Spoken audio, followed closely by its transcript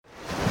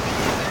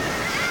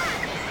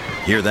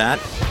Hear that?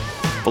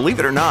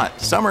 Believe it or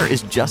not, summer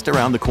is just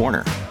around the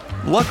corner.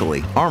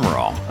 Luckily, Armor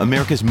All,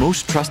 America's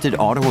most trusted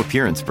auto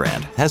appearance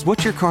brand, has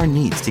what your car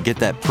needs to get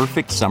that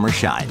perfect summer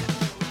shine.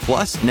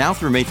 Plus, now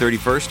through May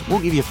 31st, we'll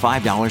give you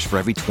 $5 for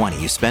every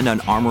 $20 you spend on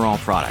Armor All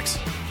products.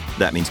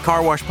 That means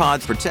car wash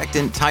pods,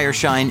 protectant, tire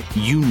shine,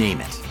 you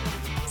name it.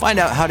 Find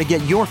out how to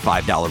get your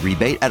 $5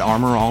 rebate at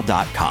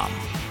armorall.com.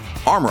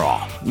 Armor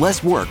All,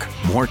 less work,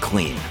 more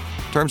clean.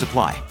 Terms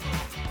apply.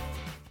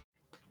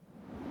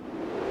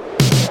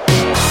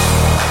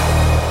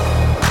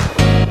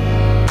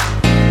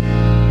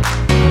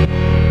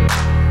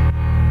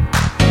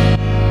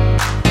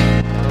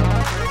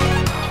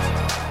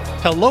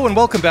 Hello and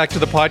welcome back to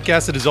the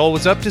podcast that is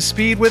always up to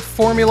speed with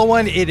Formula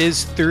One. It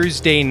is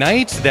Thursday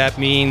night. That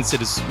means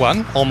it is,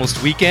 one,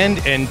 almost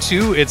weekend, and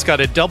two, it's got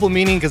a double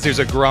meaning because there's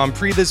a Grand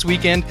Prix this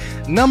weekend.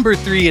 Number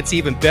three, it's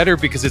even better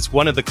because it's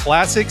one of the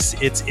classics.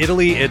 It's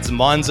Italy, it's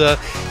Monza.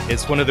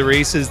 It's one of the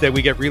races that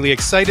we get really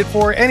excited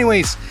for.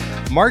 Anyways,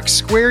 Mark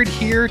Squared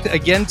here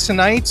again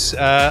tonight.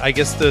 I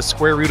guess the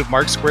square root of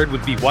Mark Squared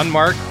would be one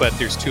Mark, but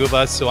there's two of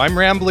us, so I'm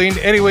rambling.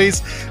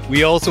 Anyways,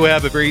 we also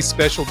have a very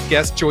special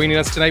guest joining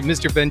us tonight,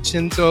 Mr. Vincenzo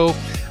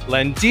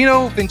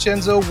Landino.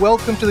 Vincenzo,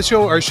 welcome to the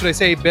show, or should I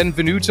say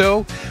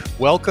benvenuto.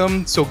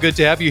 Welcome. So good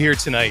to have you here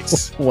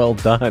tonight. Well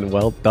done.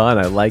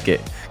 I like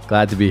it.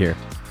 Glad to be here.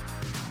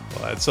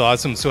 Well, that's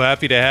awesome. So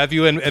happy to have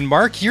you. And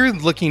Mark, you're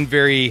looking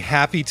very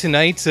happy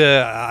tonight.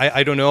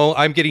 I don't know.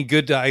 I'm getting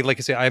good. Like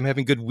I say, I'm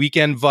having good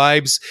weekend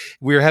vibes.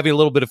 We're having a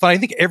little bit of fun. I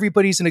think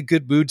everybody's in a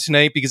good mood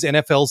tonight because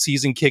NFL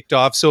season kicked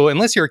off. So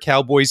unless you're a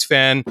Cowboys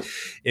fan,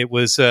 it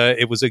was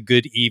a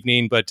good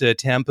evening. But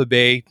Tampa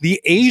Bay,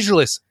 the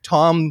ageless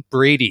Tom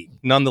Brady,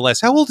 nonetheless.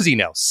 How old is he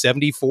now?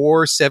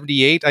 74,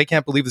 78? I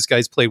can't believe this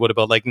guy's played,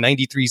 about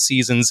 93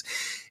 seasons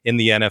in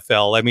the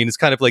NFL. I mean, it's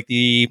kind of like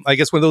one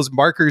of those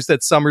markers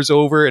that summer's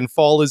over and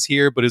fall is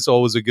here, but it's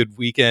always a good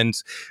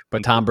weekend.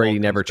 But Tom Brady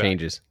never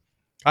changes.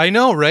 I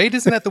know, right?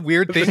 Isn't that the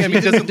weird thing? I mean,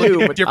 it doesn't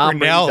look different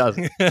now.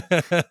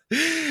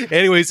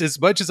 Anyways, as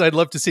much as I'd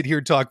love to sit here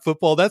and talk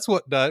football, that's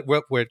what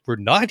we're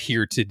not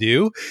here to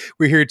do.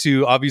 We're here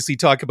to obviously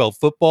talk about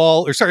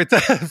football,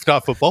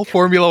 not football,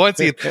 Formula One.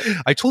 See,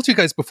 I told you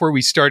guys before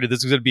we started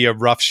this was going to be a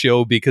rough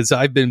show because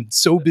I've been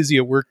so busy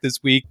at work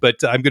this week.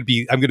 But I'm going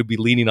to be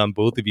leaning on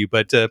both of you.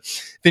 But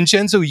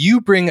Vincenzo,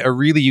 you bring a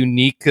really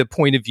unique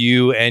point of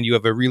view, and you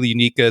have a really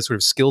unique sort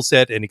of skill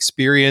set and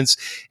experience.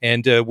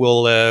 And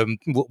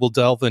we'll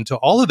delve into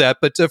all of that.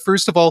 But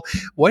first of all,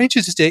 why don't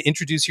you just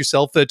introduce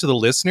yourself to the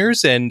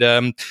listeners? And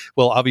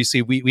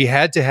obviously we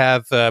had to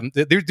have,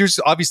 there's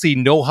obviously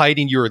no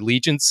hiding your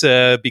allegiance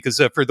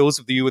because for those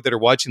of you that are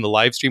watching the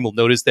live stream will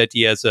notice that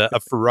he has a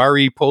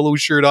Ferrari polo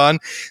shirt on.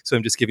 So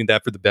I'm just giving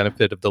that for the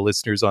benefit of the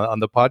listeners on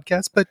the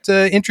podcast. But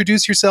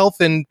introduce yourself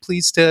and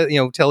please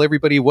tell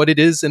everybody what it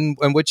is and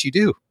what you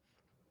do.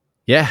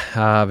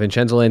 Yeah,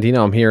 Vincenzo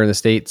Landino. I'm here in the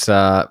States.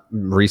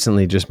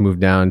 Recently just moved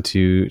down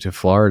to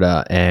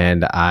Florida,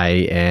 and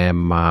I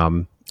am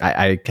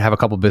I have a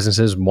couple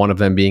businesses, one of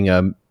them being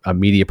a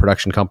media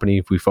production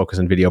company. We focus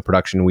on video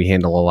production. We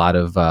handle a lot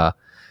of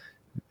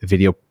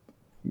video,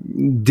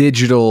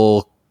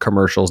 digital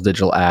commercials,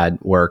 digital ad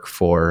work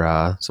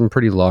for some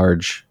pretty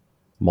large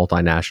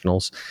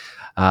multinationals.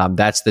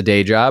 That's the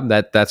day job.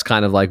 That's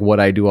kind of like what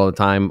I do all the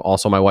time.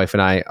 Also, my wife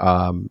and I,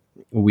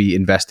 we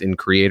invest in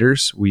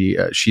creators.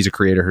 She's a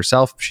creator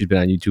herself. She's been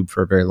on YouTube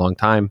for a very long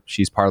time.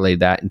 She's parlayed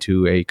that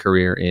into a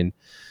career in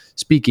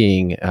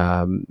speaking,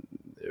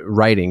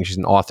 writing. She's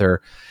an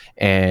author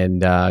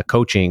and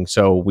coaching.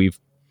 So we've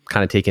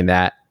kind of taken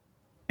that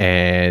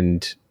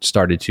and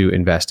started to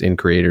invest in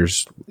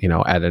creators,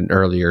 at an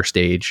earlier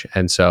stage.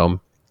 And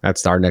so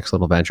that's our next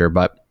little venture.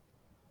 But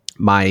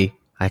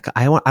I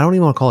don't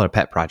even want to call it a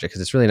pet project because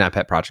it's really not a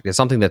pet project. It's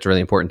something that's really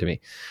important to me.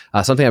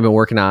 Something I've been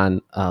working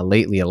on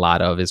lately a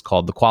lot of is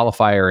called The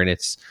Qualifier, and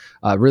it's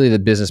really the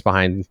business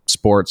behind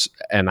sports.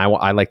 And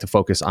I like to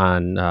focus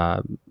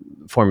on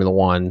Formula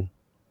One,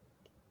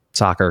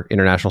 soccer,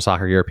 international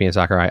soccer, European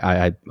soccer.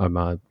 I'm I'm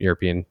an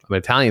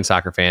Italian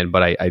soccer fan,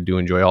 but I do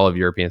enjoy all of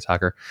European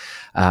soccer.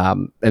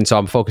 And so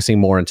I'm focusing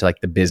more into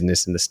like the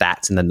business and the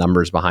stats and the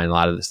numbers behind a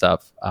lot of the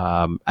stuff,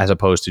 as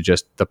opposed to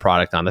just the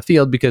product on the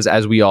field, because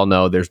as we all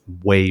know, there's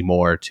way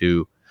more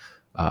to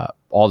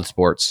all the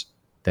sports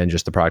than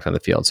just the product on the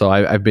field. So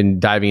I've been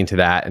diving into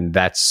that, and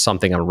that's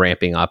something I'm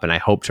ramping up, and I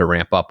hope to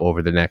ramp up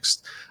over the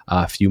next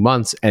few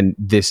months. And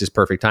this is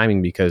perfect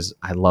timing because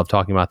I love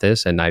talking about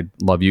this, and I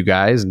love you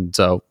guys, and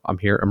so I'm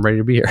here. I'm ready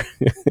to be here.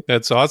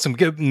 That's awesome.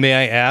 May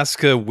I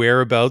ask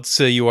whereabouts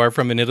you are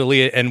from in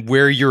Italy and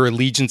where your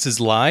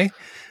allegiances lie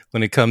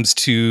when it comes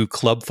to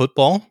club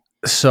football?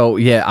 So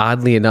yeah,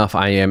 oddly enough,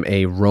 I am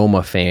a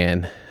Roma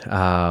fan.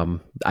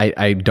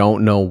 I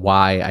don't know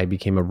why I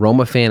became a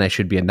Roma fan. I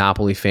should be a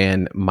Napoli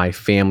fan. My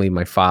family,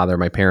 my father,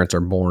 my parents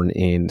are born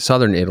in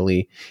southern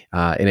Italy,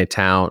 in a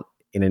town,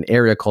 in an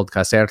area called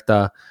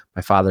Caserta.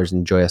 My father's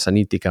in Gioia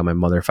Sanitica. My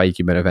mother,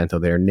 Faichi Benevento.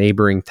 They're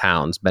neighboring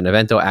towns.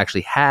 Benevento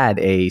actually had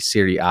a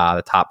Serie A,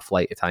 the top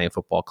flight Italian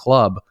football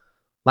club.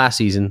 Last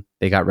season,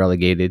 they got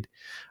relegated.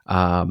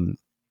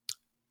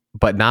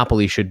 but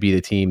Napoli should be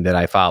the team that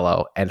I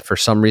follow. And for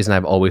some reason,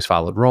 I've always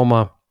followed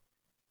Roma.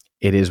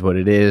 It is what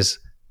it is.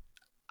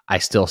 I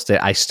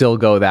still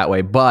go that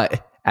way.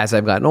 But as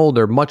I've gotten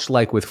older, much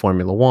like with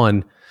Formula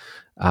One,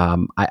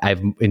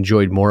 I've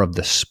enjoyed more of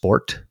the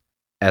sport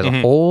as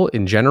a whole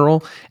in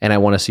general. And I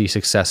want to see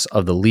success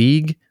of the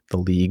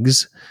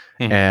leagues,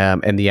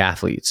 and the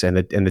athletes and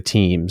the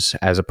teams,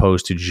 as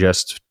opposed to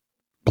just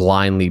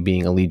blindly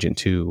being allegiant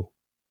to,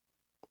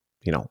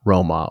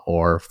 Roma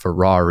or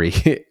Ferrari,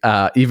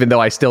 even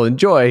though I still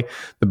enjoy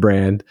the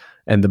brand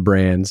and the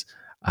brands.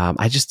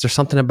 There's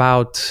something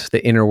about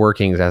the inner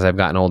workings as I've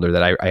gotten older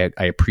that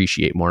I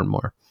appreciate more and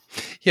more.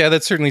 Yeah,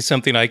 that's certainly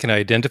something I can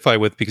identify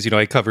with because,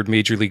 I covered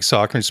Major League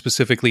Soccer, and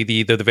specifically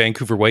the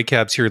Vancouver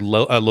Whitecaps here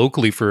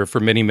locally for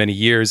many, many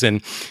years.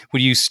 And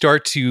when you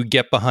start to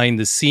get behind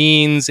the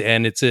scenes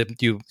and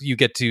you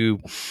get to,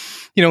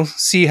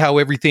 see how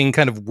everything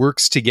kind of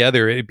works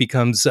together, it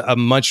becomes a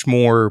much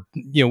more,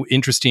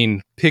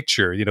 interesting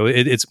picture.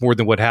 It's more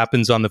than what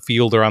happens on the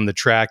field or on the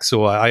track.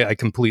 So I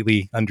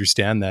completely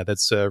understand that.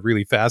 That's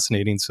really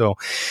fascinating. So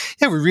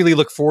yeah, we really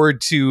look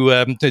forward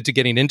to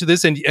getting into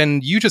this.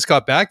 And you just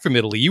got back from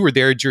Italy. You were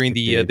there during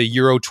the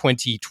Euro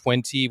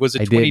 2020. Was it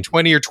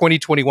 2020 or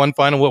 2021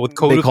 final? What with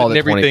COVID and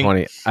everything?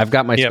 2020. I've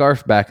got my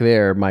scarf back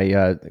there. My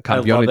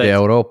Campione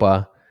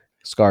d'Europa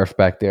scarf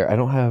back there. I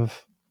don't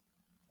have.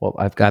 Well,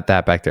 I've got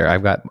that back there.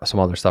 I've got some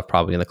other stuff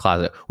probably in the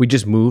closet. We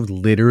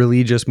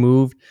literally just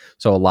moved.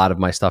 So a lot of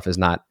my stuff is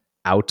not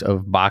out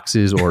of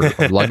boxes or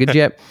luggage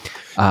yet.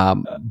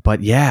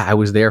 But yeah, I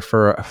was there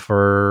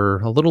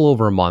for a little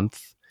over a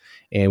month,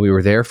 and we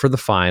were there for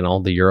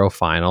the Euro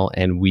final,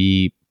 and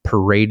we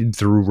paraded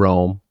through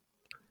Rome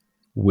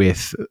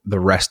with the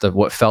rest of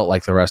what felt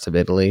like the rest of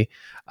Italy.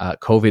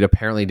 COVID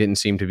apparently didn't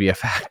seem to be a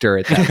factor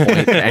at that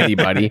point to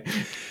anybody,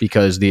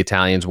 because the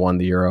Italians won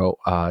the Euro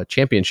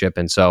championship.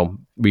 And so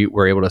we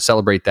were able to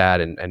celebrate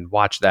that and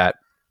watch that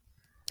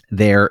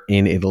there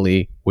in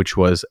Italy, which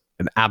was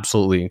an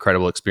absolutely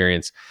incredible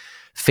experience.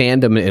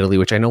 Fandom in Italy,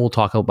 which I know we'll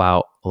talk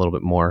about a little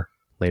bit more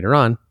later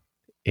on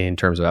in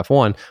terms of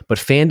F1, but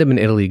fandom in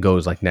Italy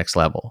goes like next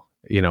level.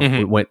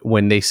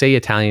 When they say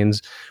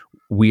Italians,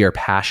 we are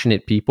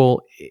passionate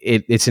people,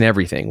 it's in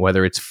everything,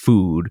 whether it's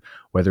food,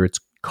 whether it's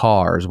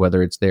cars,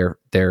 whether it's their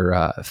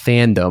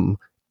fandom,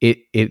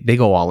 they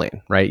go all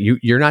in, right?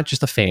 You're not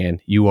just a fan,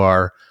 you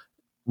are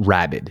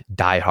rabid,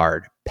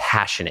 diehard,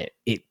 passionate.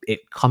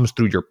 It comes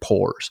through your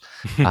pores,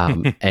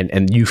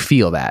 and you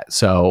feel that.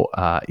 So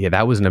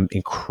that was an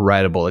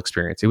incredible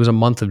experience. It was a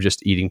month of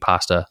just eating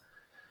pasta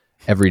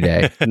every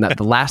day.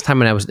 The last time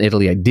when I was in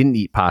Italy, I didn't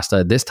eat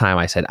pasta. This time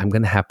I said, I'm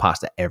going to have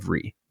pasta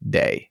every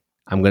day.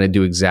 I'm going to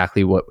do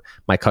exactly what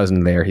my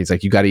cousin there, he's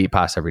like, you got to eat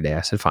pasta every day.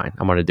 I said, fine,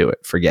 I'm going to do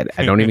it. Forget it.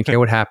 I don't even care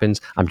what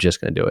happens. I'm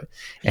just going to do it.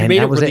 And you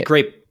made a really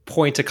great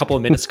point a couple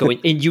of minutes ago.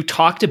 And you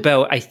talked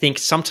about, I think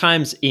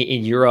sometimes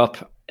in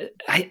Europe,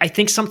 I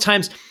think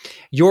sometimes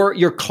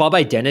your club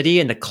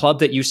identity and the club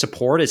that you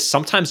support is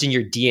sometimes in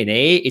your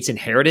DNA. It's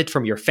inherited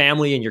from your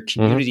family and your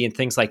community and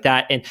things like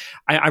that. And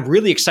I'm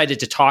really excited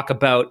to talk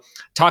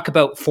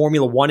about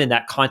Formula One in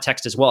that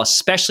context as well,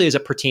 especially as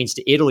it pertains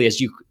to Italy,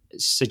 as you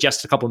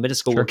suggested a couple of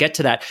minutes ago. Sure. We'll get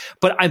to that.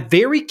 But I'm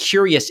very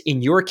curious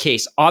in your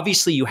case,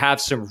 obviously you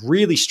have some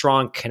really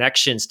strong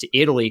connections to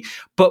Italy,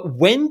 but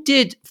when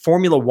did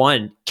Formula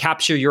One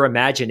capture your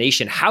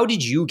imagination? How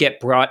did you get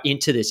brought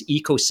into this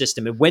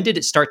ecosystem? And when did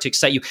it start to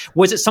excite you?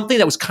 Was it something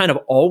that was kind of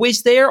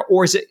always there,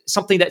 or is it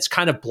something that's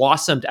kind of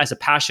blossomed as a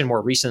passion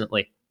more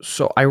recently?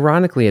 So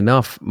ironically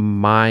enough,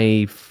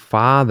 my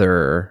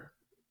father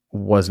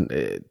wasn't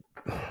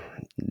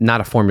not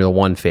a Formula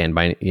One fan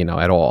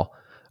at all.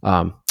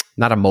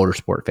 Not a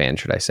motorsport fan,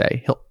 should I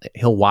say.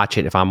 He'll watch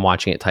it if I'm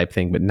watching it type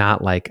thing, but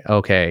not like,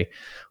 okay,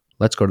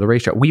 let's go to the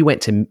racetrack. We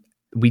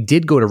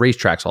did go to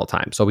racetracks all the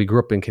time. So we grew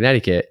up in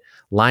Connecticut,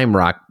 Lime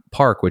Rock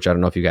Park, which I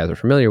don't know if you guys are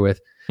familiar with.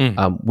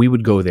 We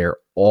would go there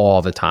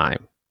all the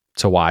time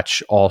to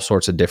watch all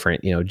sorts of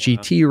different,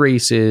 GT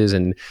races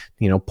and,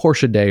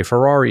 Porsche Day,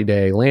 Ferrari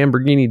Day,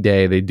 Lamborghini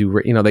Day. They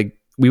do,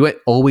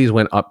 always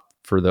went up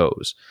for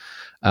those.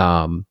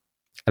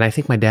 And I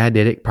think my dad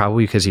did it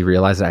probably because he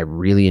realized that I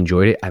really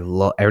enjoyed it.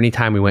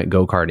 Anytime we went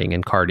go-karting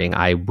and karting,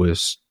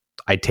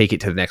 I'd take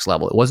it to the next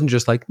level. It wasn't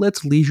just like,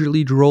 let's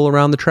leisurely roll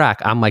around the track.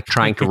 I'm like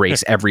trying to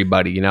race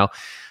everybody,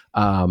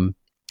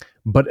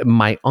 But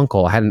my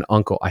uncle, I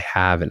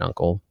have an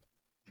uncle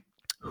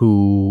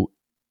who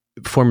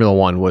Formula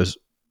One was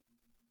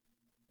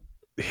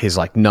his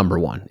like number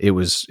one. It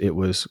was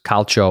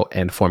Calcio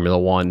and Formula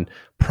One,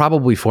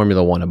 probably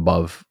Formula One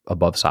above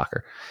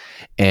soccer.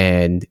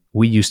 And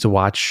we used to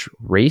watch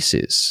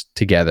races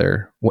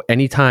together.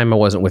 Anytime I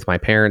wasn't with my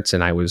parents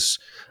and I was,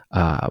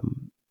 my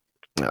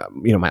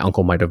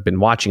uncle might have been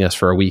watching us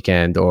for a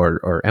weekend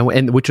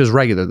and which was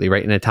regularly,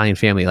 right? In an Italian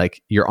family,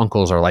 like your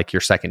uncles are like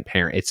your second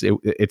parent.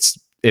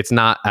 It's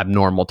not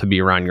abnormal to be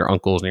around your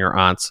uncles and your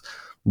aunts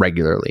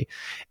regularly.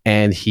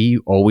 And he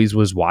always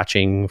was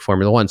watching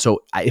Formula One. So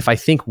if I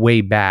think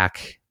way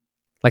back,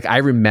 like I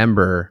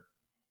remember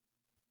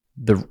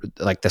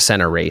the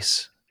Senna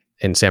race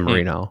in San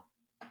Marino.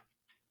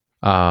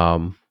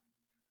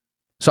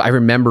 So I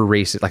remember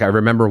races, like I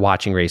remember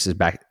watching races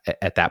back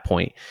at that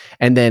point.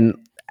 And then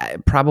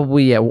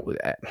probably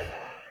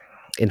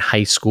in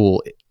high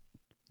school,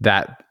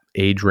 that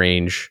age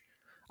range,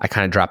 I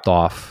kind of dropped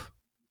off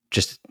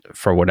just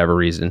for whatever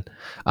reason,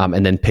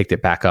 and then picked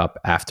it back up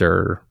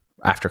after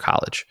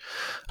college.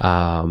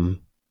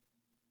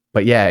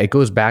 But yeah, it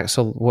goes back.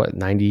 So what,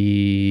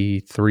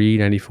 93,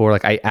 94?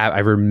 Like I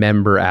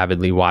remember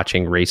avidly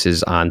watching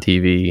races on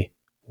TV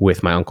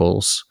with my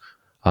uncles,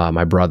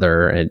 my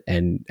brother,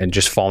 and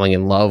just falling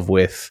in love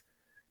with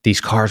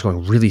these cars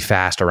going really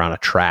fast around a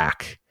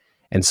track.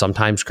 And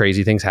sometimes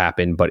crazy things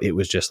happen, but it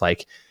was just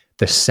like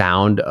the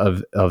sound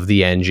of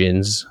the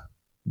engines,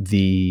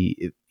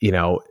 the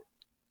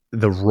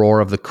roar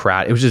of the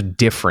crowd. It was just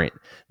different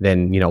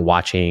than,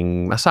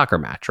 watching a soccer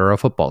match or a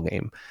football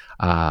game.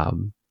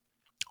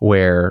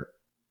 Where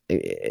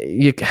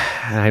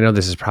I know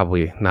this is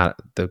probably not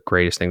the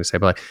greatest thing to say,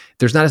 but like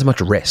there's not as much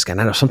risk. And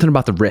I know something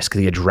about the risk,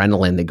 the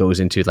adrenaline that goes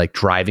into like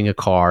driving a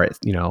car at,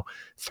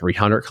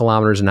 300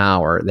 kilometers an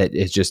hour, that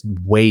is just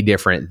way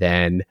different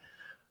than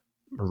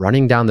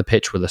running down the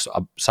pitch with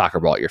a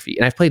soccer ball at your feet.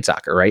 And I've played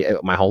soccer, right,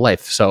 my whole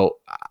life. So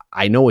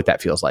I know what that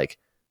feels like.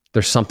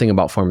 There's something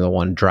about Formula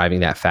One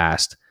driving that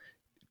fast.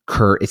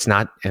 It's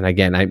not, and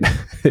again,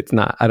 it's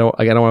not, I don't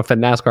want to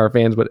offend NASCAR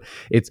fans, but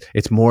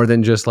it's more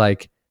than just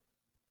like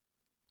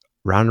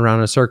round and round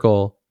in a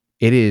circle.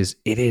 It is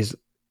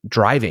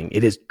driving.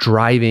 It is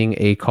driving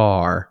a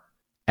car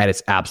at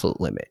its absolute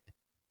limit.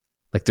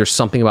 Like there's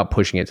something about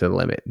pushing it to the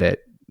limit that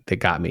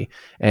got me.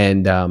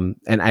 And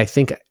I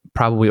think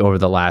probably over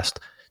the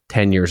last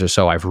 10 years or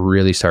so, I've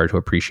really started to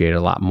appreciate it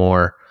a lot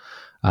more.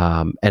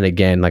 And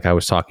again, like I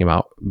was talking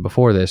about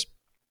before this,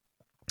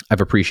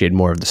 I've appreciated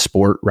more of the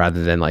sport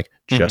rather than like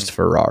just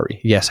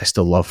Ferrari. Yes, I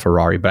still love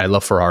Ferrari, but I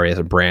love Ferrari as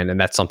a brand. And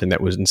that's something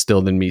that was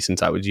instilled in me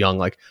since I was young.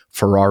 Like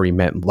Ferrari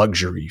meant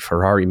luxury.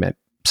 Ferrari meant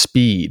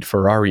speed.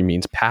 Ferrari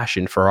means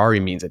passion. Ferrari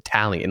means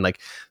Italian. Like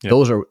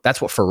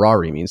that's what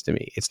Ferrari means to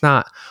me. It's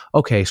not,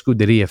 okay,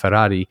 Scuderia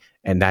Ferrari,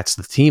 and that's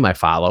the team I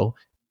follow.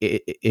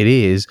 It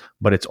is,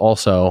 but it's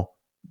also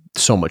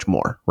so much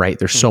more, right?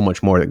 There's so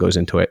much more that goes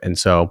into it. And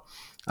so,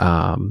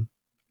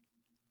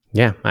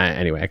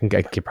 anyway, I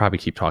can probably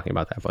keep talking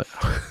about that, but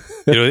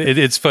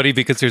it's funny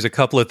because there's a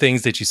couple of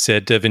things that you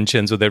said,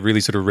 Vincenzo, that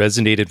really sort of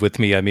resonated with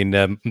me. I mean,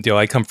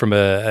 I come from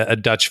a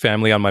Dutch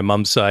family on my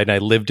mom's side, and I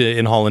lived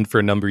in Holland for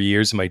a number of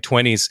years in my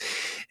 20s.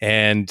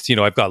 And,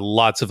 I've got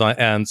lots of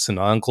aunts and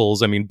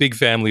uncles. I mean, big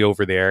family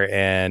over there.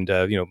 And,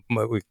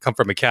 we come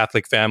from a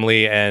Catholic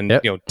family,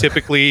 and,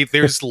 typically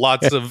there's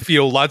lots of,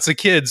 lots of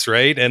kids,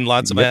 right? And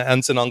lots of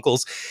aunts and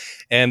uncles.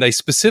 And I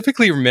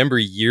specifically remember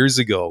years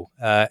ago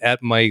at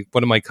one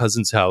of my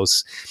cousin's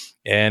house.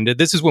 And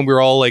this is when we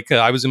were all like,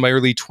 I was in my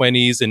early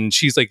 20s, and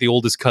she's like the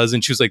oldest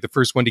cousin. She was like the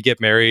first one to get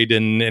married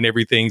and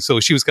everything. So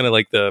she was kind of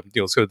like the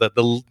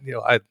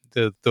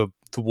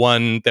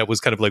one that was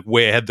kind of like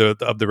way ahead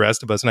of the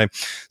rest of us. And I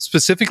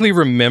specifically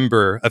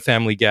remember a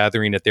family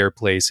gathering at their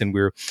place, and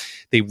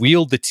they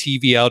wheeled the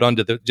TV out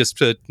onto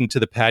into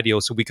the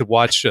patio so we could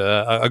watch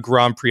a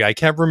Grand Prix. I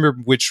can't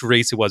remember which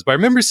race it was, but I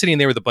remember sitting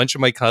there with a bunch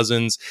of my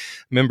cousins.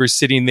 I remember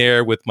sitting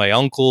there with my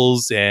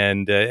uncles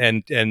and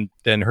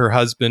her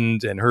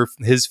husband and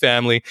his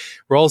family.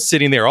 We're all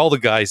sitting there, all the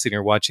guys sitting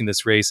there watching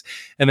this race.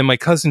 And then my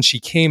cousin, she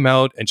came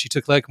out and she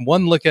took like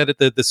one look at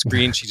the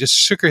screen. She just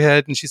shook her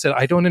head and she said,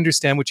 "I don't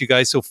understand what you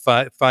guys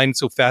find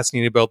so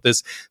fascinating about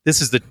this.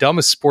 This is the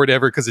dumbest sport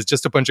ever, because it's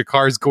just a bunch of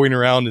cars going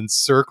around in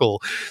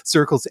circles."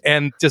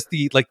 And just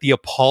the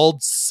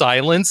appalled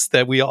silence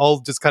that we all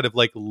just kind of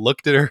like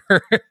looked at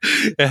her.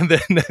 And then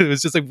it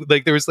was just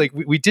like there was like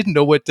we didn't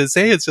know what to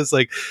say. It's just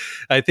like,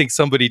 I think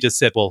somebody just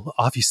said, "Well,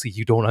 obviously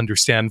you don't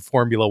understand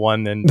Formula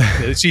One." And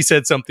she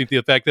said something to the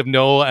effect of,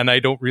 "No, and I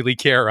don't really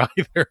care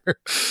either."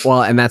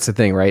 Well, and that's the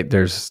thing, right?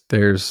 There's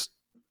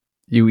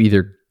you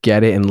either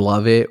get it and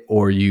love it,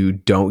 or you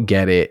don't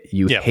get it,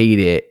 you hate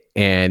it,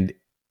 and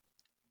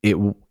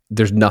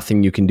there's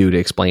nothing you can do to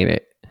explain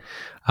it.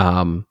 I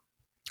want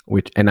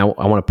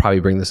to probably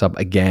bring this up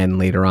again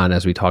later on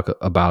as we talk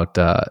about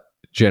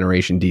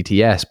Generation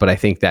DTS, but I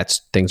think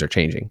things are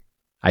changing.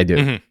 I do.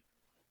 Mm-hmm.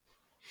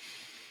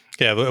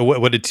 Yeah,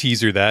 what a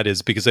teaser that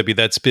is, because I mean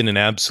that's been an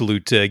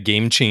absolute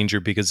game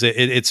changer. Because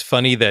it's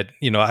funny that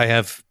I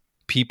have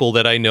people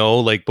that I know,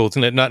 like both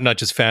not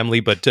just family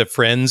but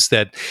friends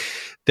that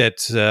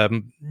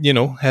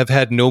have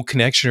had no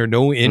connection or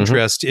no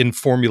interest in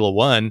Formula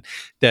One,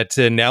 that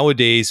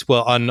nowadays,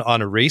 well,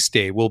 on a race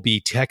day, will be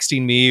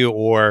texting me,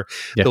 or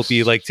they'll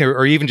be like,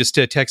 or even just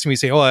texting me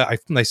saying, "Oh,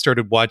 I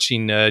started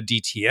watching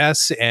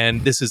DTS,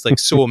 and this is like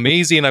so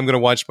amazing. I'm going to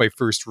watch my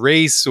first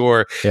race."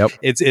 Or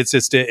it's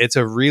just it's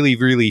a really,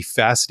 really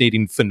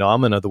fascinating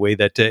phenomena, the way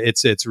that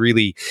it's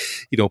really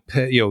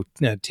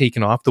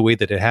taken off the way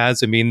that it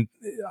has. I mean,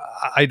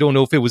 I don't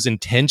know if it was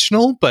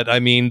intentional, but I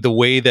mean the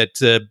way that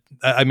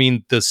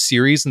the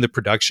series and the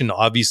production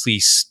obviously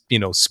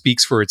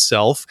speaks for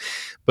itself,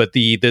 but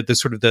the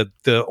sort of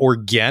the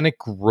organic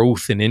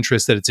growth and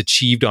interest that it's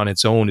achieved on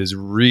its own is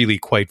really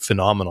quite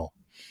phenomenal.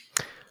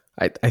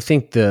 I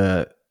think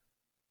the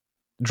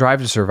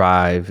Drive to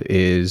Survive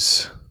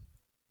is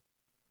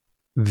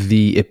I'm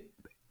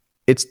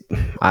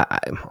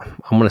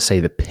going to say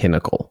the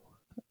pinnacle.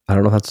 I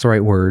don't know if that's the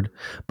right word,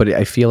 but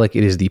I feel like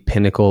it is the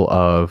pinnacle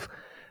of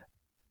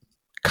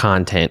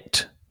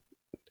content.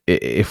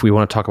 If we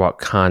want to talk about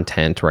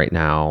content right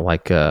now,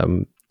 like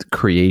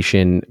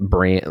creation,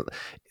 brand,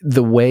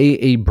 the way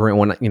a brand,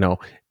 when, you know,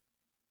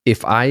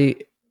 if I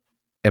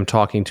am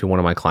talking to one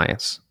of my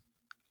clients,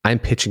 I'm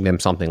pitching them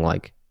something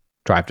like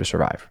Drive to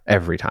Survive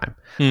every time.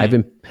 I've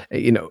been,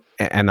 you know,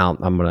 and I'm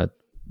going to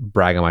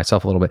brag on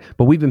myself a little bit,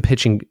 but we've been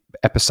pitching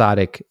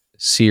episodic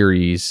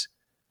series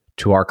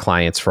to our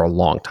clients for a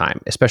long time,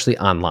 especially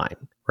online,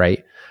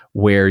 right?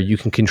 Where you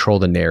can control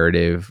the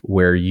narrative,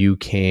 where you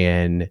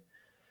can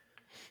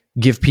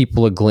give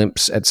people a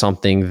glimpse at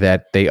something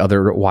that they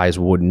otherwise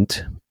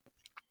wouldn't.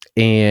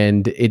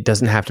 And it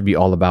doesn't have to be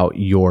all about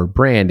your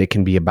brand. It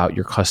can be about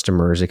your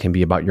customers. It can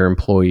be about your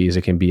employees.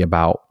 It can be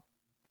about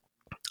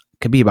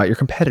your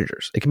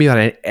competitors. It can be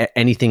about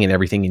anything and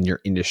everything in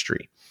your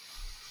industry.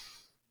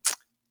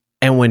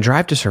 And when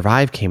Drive to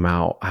Survive came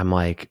out, I'm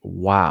like,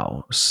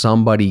 wow,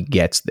 somebody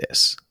gets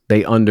this.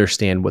 They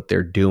understand what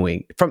they're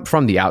doing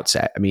from the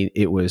outset. I mean,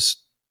 it was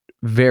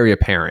very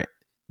apparent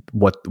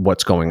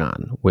what's going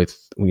on with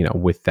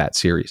that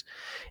series.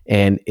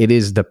 And it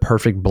is the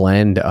perfect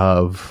blend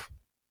of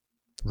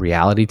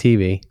reality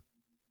TV,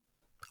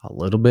 a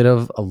little bit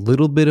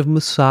of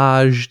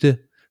massaged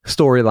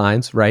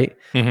storylines, right?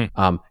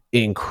 Mm-hmm.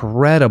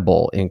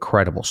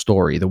 Incredible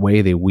story. The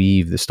way they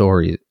weave the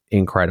story,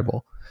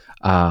 incredible.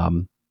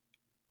 And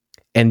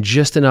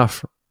just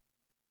enough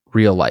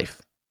real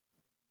life.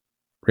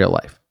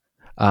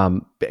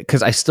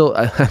 Because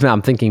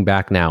I'm thinking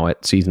back now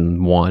at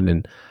season 1,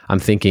 and I'm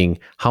thinking,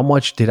 how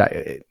much did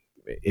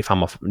if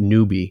I'm a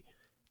newbie,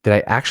 did I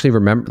actually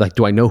remember, like,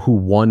 do I know who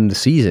won the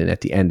season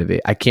at the end of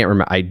it? I can't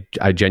remember.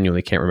 I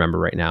genuinely can't remember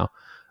right now.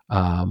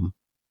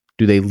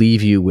 Do they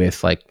leave you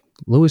with, like,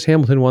 Lewis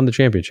Hamilton won the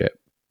championship?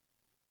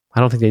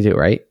 I don't think they do,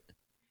 right?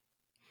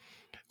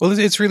 Well,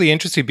 it's really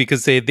interesting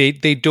because they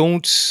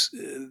don't,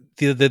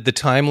 the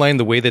timeline,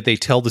 the way that they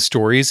tell the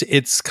stories,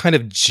 it's kind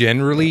of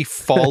generally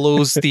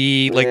follows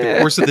the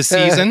course of the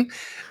season,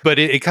 but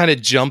it kind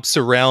of jumps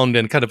around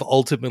and kind of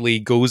ultimately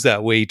goes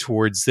that way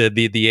towards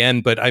the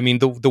end. But I mean,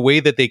 the way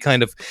that they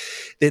kind of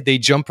they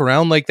jump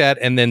around like that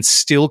and then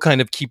still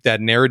kind of keep that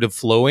narrative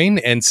flowing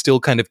and still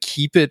kind of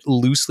keep it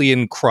loosely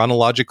in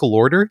chronological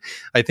order,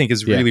 I think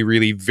is really,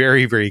 really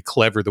very, very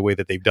clever the way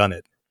that they've done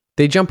it.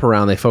 They jump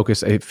around. They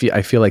focus. I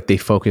feel like they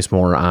focus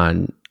more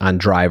on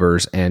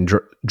drivers and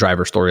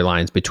driver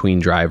storylines between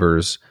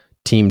drivers,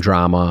 team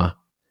drama,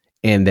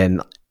 and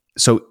then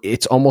so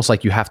it's almost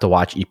like you have to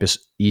watch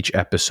each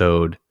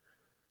episode.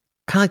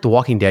 Kind of like The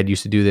Walking Dead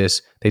used to do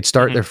this. They'd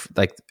start their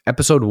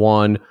episode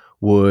 1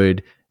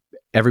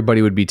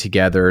 everybody would be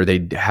together.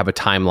 They'd have a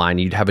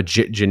timeline. You'd have a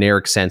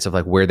generic sense of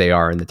like where they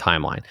are in the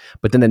timeline.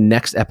 But then the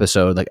next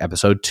episode, like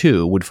episode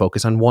 2, would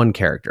focus on one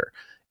character.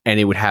 And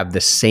it would have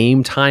the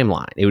same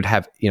timeline. It would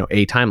have,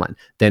 a timeline.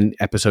 Then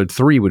episode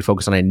 3 would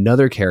focus on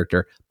another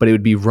character, but it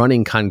would be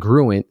running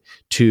congruent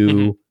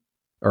to,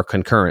 or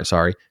concurrent,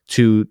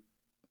 to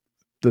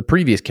the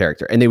previous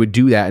character. And they would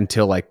do that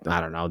until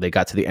they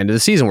got to the end of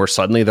the season where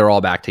suddenly they're all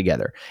back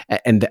together.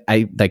 And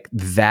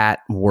that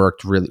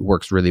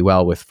works really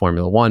well with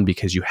Formula One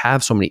because you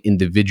have so many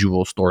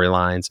individual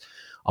storylines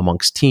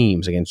amongst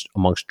teams,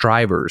 amongst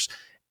drivers,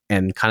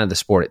 and kind of the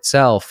sport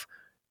itself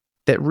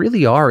that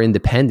really are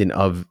independent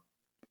of,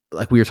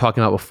 like we were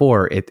talking about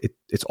before,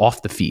 it's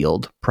off the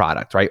field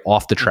product, right?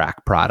 Off the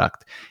track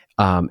product.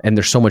 And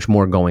there's so much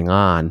more going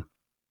on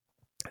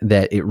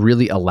that it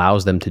really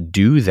allows them to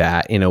do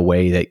that in a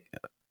way that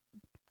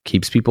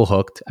keeps people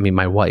hooked. I mean,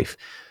 my wife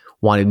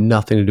wanted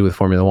nothing to do with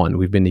Formula One.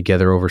 We've been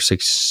together over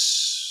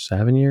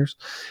 6-7 years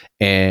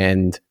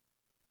and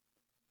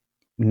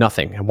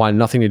nothing. I wanted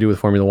nothing to do with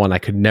Formula One. I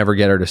could never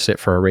get her to sit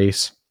for a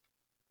race.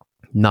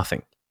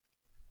 Nothing.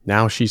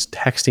 Now she's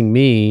texting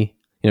me,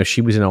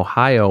 she was in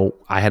Ohio.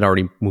 I had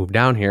already moved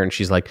down here and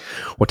she's like,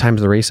 what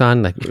time's the race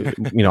on? Like,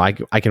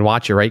 I can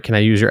watch it, right? Can I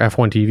use your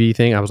F1 TV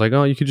thing? I was like,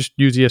 oh, you could just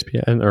use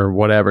ESPN or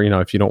whatever,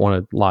 if you don't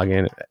want to log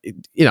in,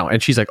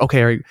 and she's like,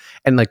 okay. Right.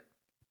 And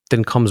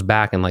then comes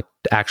back and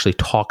actually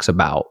talks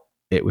about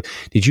it.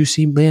 Did you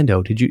see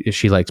Lando?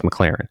 She likes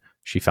McLaren.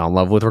 She fell in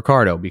love with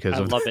Ricardo because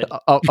of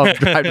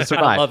Drive to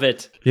Survive. I love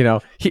it.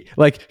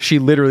 She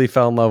literally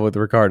fell in love with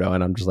Ricardo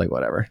and I'm just like,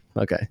 whatever.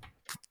 Okay.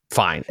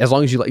 Fine. As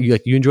long as you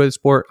enjoy the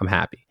sport, I'm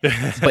happy.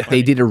 But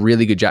they did a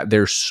really good job.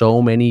 There's so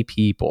many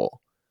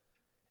people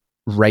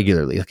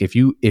regularly. Like if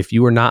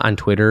you are not on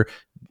Twitter,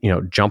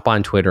 jump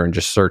on Twitter and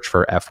just search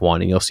for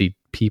F1 and you'll see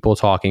people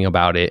talking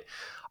about it.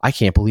 I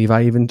can't believe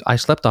I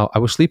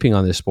was sleeping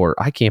on this sport.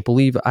 I can't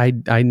believe I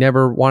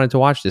never wanted to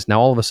watch this.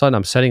 Now all of a sudden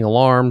I'm setting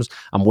alarms.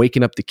 I'm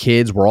waking up the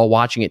kids. We're all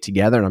watching it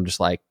together and I'm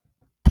just like,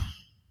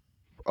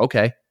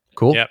 okay,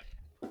 cool. Yep.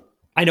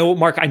 I know,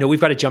 Mark, I know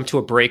we've got to jump to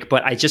a break,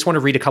 but I just want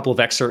to read a couple of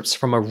excerpts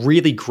from a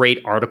really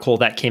great article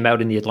that came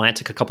out in The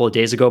Atlantic a couple of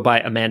days ago by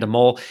Amanda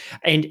Mull.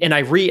 And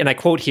I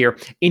quote here,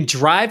 "In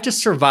Drive to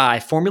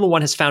Survive, Formula One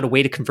has found a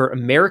way to convert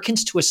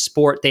Americans to a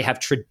sport they have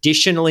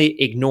traditionally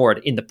ignored.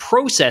 In the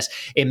process,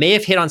 it may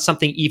have hit on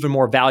something even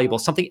more valuable,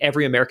 something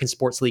every American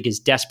sports league is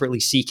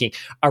desperately seeking,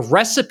 a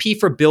recipe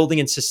for building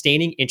and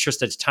sustaining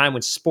interest at a time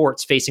when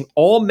sports facing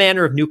all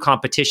manner of new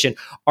competition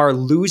are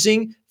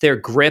losing their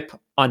grip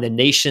on the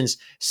nation's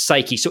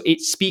psyche." So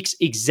it speaks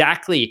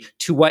exactly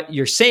to what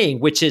you're saying,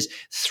 which is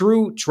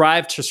through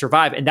Drive to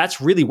Survive. And that's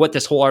really what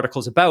this whole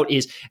article is about,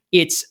 is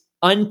it's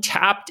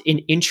untapped in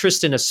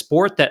interest in a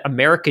sport that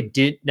America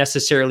didn't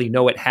necessarily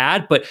know it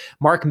had. But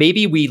Mark,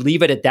 maybe we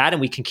leave it at that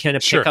and we can kind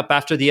of pick up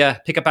after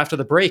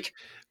the break.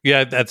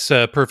 Yeah, that's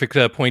a perfect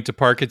point to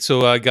park it.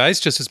 So guys,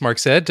 just as Mark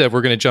said,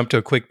 we're going to jump to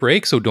a quick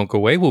break. So don't go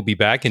away. We'll be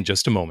back in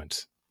just a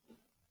moment.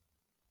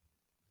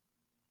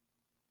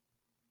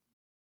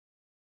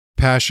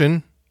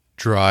 Passion,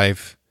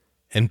 drive,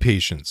 and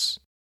patience.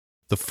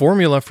 The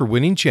formula for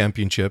winning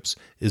championships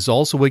is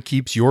also what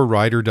keeps your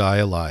ride or die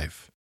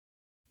alive.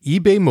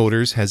 eBay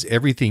Motors has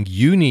everything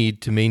you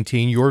need to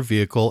maintain your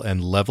vehicle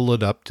and level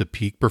it up to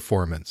peak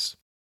performance.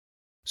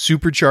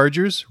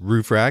 Superchargers,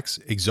 roof racks,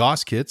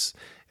 exhaust kits,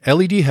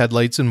 LED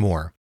headlights, and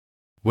more.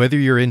 Whether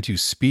you're into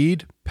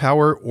speed,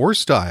 power, or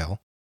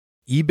style,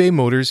 eBay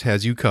Motors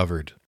has you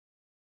covered.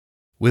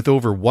 With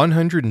over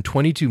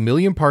 122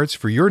 million parts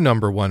for your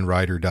number one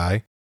ride or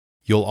die,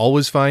 you'll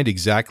always find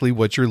exactly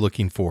what you're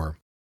looking for.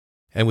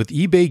 And with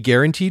eBay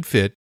Guaranteed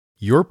Fit,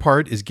 your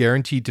part is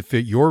guaranteed to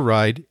fit your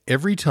ride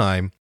every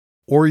time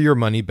or your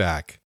money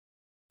back.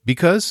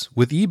 Because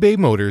with eBay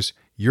Motors,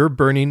 you're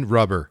burning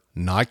rubber,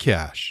 not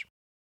cash.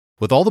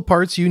 With all the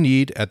parts you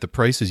need at the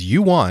prices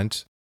you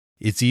want,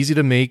 it's easy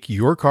to make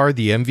your car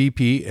the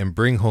MVP and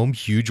bring home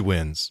huge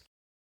wins.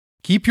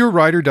 Keep your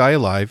ride or die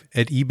alive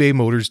at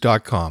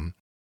ebaymotors.com.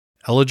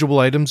 Eligible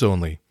items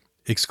only.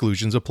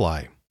 Exclusions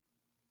apply.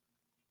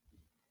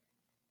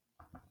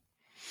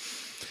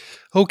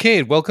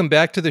 Okay, welcome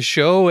back to the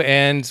show.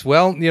 And,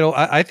 well,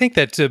 I think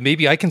that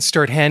maybe I can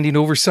start handing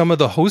over some of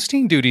the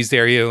hosting duties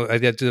there.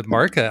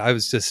 Mark, I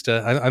was just,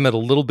 I'm at a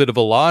little bit of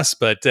a loss.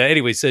 But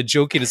anyways,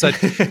 joking aside,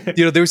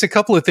 there's a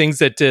couple of things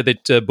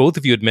that both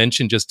of you had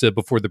mentioned just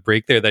before the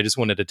break there that I just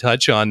wanted to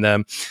touch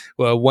on.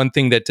 One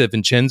thing that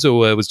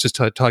Vincenzo was just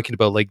talking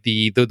about, like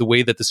the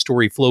way that the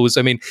story flows.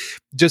 I mean,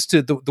 just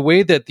the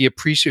way that the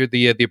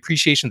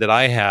appreciation that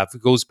I have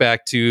goes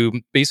back to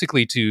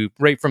basically to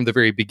right from the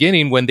very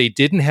beginning when they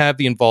didn't have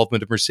the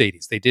involvement of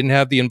Mercedes. They didn't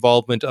have the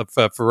involvement of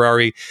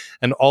Ferrari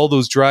and all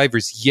those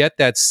drivers, yet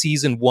that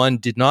season one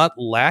did not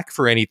lack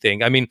for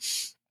anything. I mean,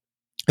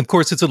 of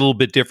course, it's a little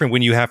bit different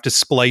when you have to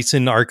splice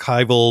in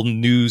archival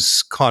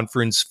news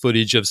conference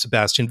footage of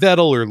Sebastian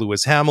Vettel or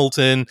Lewis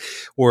Hamilton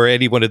or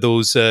any one of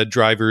those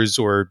drivers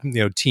or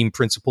team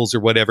principals or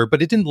whatever.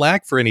 But it didn't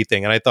lack for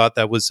anything, and I thought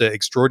that was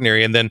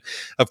extraordinary. And then,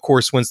 of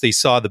course, once they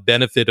saw the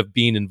benefit of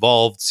being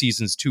involved,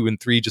 seasons 2 and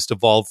 3 just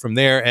evolved from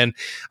there. And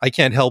I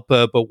can't help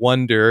but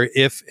wonder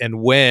if and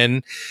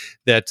when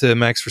that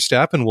Max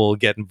Verstappen will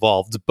get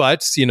involved.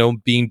 But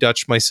being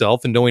Dutch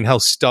myself and knowing how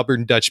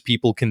stubborn Dutch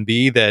people can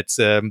be, that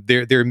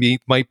there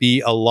might be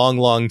a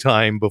long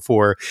time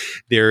before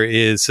there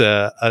is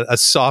a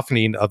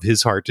softening of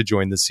his heart to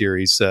join the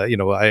series.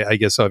 I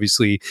guess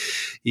obviously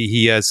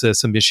he has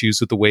some issues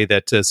with the way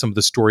that some of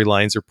the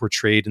storylines are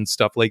portrayed and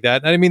stuff like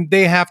that. And I mean,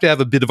 they have to have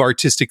a bit of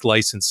artistic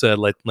license,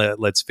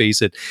 let's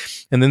face it.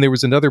 And then there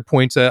was another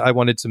point I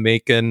wanted to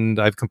make, and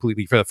I've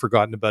completely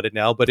forgotten about it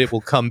now, but it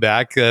will come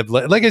back.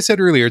 Like I said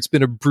earlier, it's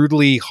been a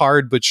brutally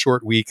hard but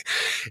short week,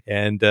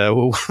 and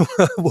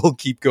we'll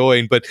keep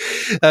going. But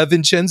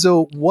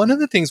Vincenzo, one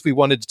of the things we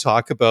wanted to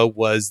talk about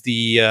was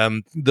the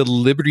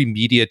Liberty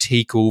Media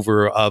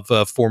takeover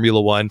of Formula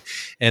One,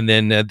 and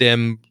then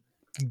them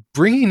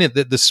bringing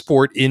the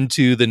sport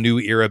into the new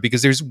era,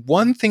 because there's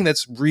one thing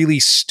that's really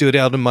stood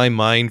out in my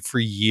mind for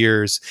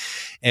years,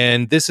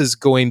 and this is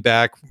going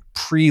back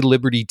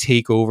pre-Liberty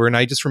takeover, and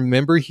I just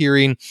remember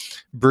hearing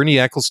Bernie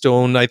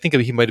Ecclestone, I think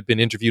he might have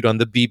been interviewed on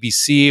the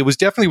BBC. It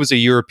definitely was a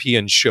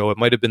European show. It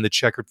might have been the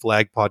Checkered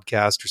Flag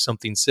podcast or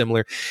something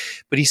similar.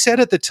 But he said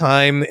at the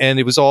time, and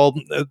it was all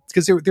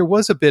because there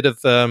was a bit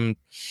of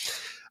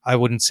I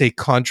wouldn't say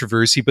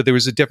controversy, but there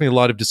was definitely a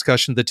lot of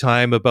discussion at the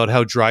time about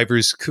how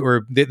drivers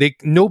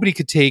nobody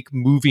could take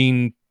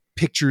moving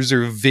pictures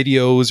or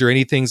videos or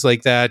anything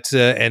like that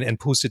and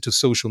post it to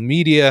social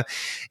media.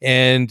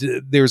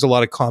 And there was a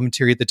lot of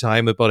commentary at the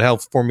time about how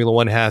Formula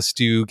One has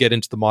to get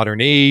into the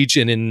modern age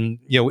and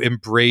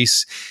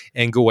embrace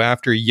and go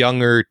after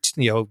younger,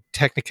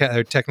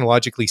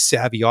 technologically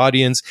savvy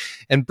audience.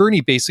 And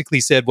Bernie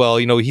basically said, well,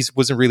 he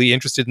wasn't really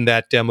interested in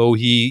that demo.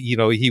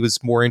 He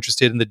was more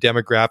interested in the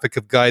demographic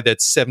of guy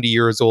that's 70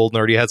 years old and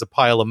already has a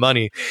pile of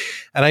money.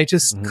 And I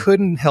just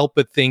couldn't help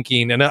but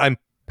thinking, and I'm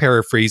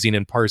paraphrasing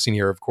and parsing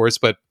here, of course,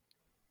 but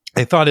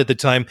I thought at the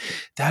time,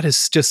 that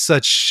is just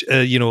such,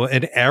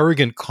 an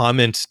arrogant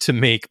comment to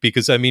make,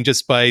 because I mean,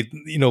 just by,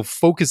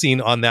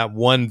 focusing on that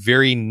one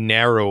very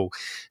narrow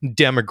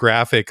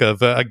demographic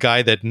of a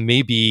guy that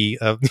may be,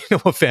 a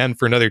fan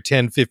for another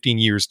 10, 15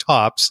 years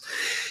tops,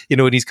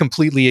 and he's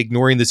completely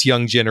ignoring this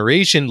young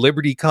generation.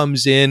 Liberty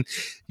comes in,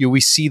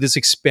 we see this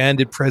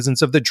expanded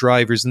presence of the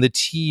drivers and the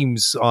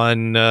teams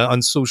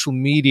on social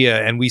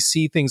media, and we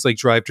see things like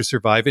Drive to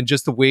Survive, and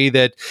just the way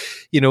that,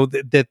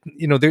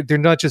 they're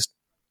not just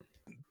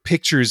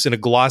pictures in a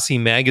glossy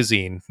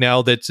magazine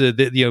now, that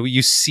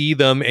you see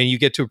them and you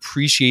get to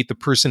appreciate the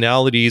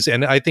personalities.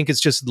 And I think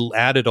it's just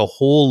added a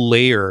whole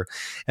layer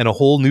and a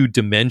whole new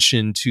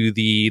dimension to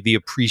the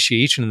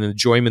appreciation and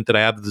enjoyment that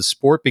I have of the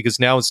sport, because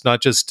now it's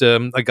not just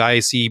a guy I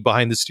see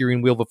behind the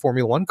steering wheel of a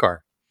Formula One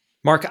car.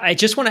 Mark, I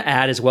just want to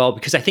add as well,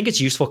 because I think it's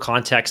useful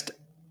context.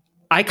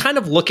 I kind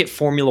of look at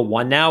Formula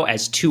One now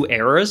as two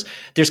eras.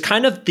 There's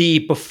kind of the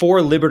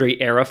before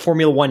Liberty era,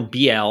 Formula One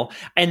BL,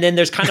 and then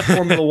there's kind of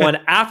Formula One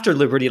after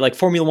Liberty, like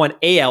Formula One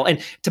AL.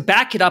 And to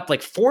back it up,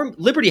 like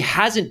Liberty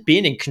hasn't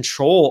been in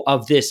control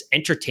of this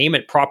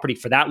entertainment property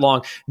for that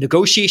long.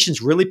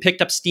 Negotiations really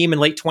picked up steam in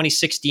late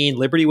 2016.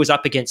 Liberty was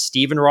up against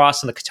Stephen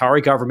Ross and the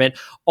Qatari government.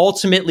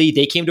 Ultimately,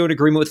 they came to an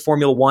agreement with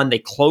Formula One. They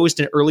closed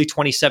in early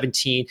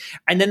 2017,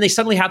 and then they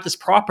suddenly have this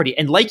property.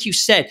 And like you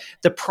said,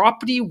 the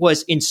property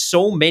was in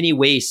so many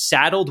ways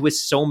saddled with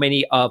so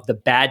many of the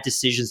bad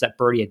decisions that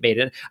Bernie had made.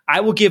 And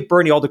I will give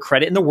Bernie all the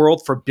credit in the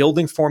world for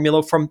building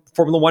Formula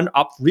One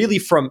up really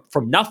from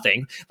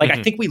nothing. Like,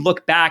 I think we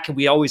look back and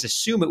we always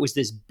assume it was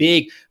this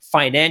big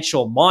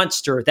financial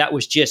monster that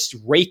was just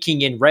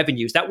raking in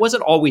revenues. That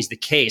wasn't always the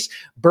case.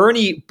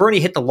 Bernie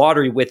hit the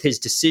lottery with his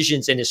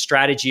decisions and his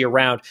strategy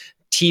around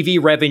TV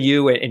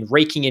revenue and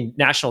raking in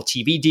national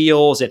TV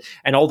deals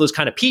and all those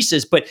kind of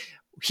pieces. But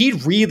he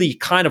really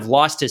kind of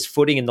lost his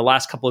footing in the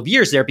last couple of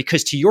years there,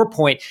 because to your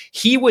point,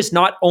 he was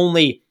not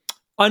only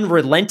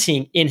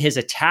unrelenting in his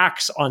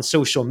attacks on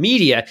social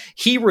media,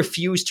 he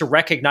refused to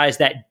recognize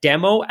that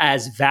demo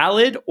as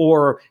valid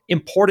or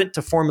important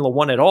to Formula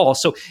One at all.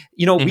 So,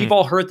 we've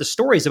all heard the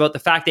stories about the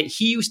fact that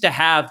he used to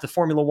have the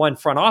Formula One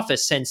front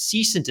office send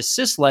cease and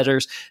desist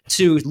letters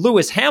to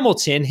Lewis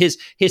Hamilton, his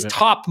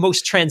top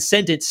most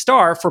transcendent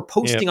star, for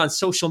posting on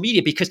social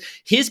media, because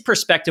his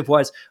perspective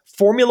was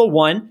Formula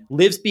One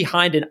lives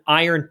behind an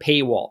iron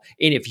paywall.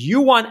 And if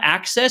you want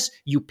access,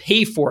 you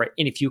pay for it.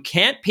 And if you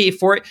can't pay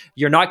for it,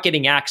 you're not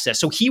getting access.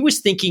 So he was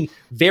thinking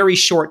very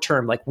short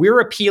term, like, we're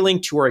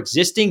appealing to our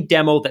existing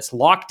demo that's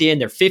locked in,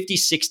 they're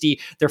 50-60,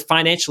 they're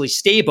financially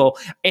stable.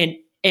 And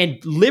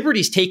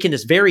Liberty's taken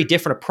this very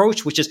different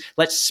approach, which is,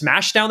 let's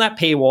smash down that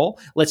paywall,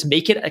 let's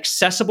make it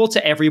accessible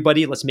to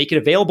everybody, let's make it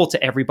available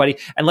to everybody,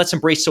 and let's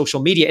embrace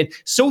social media. And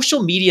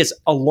social media is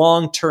a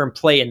long-term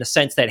play in the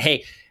sense that,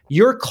 hey,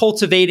 you're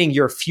cultivating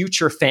your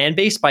future fan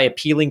base by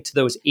appealing to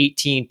those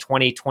 18,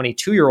 20,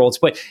 22-year-olds.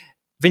 But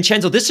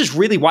Vincenzo, this is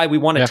really why we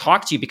want to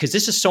talk to you, because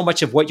this is so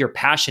much of what your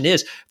passion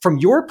is. From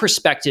your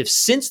perspective,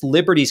 since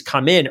Liberty's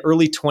come in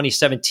early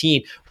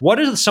 2017, what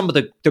are some of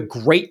the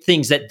great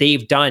things that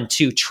they've done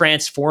to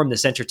transform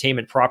this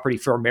entertainment property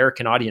for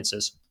American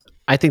audiences?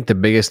 I think the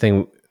biggest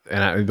thing,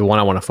 and the one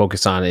I want to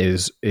focus on,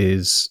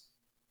 is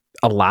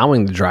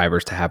allowing the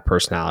drivers to have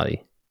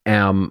personality.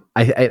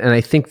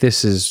 I think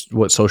this is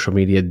what social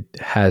media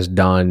has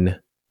done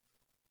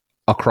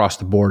across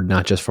the board,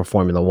 not just for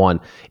Formula One.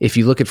 If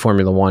you look at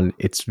Formula One,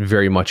 it's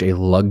very much a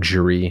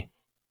luxury.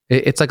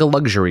 It's like a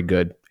luxury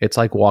good. It's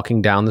like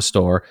walking down the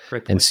store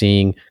and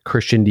seeing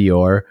Christian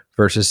Dior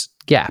versus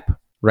Gap,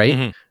 right?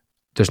 Mm-hmm.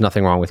 There's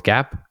nothing wrong with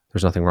Gap.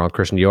 There's nothing wrong with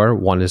Christian Dior.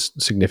 One is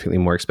significantly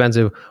more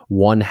expensive.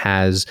 One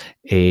has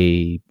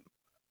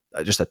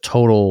just a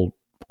total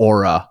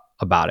aura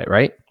about it,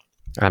 right?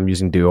 I'm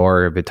using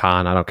Dior or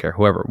Vuitton. I don't care.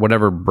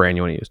 Whatever brand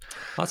you want to use.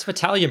 Lots of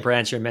Italian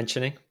brands you're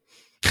mentioning.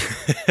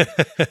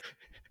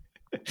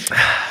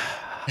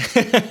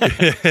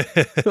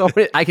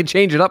 I can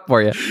change it up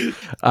for you.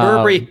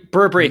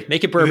 Burberry.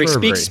 Make it Burberry.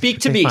 Speak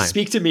to me. Fine.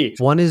 Speak to me.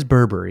 One is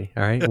Burberry.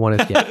 All right. One is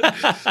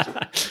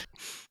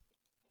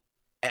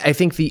I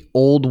think the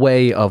old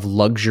way of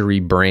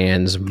luxury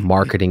brands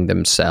marketing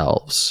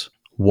themselves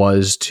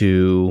was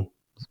to,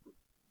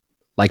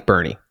 like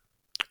Bernie,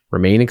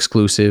 remain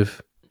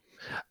exclusive.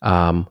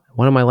 One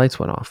of my lights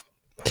went off.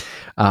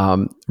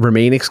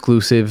 Remain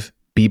exclusive,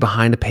 be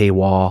behind a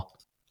paywall.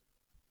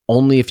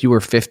 Only if you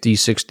were 50,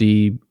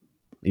 60,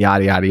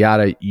 yada, yada,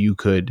 yada, you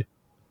could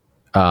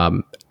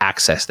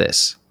access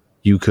this.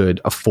 You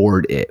could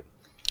afford it.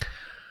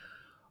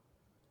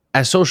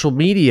 As social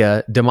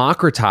media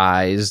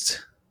democratized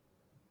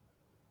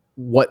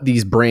what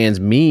these brands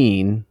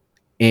mean,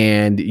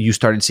 and you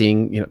started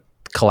seeing,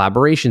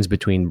 collaborations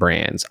between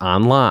brands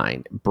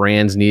online.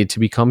 Brands needed to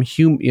become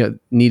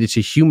needed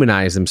to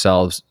humanize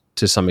themselves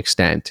to some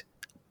extent,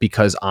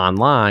 because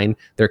online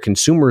their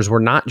consumers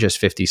were not just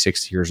 50,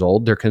 60 years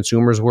old. Their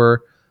consumers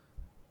were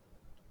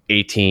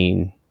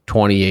 18,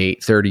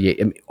 28,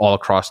 38, all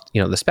across,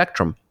 the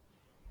spectrum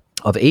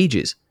of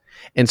ages.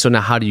 And so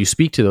now how do you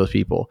speak to those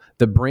people?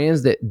 The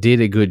brands that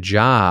did a good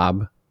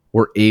job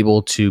were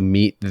able to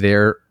meet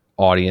their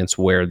audience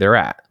where they're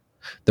at.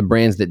 The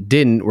brands that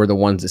didn't were the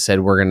ones that said,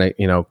 we're going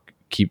to,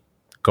 keep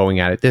going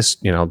at it this,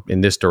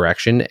 in this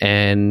direction.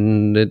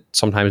 And it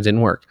sometimes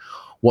didn't work.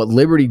 What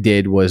Liberty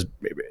did was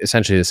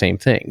essentially the same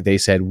thing. They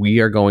said, we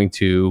are going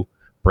to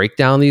break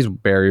down these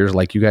barriers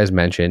like you guys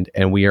mentioned,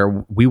 and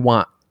we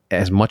want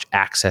as much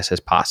access as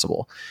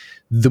possible.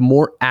 The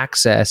more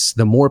access,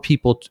 the more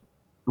people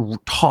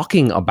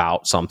talking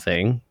about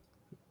something,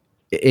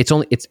 it's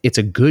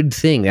a good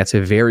thing. That's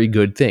a very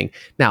good thing.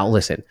 Now,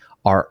 listen,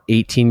 are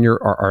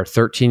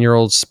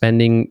 13-year-olds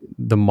spending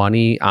the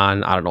money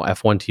on, I don't know,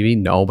 F1 TV?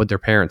 No, but their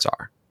parents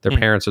are. Their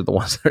parents are the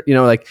ones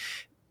that,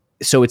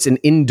 so it's an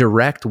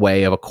indirect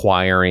way of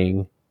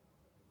acquiring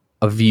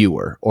a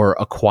viewer or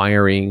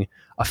acquiring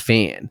a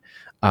fan.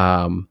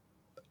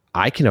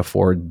 I can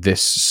afford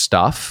this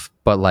stuff,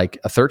 but like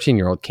a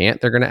 13-year-old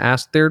can't. They're going to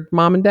ask their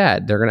mom and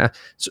dad. They're going to,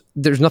 so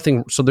there's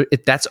nothing, so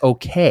that's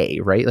okay,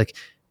 right? Like,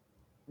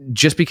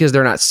 just because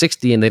they're not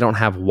 60 and they don't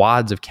have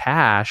wads of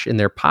cash in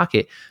their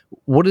pocket,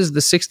 what is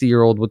the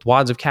 60-year-old with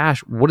wads of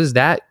cash? What is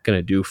that going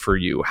to do for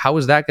you? How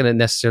is that going to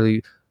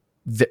necessarily,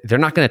 they're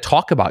not going to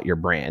talk about your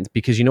brand,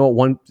 because you know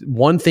what,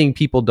 one thing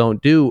people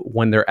don't do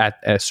when they're at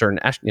a certain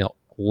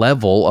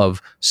level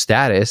of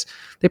status,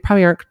 they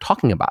probably aren't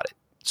talking about it.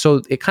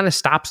 So it kind of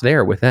stops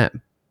there with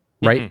them,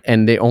 right? Mm-hmm.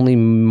 And they only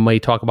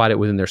might talk about it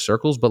within their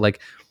circles, but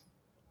like,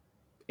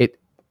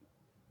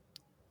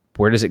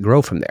 where does it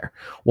grow from there?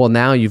 Well,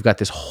 now you've got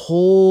this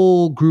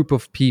whole group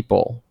of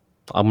people.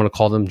 I'm going to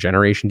call them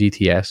Generation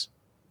DTS,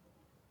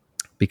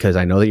 because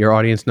I know that your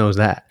audience knows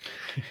that.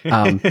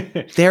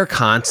 They're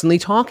constantly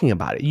talking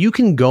about it. You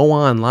can go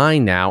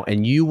online now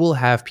and you will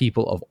have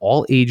people of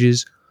all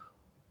ages,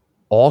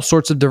 all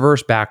sorts of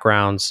diverse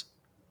backgrounds,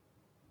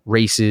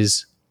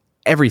 races,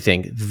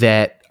 everything,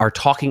 that are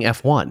talking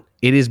F1.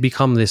 It has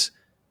become this,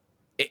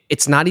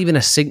 it's not even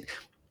a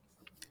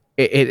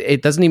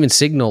it doesn't even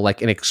signal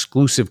like an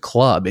exclusive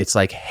club. It's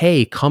like,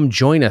 hey, come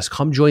join us.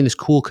 Come join this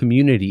cool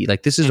community.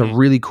 Like, this is a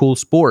really cool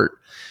sport.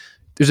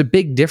 There's a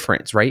big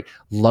difference, right?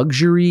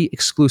 Luxury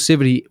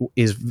exclusivity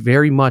is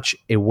very much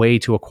a way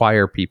to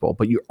acquire people,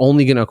 but you're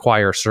only going to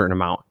acquire a certain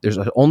amount. There's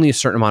only a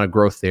certain amount of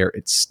growth there.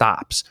 It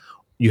stops.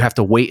 You have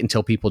to wait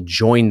until people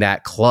join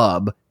that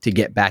club to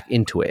get back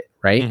into it,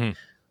 right? Mm-hmm.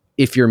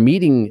 If you're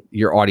meeting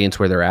your audience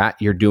where they're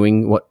at, you're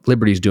doing what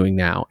Liberty's doing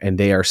now, and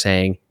they are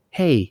saying,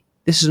 hey,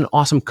 this is an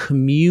awesome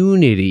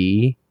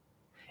community.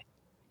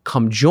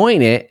 Come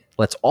join it.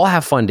 Let's all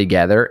have fun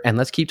together, and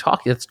let's keep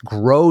talking. Let's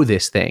grow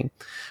this thing.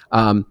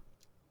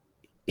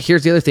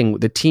 Here's the other thing.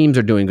 The teams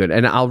are doing good.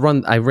 And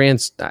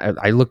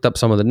I looked up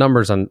some of the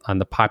numbers on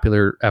the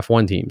popular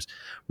F1 teams.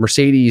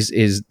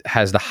 Mercedes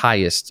has the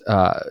highest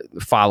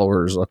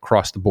followers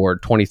across the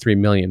board, 23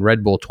 million.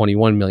 Red Bull,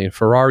 21 million.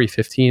 Ferrari,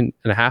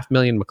 15.5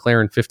 million.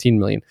 McLaren, 15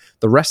 million.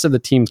 The rest of the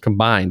teams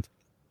combined,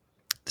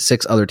 the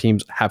 6 other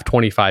teams, have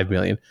 25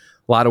 million.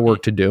 A lot of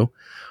work to do.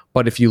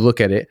 But if you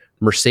look at it,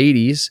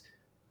 Mercedes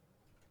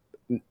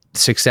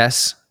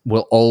success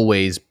will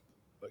always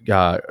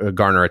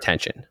garner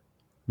attention.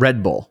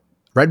 Red Bull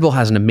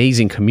has an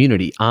amazing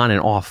community on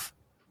and off,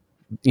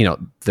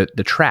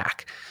 the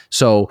track.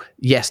 So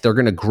yes, they're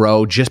going to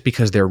grow just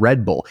because they're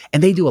Red Bull,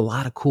 and they do a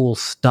lot of cool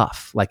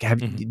stuff. Like,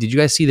 did you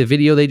guys see the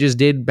video they just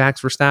did?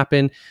 Max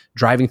Verstappen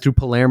driving through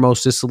Palermo,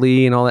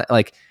 Sicily, and all that.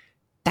 Like,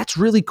 that's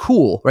really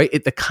cool, right?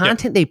 The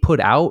content they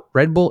put out,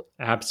 Red Bull,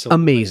 absolutely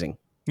amazing.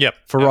 Yep,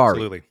 Ferrari,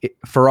 absolutely.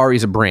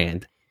 Ferrari's a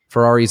brand.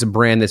 Ferrari's a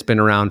brand that's been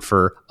around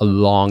for a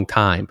long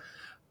time.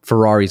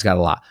 Ferrari's got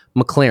a lot.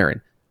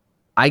 McLaren,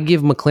 I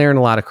give McLaren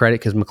a lot of credit,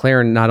 because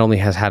McLaren not only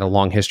has had a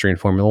long history in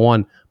Formula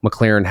One,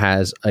 McLaren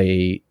has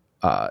they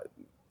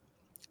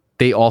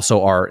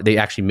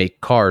actually make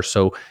cars,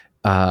 so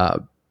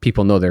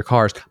people know their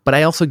cars. But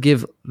I also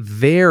give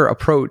their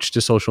approach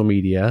to social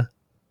media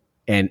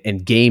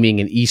and gaming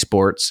and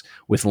esports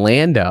with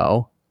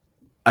Lando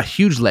a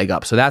huge leg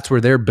up. So that's where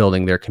they're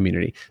building their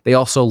community. They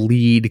also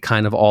lead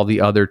kind of all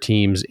the other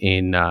teams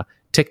in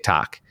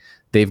TikTok.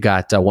 They've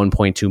got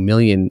 1.2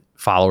 million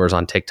followers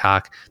on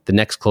TikTok. The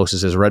next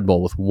closest is Red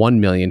Bull with 1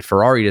 million.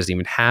 Ferrari doesn't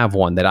even have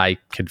one that I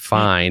could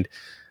find.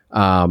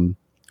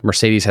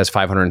 Mercedes has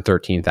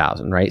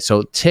 513,000, right?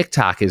 So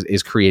TikTok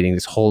is creating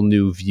this whole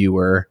new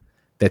viewer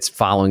that's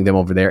following them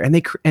over there, and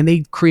they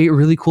create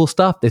really cool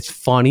stuff that's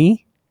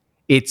funny.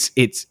 It's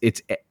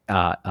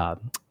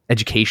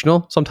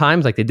educational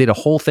sometimes. Like, they did a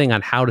whole thing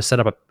on how to set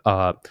up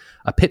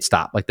a pit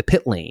stop, like the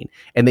pit lane,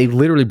 and they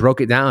literally broke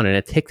it down in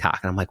a TikTok.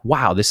 And I'm like,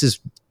 wow, this is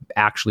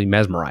actually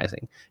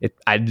mesmerizing.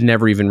 I'd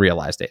never even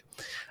realized it.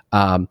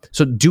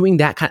 So doing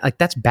that kind of, like,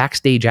 that's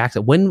backstage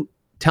access.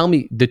 Tell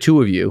me, the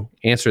two of you,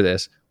 answer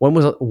this.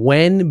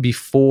 When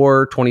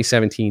before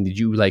 2017 did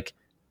you, like,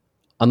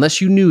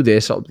 unless you knew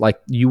this, like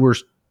you were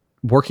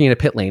working in a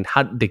pit lane,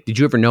 did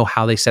you ever know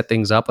how they set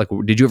things up? Like,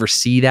 did you ever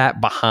see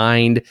that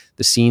behind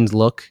the scenes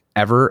look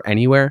ever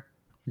anywhere?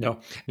 No,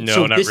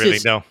 not really.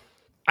 No.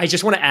 I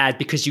just want to add,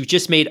 because you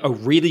just made a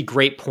really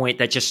great point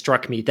that just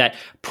struck me, that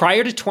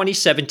prior to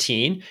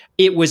 2017,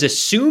 it was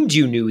assumed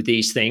you knew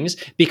these things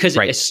because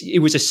it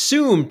was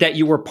assumed that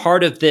you were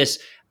part of this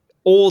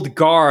old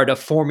guard of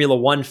Formula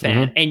One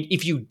fan. Mm-hmm. And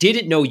if you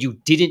didn't know, you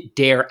didn't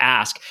dare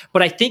ask.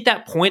 But I think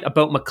that point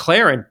about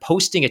McLaren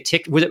posting a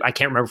TikTok, I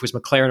can't remember if it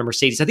was McLaren or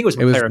Mercedes. I think it was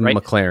McLaren, right?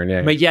 McLaren,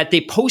 yeah. But yeah,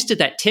 they posted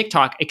that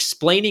TikTok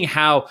explaining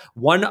how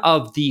one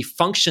of the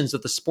functions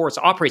of the sports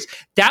operates.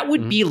 That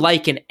would be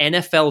like an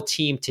NFL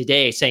team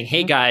today saying,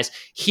 hey guys,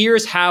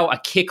 here's how a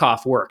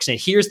kickoff works. And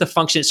here's the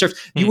function it serves.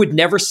 You would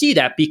never see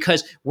that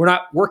because we're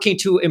not working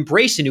to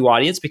embrace a new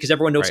audience because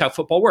everyone knows how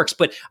football works.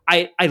 But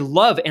I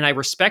love and I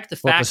respect the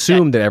fact that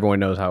everyone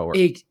knows how it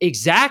works.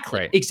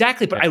 Exactly.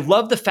 But I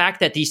love the fact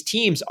that these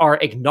teams are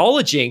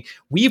acknowledging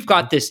we've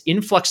got this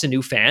influx of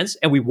new fans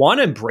and we want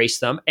to embrace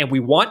them and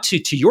we want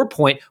to your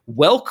point,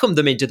 welcome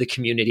them into the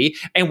community.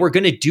 And we're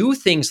going to do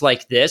things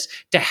like this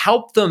to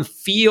help them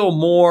feel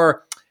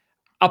more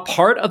a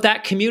part of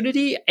that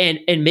community and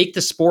make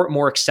the sport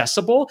more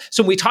accessible.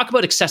 So when we talk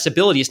about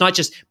accessibility, it's not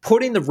just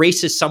putting the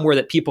races somewhere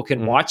that people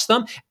can watch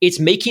them. It's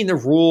making the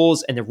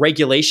rules and the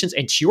regulations,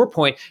 and to your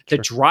point, the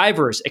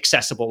drivers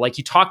accessible. Like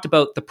you talked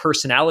about the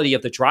personality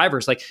of the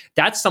drivers. Like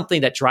that's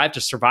something that Drive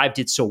to Survive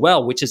did so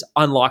well, which is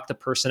unlock the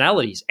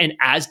personalities, and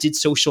as did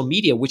social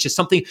media, which is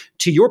something,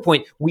 to your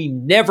point, we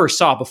never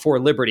saw before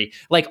Liberty.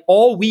 Like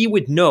all we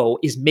would know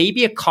is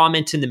maybe a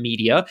comment in the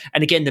media.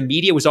 And again, the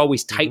media was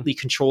always tightly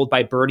controlled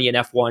by Bernie and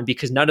F1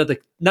 because no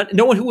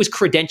one who was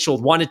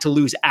credentialed wanted to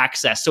lose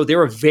access. So they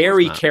were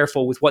very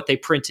careful with what they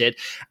printed.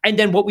 And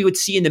then what we would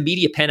see in the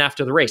media pen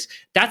after the race,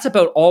 that's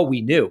about all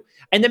we knew.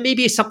 And then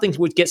maybe something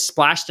would get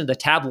splashed in the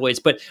tabloids.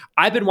 But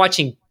I've been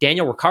watching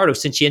Daniel Ricciardo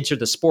since he entered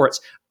the sports.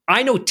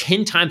 I know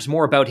 10 times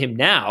more about him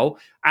now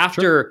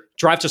after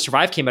Drive to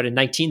Survive came out in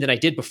 19 than I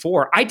did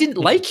before. I didn't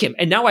like him,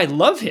 and now I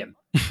love him.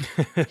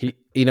 And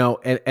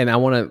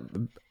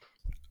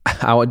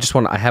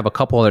I have a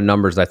couple other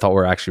numbers that I thought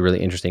were actually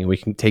really interesting. We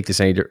can take this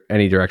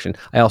any direction.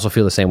 I also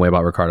feel the same way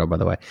about Ricciardo, by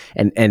the way.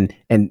 And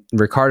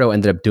Ricciardo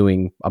ended up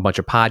doing a bunch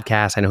of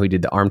podcasts. I know he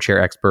did the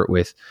Armchair Expert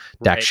with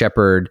Dax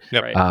Shepard.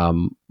 Yep.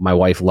 My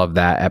wife loved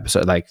that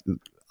episode. Like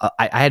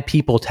I had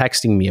people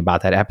texting me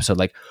about that episode,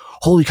 like,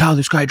 holy cow,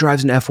 this guy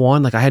drives an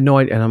F1. Like I had no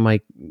idea. And I'm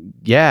like,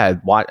 yeah,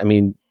 what? I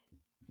mean,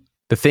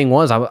 the thing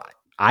was,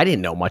 I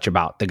didn't know much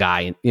about the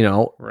guy,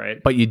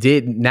 but you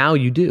did. Now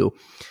you do.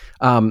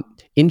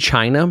 In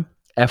China,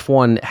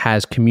 F1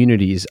 has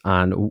communities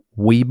on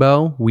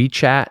Weibo,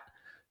 WeChat,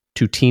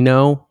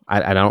 Tutino,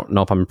 I don't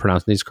know if I'm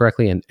pronouncing these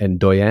correctly, and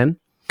Douyin.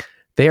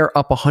 They are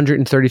up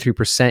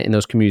 133% in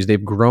those communities.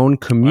 They've grown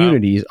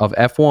communities of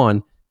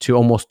F1 to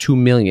almost 2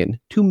 million.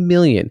 2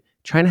 million.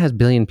 China has 2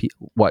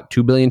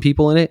 billion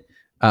people in it?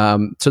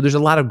 So there's a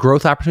lot of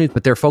growth opportunities,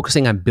 but they're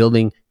focusing on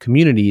building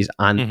communities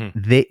on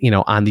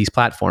on these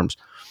platforms.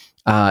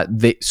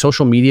 The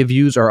social media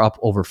views are up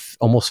over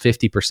almost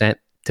 50%.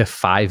 To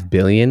 5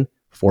 billion,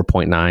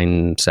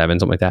 4.97,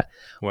 something like that.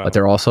 Wow. But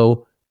they're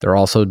also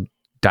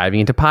diving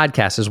into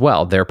podcasts as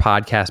well. Their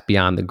podcast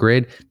Beyond the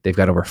Grid, they've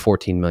got over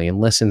 14 million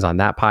listens on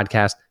that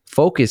podcast,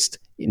 focused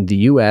in the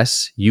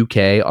US,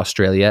 UK,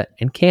 Australia,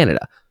 and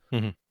Canada.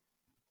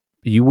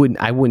 Mm-hmm.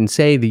 I wouldn't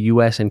say the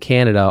US and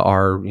Canada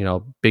are,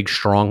 big,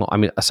 strong, I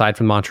mean, aside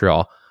from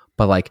Montreal,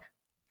 but like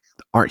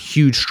aren't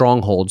huge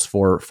strongholds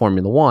for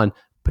Formula One,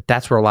 but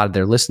that's where a lot of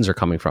their listens are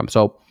coming from.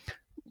 So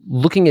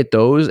looking at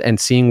those and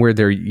seeing where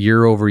their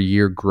year over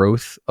year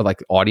growth,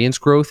 like audience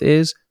growth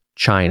is,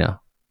 China,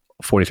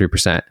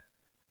 43%,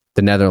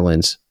 the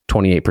Netherlands,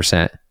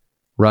 28%,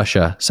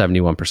 Russia,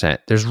 71%.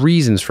 There's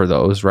reasons for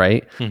those,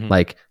 right? Mm-hmm.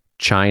 Like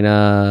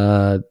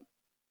China,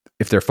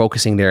 if they're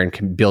focusing there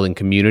and building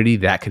community,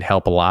 that could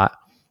help a lot.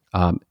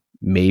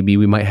 Maybe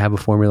we might have a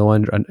Formula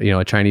One,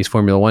 a Chinese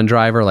Formula One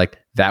driver. Like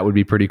that would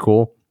be pretty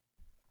cool.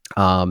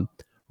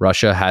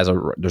 Russia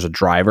there's a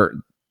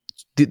driver.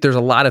 There's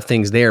a lot of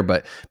things there,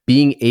 but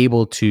being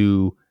able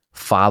to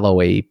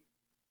follow a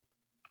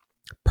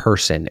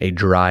person, a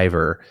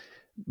driver,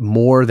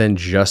 more than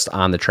just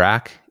on the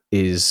track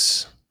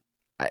is,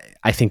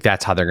 I think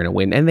that's how they're going to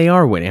win. And they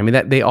are winning. I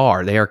mean, they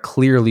are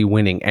clearly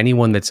winning.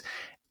 Anyone that's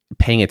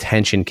paying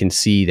attention can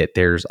see that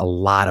there's a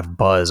lot of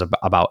buzz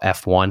about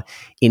F1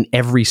 in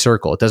every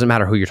circle. It doesn't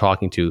matter who you're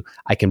talking to.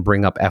 I can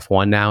bring up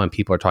F1 now and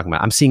people are talking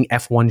about it. I'm seeing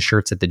F1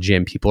 shirts at the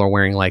gym. People are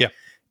wearing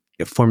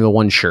Formula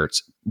One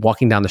shirts.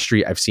 Walking down the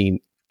street, I've seen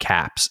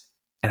caps,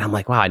 and I'm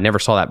like, wow, I never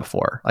saw that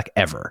before, like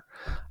ever.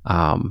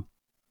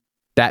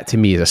 That to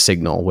me is a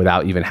signal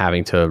without even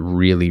having to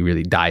really,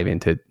 really dive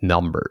into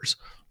numbers.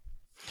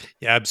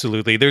 Yeah,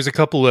 absolutely. There's a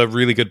couple of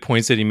really good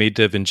points that he made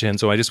to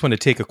Vincenzo. I just want to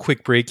take a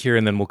quick break here,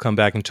 and then we'll come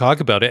back and talk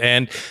about it.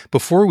 And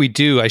before we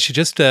do, I should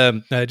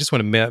I just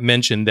want to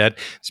mention that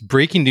it's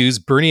breaking news.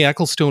 Bernie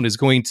Ecclestone is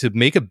going to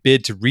make a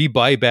bid to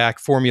rebuy back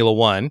Formula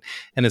One,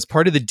 and as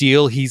part of the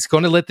deal, he's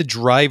going to let the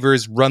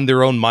drivers run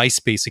their own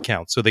MySpace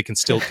account so they can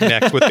still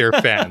connect with their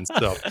fans.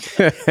 So,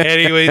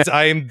 anyways,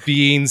 I am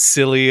being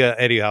silly.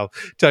 Anyhow,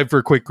 time for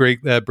a quick break,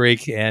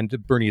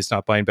 and Bernie is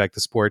not buying back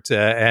the sport,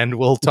 and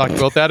we'll talk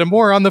about that and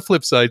more on the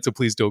flip side. So so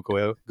please don't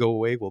go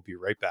away. We'll be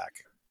right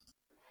back.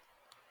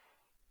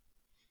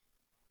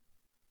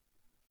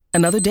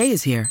 Another day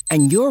is here,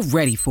 and you're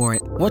ready for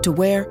it. What to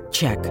wear?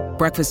 Check.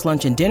 Breakfast,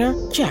 lunch, and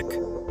dinner? Check.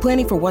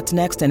 Planning for what's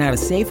next and how to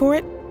save for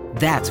it?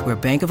 That's where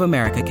Bank of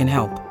America can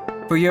help.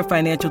 For your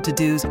financial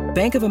to-dos,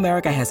 Bank of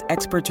America has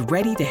experts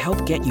ready to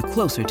help get you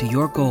closer to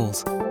your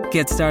goals.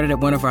 Get started at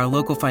one of our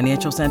local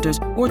financial centers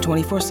or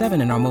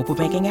 24/7 in our mobile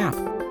banking app.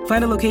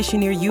 Find a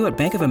location near you at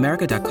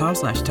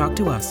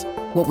bankofamerica.com/talktous.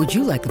 What would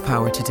you like the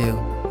power to do?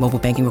 Mobile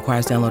banking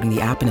requires downloading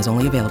the app and is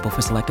only available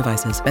for select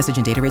devices. Message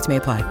and data rates may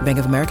apply. Bank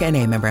of America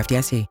N.A., member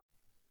FDIC.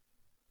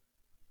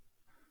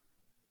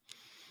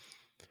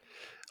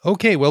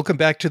 Okay, welcome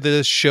back to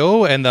the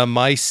show and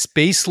my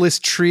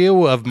spaceless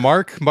trio of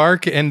Mark,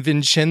 and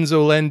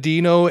Vincenzo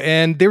Landino.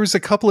 And there was a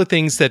couple of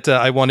things that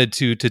I wanted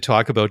to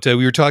talk about.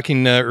 We were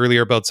talking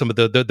earlier about some of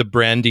the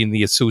branding,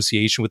 the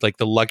association with like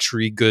the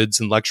luxury goods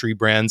and luxury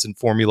brands in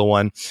Formula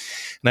One.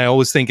 And I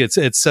always think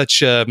it's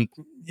such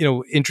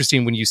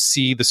interesting when you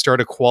see the start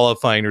of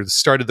qualifying or the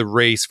start of the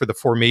race for the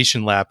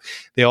formation lap.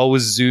 They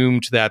always zoom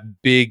to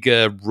that big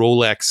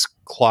Rolex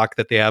clock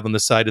that they have on the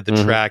side of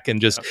the track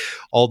and just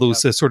all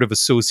those sort of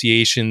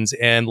associations.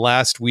 And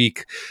last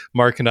week,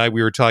 Mark and I,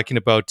 we were talking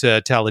about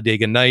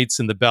Talladega Nights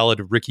and the Ballad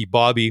of Ricky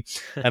Bobby.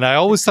 And I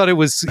always thought it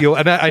was,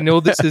 and I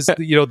know this is,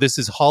 this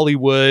is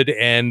Hollywood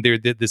and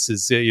this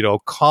is,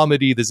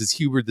 comedy, this is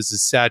humor, this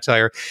is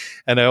satire.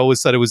 And I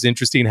always thought it was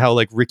interesting how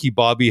like Ricky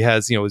Bobby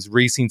has, his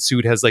racing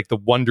suit has like the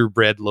Wonder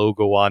Bread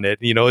logo on it.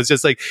 It's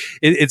just like,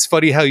 it's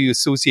funny how you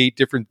associate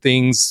different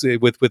things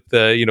with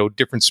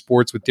different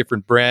sports with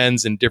different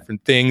brands and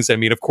different things. I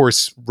mean, of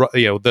course,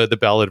 the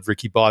Ballad of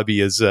Ricky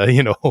Bobby is,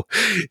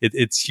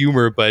 it's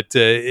humor, but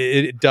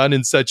it done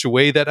in such a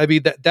way that, I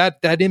mean,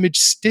 that image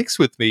sticks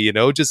with me,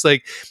 just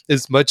like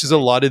as much as a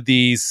lot of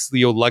these,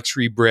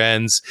 luxury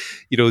brands,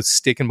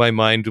 stick in my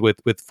mind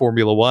with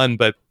Formula One.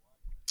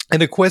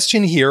 And a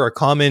question here, a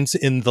comment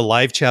in the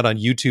live chat on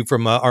YouTube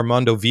from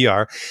Armando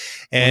VR.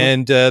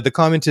 And the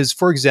comment is,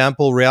 for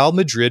example, Real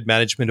Madrid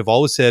management have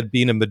always said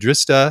being a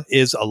Madrista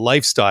is a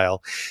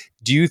lifestyle.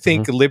 Do you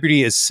think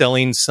Liberty is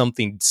selling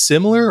something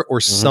similar or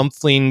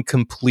something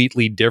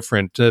completely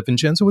different?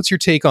 Vincenzo, what's your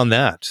take on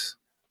that?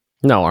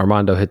 No,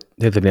 Armando hit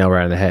the nail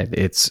right on the head.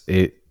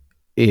 It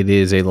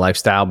is a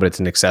lifestyle, but it's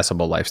an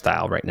accessible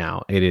lifestyle right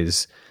now. It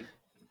is.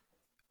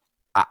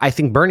 I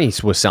think Bernie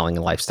was selling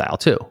a lifestyle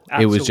too.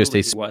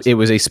 Absolutely, it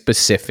was a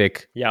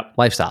specific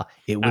lifestyle.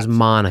 It was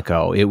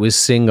Monaco. It was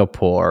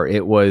Singapore.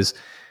 It was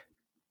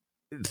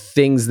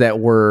things that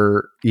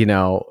were,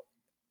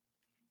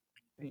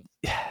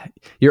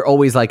 you're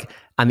always like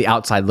on the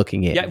outside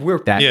looking in. Yeah, we're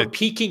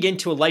peeking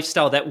into a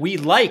lifestyle that we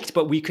liked,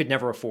 but we could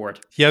never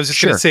afford. Yeah, I was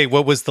just going to say,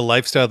 what was the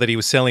lifestyle that he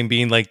was selling?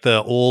 Being like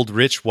the old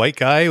rich white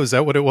guy? Was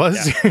that what it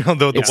was? Yeah.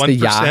 the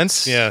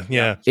 1%?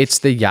 Yeah. It's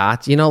the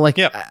yacht.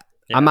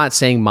 I'm not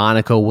saying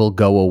Monaco will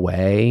go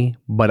away,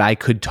 but I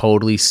could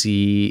totally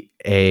see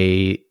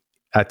a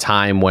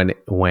time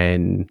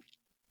when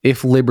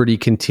if Liberty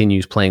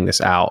continues playing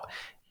this out,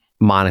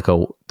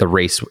 Monaco, the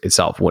race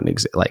itself won't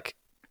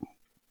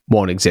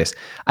exist.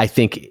 I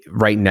think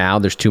right now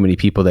there's too many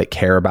people that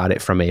care about it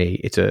from a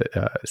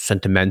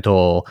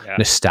sentimental,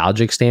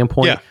 nostalgic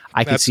standpoint. Yeah,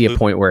 I could see a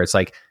point where it's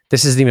like,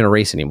 this isn't even a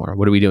race anymore.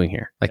 What are we doing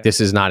here? This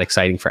is not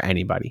exciting for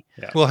anybody.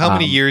 Yeah. Well, how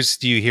many years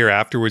do you hear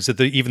afterwards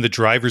that even the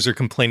drivers are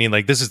complaining,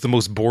 like, this is the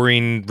most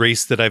boring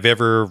race that I've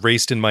ever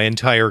raced in my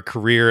entire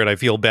career, and I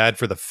feel bad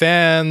for the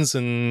fans,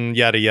 and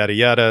yada, yada,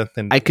 yada.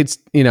 And I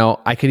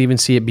could even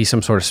see it be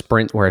some sort of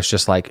sprint where it's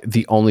just like,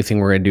 the only thing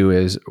we're going to do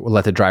is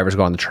let the drivers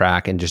go on the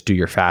track and just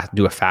do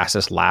a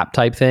fastest lap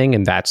type thing,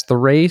 and that's the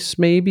race,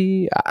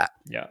 maybe.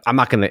 I'm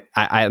not going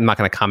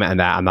to comment on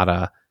that. I'm not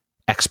a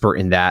expert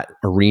in that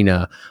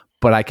arena.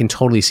 But I can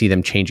totally see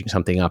them changing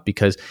something up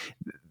because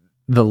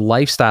the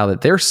lifestyle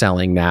that they're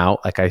selling now,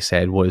 like I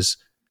said, is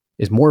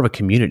more of a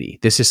community.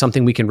 This is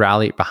something we can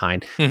rally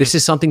behind. This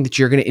is something that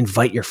you're going to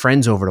invite your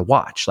friends over to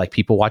watch. Like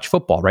people watch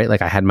football, right?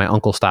 Like I had my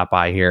uncle stop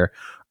by here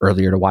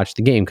earlier to watch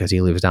the game because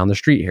he lives down the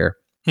street here.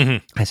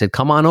 I said,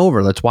 come on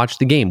over. Let's watch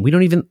the game.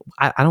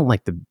 I don't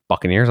like the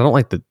Buccaneers. I don't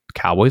like the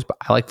Cowboys, but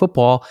I like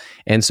football.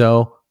 And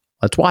so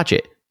let's watch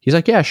it. He's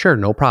like, yeah, sure,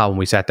 no problem.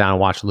 We sat down and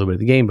watched a little bit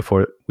of the game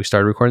before we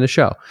started recording the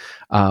show.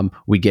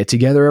 We get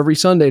together every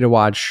Sunday to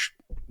watch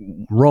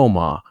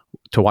Roma,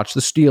 to watch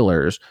the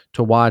Steelers,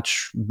 to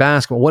watch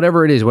basketball,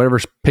 whatever it is,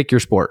 pick your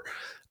sport.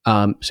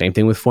 Same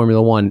thing with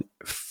Formula One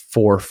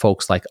for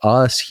folks like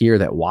us here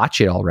that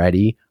watch it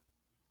already,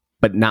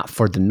 but not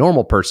for the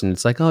normal person.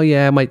 It's like, oh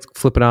yeah, I might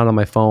flip it on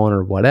my phone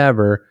or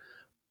whatever.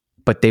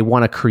 But they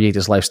want to create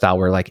this lifestyle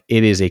where like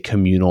it is a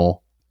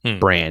communal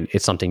brand.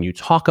 It's something you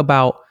talk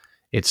about.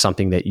 It's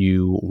something that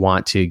you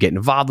want to get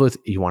involved with.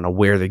 You want to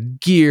wear the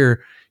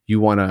gear. You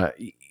want to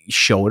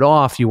show it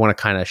off. You want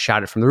to kind of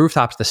shout it from the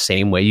rooftops the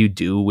same way you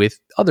do with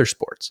other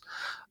sports.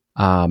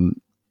 So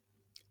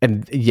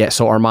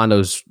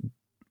Armando's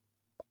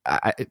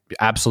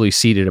absolutely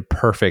seeded a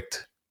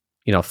perfect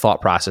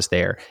thought process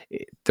there.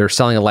 They're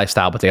selling a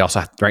lifestyle, but they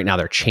also right now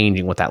they're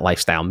changing what that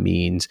lifestyle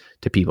means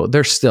to people.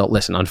 There's still,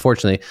 listen,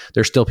 unfortunately,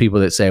 there's still people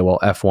that say, well,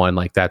 F1,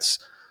 like that's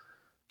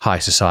high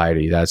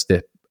society.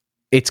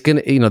 It's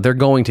going to, they're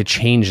going to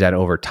change that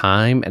over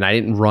time. And I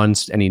didn't run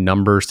any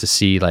numbers to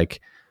see like,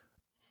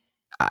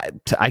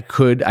 I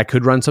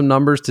could run some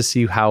numbers to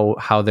see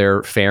how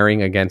they're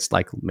faring against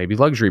like maybe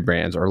luxury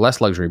brands or less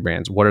luxury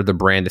brands. What are the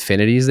brand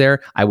affinities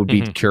there? I would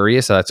be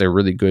curious. So that's a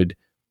really good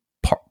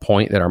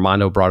point that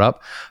Armando brought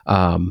up.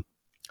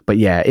 But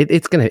yeah,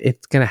 it's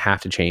gonna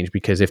have to change,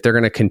 because if they're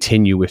gonna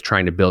continue with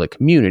trying to build a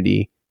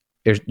community,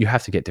 you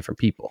have to get different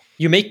people.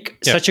 You make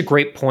such a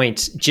great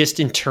point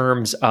just in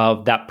terms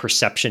of that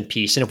perception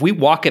piece. And if we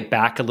walk it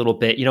back a little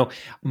bit,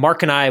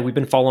 Mark and I, we've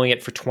been following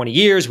it for 20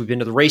 years. We've been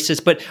to the races,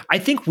 but I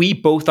think we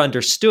both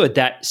understood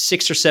that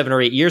 6 or 7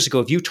 or 8 years ago,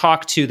 if you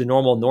talk to the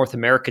normal North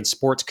American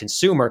sports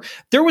consumer,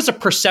 there was a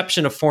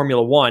perception of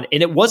Formula One,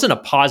 and it wasn't a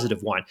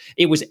positive one.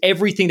 It was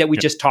everything that we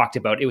just talked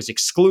about. It was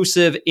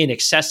exclusive,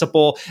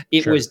 inaccessible.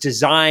 It was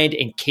designed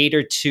and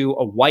catered to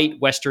a white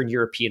Western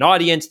European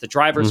audience, the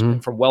drivers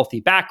from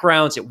wealthy backgrounds.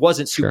 It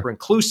wasn't super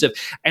inclusive.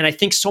 And I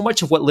think so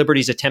much of what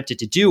Liberty's attempted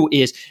to do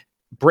is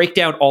break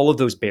down all of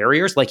those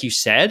barriers, like you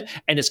said,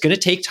 and it's going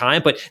to take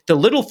time. But the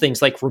little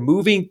things like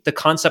removing the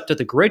concept of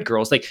the grid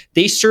girls, like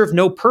they serve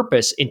no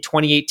purpose in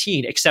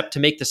 2018 except to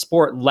make the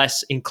sport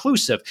less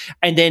inclusive.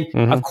 And then,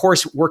 of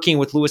course, working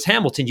with Lewis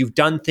Hamilton, you've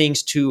done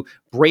things to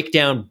break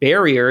down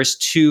barriers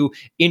to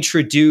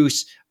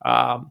introduce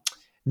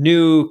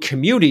new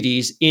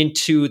communities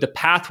into the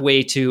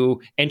pathway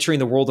to entering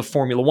the world of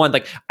Formula One.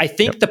 Like, I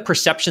think the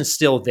perception's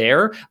still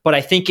there, but I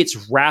think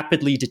it's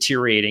rapidly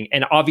deteriorating.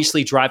 And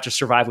obviously Drive to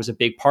Survive was a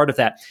big part of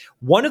that.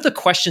 One of the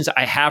questions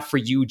I have for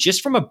you,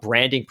 just from a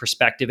branding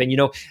perspective, and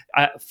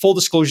full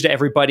disclosure to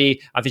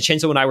everybody,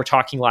 Vincenzo and I were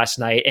talking last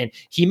night, and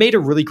he made a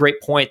really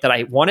great point that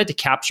I wanted to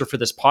capture for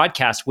this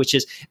podcast, which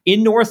is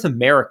in North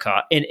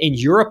America and in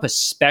Europe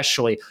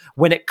especially,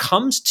 when it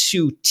comes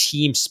to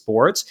team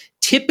sports,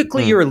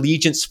 typically your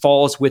allegiance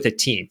falls with a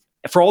team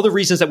for all the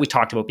reasons that we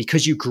talked about,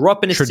 because you grew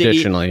up in a city.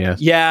 Traditionally, yes.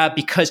 Yeah,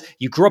 because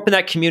you grew up in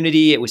that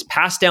community. It was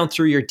passed down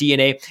through your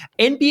DNA.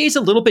 NBA is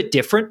a little bit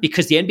different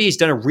because the NBA has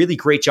done a really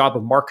great job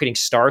of marketing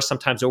stars,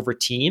 sometimes over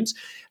teams.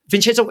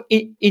 Vincenzo,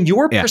 in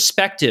your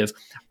perspective,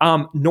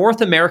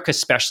 North America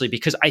especially,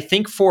 because I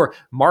think for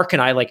Mark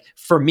and I, like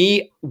for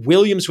me,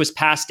 Williams was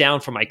passed down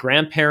from my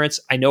grandparents.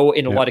 I know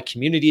in a lot of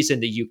communities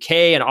in the UK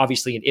and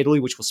obviously in Italy,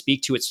 which we'll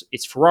speak to,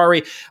 it's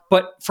Ferrari.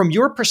 But from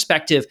your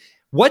perspective,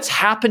 what's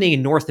happening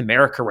in North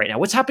America right now?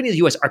 What's happening in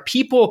the US? Are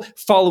people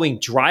following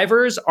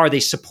drivers? Are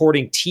they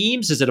supporting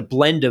teams? Is it a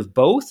blend of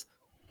both?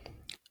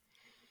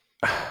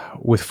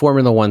 With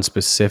Formula One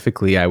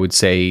specifically, I would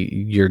say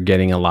you're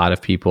getting a lot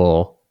of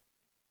people.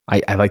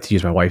 I like to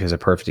use my wife as a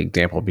perfect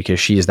example because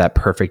she is that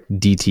perfect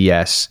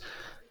DTS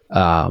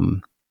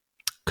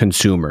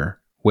consumer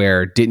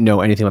where didn't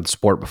know anything about the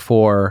sport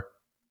before,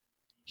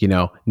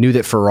 knew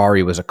that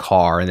Ferrari was a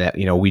car and that,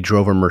 we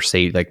drove a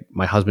Mercedes, like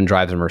my husband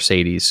drives a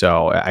Mercedes.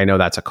 So I know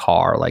that's a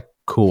car, like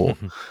cool.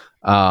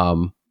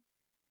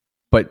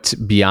 But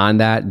beyond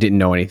that, didn't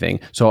know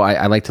anything. So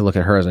I like to look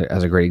at her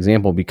as a great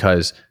example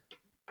because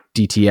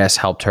DTS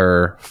helped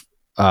her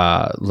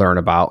learn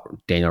about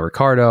Daniel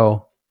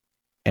Ricciardo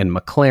and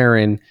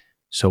McLaren.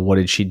 So what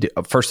did she do?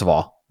 First of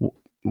all,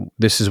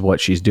 this is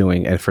what she's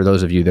doing. And for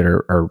those of you that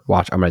are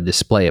watching, I'm going to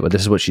display it, but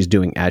this is what she's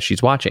doing as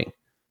she's watching.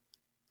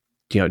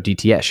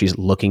 DTS, she's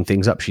looking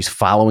things up. She's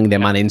following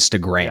them on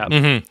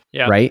Instagram,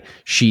 right?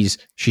 She's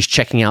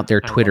checking out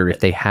their Twitter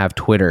if they have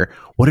Twitter.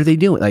 What are they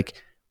doing? Like,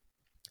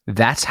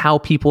 that's how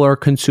people are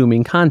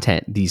consuming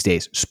content these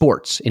days.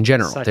 Sports in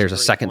general. There's a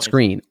second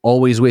screen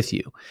always with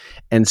you.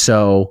 And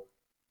so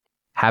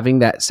having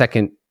that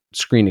second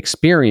screen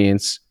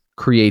experience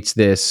creates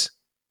this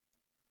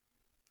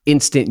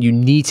instant, you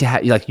need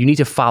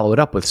to follow it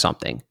up with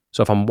something.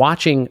 So if I'm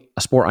watching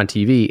a sport on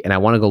TV and I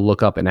want to go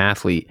look up an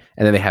athlete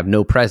and then they have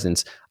no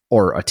presence,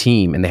 or a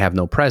team and they have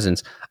no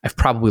presence, I've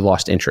probably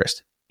lost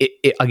interest.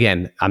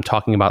 Again, I'm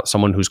talking about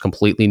someone who's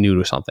completely new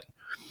to something.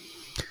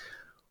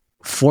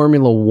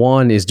 Formula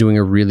One is doing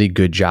a really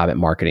good job at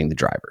marketing the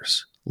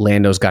drivers.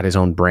 Lando's got his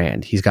own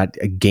brand. He's got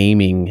a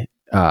gaming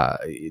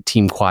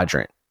Team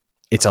Quadrant.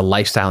 It's a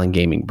lifestyle and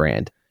gaming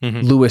brand.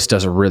 Lewis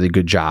does a really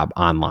good job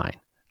online.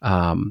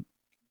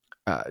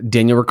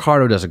 Daniel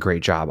Ricciardo does a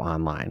great job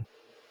online.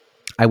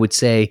 I would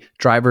say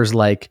drivers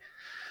like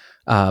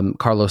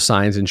Carlos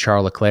Sainz and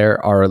Charles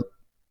Leclerc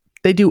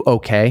they do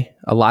okay.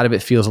 A lot of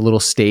it feels a little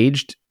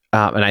staged.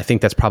 And I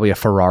think that's probably a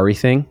Ferrari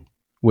thing,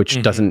 which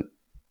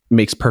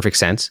makes perfect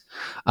sense.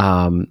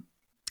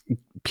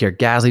 Pierre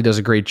Gasly does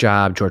a great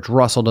job. George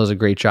Russell does a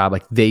great job.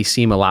 Like, they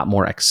seem a lot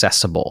more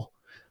accessible.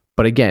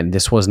 But again,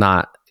 this was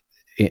not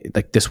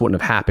this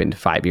wouldn't have happened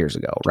 5 years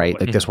ago, right?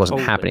 Like, this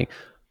wasn't happening.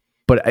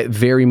 But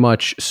very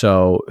much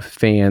so,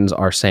 fans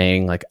are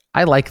saying, like,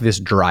 I like this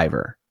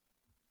driver.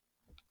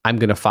 I'm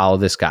going to follow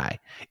this guy.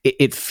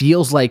 It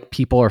feels like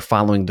people are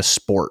following the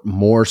sport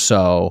more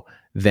so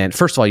than,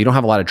 first of all, you don't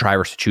have a lot of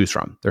drivers to choose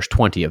from. There's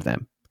 20 of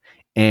them.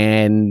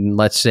 and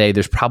let's say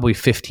there's probably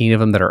 15 of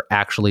them that are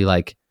actually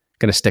like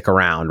going to stick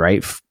around,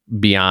 right,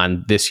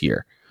 beyond this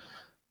year.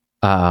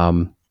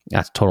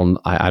 That's total.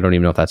 I don't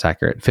even know if that's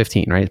accurate.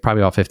 15, right? It's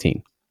probably all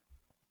 15.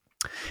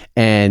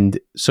 And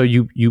so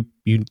you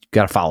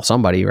got to follow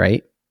somebody,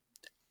 right?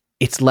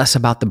 It's less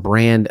about the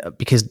brand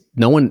because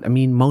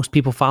most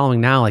people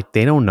following now, like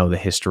they don't know the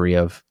history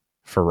of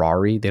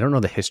Ferrari. They don't know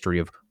the history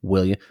of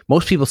Williams.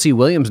 Most people see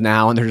Williams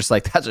now and they're just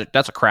like,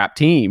 that's a crap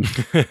team.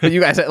 But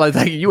you guys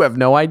like you have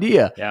no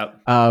idea. Yeah.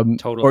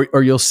 Totally.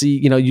 Or you'll see,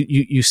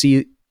 you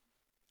see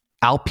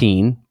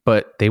Alpine,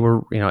 but they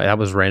were, that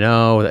was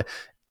Renault.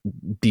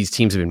 These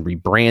teams have been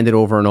rebranded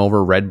over and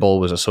over. Red Bull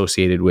was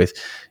associated with,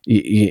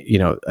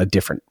 a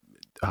different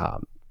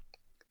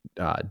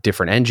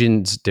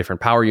engines,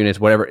 different power units,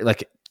 whatever.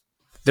 Like,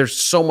 there's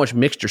so much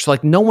mixture. So,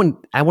 like, no one,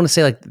 I want to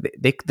say, like,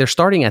 they're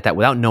starting at that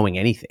without knowing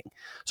anything.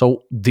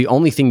 So, the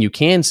only thing you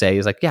can say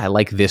is, like, yeah, I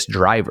like this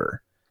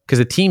driver. Because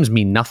the teams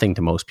mean nothing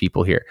to most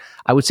people here.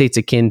 I would say it's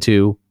akin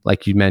to,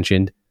 like you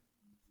mentioned,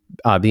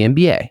 the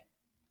NBA.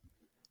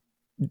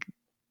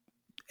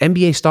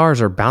 NBA stars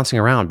are bouncing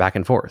around back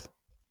and forth.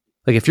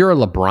 Like, if you're a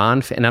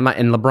LeBron fan,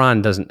 and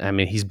LeBron doesn't,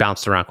 he's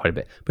bounced around quite a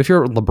bit. But if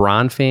you're a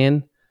LeBron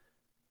fan,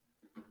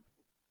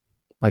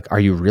 like,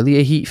 are you really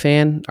a Heat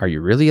fan? Are you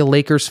really a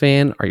Lakers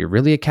fan? Are you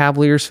really a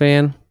Cavaliers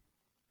fan?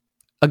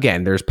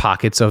 Again, there's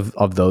pockets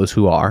of those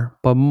who are,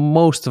 but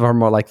most of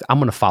them are like, I'm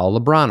going to follow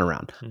LeBron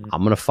around. Mm-hmm.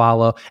 I'm going to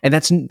follow, and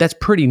that's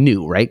pretty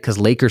new, right? Because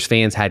Lakers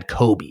fans had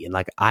Kobe, and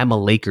like, I'm a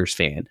Lakers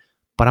fan,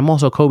 but I'm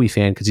also a Kobe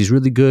fan because he's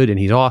really good and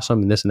he's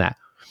awesome and this and that.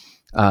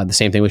 The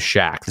same thing with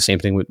Shaq. The same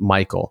thing with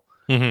Michael.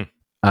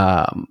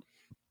 Mm-hmm.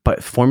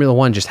 But Formula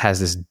One just has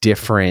this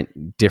different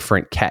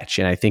catch,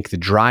 and I think the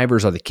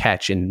drivers are the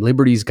catch. And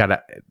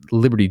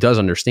Liberty does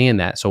understand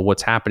that. So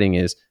what's happening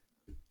is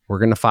we're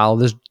going to follow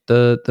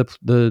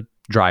the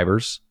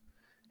drivers,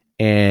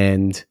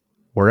 and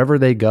wherever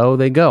they go.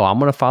 I'm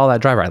going to follow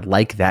that driver. I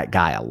like that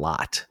guy a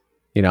lot.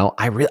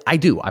 I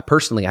do. I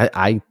personally,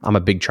 I'm a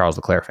big Charles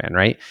Leclerc fan,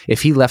 right?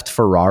 If he left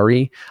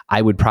Ferrari,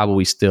 I would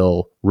probably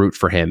still root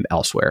for him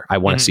elsewhere. I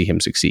want to see him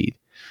succeed.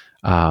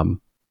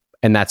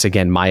 And that's,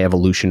 again, my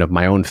evolution of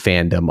my own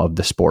fandom of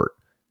the sport.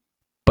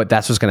 But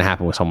that's what's going to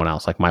happen with someone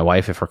else. Like my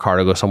wife, if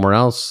Ricardo goes somewhere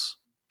else,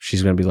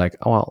 she's going to be like,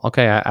 oh, well,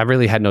 okay, I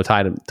really had no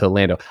tie to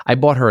Lando. I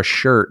bought her a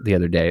shirt the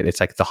other day. It's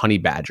like the Honey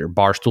Badger.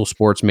 Barstool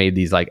Sports made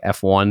these like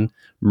F1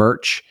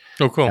 merch.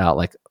 Oh, cool.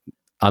 Like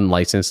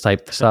unlicensed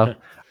type stuff.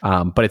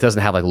 But it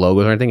doesn't have like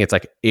logos or anything. It's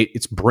like,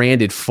 it's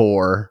branded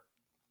for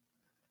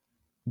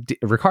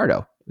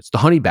Ricardo. It's the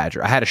Honey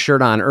Badger. I had a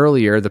shirt on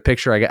earlier. The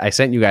picture I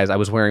sent you guys, I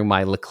was wearing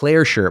my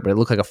Leclerc shirt, but it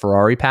looked like a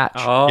Ferrari patch.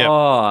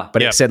 Oh,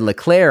 but it said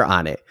Leclerc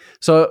on it.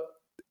 So,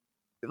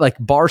 like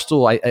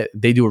Barstool,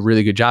 they do a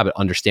really good job at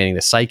understanding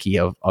the psyche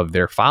of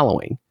their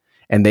following,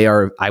 and they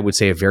are, I would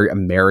say, a very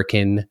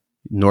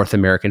North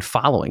American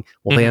following.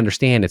 Well, they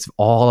understand it's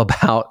all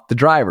about the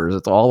drivers.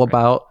 It's all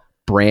about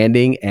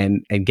branding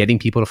and getting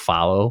people to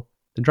follow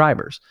the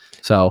drivers.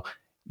 So.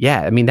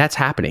 Yeah, that's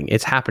happening.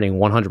 It's happening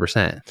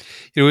 100%.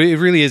 It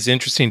really is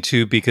interesting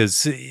too,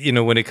 because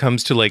when it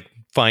comes to like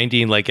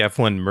finding like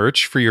F1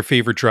 merch for your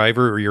favorite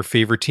driver or your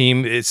favorite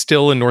team, it's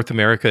still in North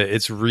America.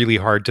 It's really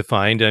hard to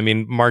find.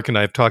 Mark and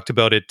I have talked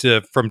about it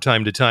from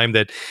time to time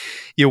that,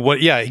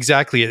 yeah,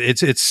 exactly.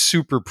 It's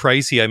super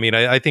pricey.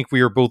 I think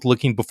we were both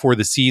looking before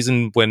the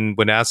season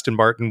when Aston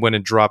Martin went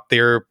and dropped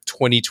their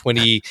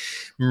 2020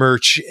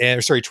 merch,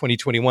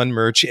 2021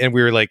 merch. And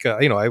we were like,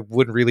 I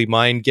wouldn't really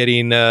mind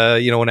getting,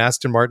 an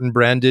Aston Martin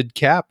branded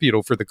cap,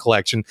 for the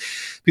collection.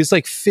 Because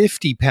like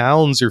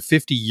 £50 or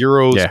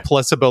 €50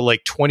 plus about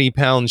like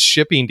 £20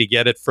 shipping to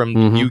get it from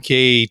the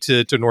UK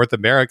to North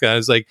America. I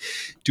was like,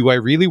 do I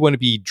really want to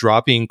be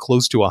dropping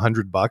close to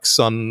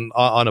 $100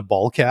 on a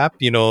ball cap,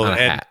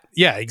 and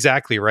yeah,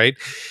 exactly. Right.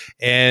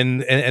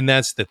 And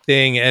that's the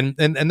thing. And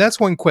that's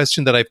one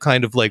question that I've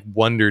kind of like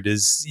wondered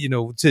is,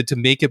 to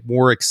make it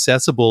more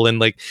accessible and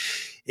like,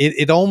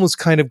 it almost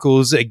kind of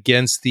goes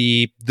against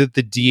the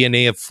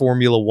DNA of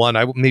Formula One.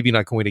 I maybe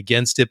not going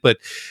against it, but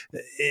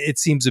it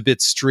seems a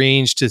bit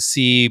strange to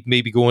see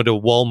maybe go into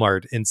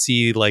Walmart and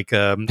see like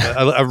a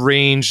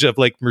range of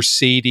like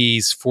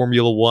Mercedes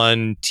Formula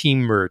One team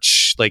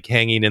merch like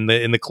hanging in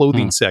the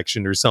clothing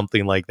section or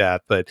something like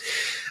that. But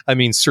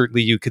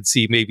certainly you could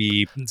see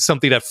maybe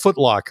something at Foot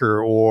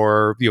Locker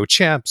or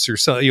Champs or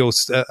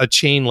a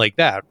chain like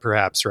that,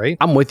 perhaps. Right?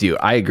 I'm with you.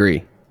 I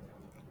agree.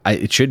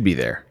 It should be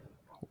there.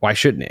 Why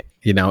shouldn't it?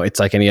 It's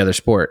like any other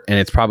sport, and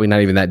it's probably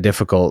not even that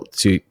difficult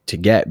to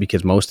get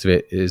because most of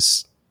it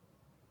is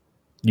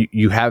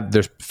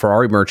there's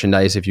Ferrari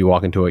merchandise if you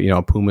walk into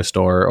a Puma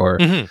store or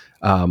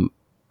so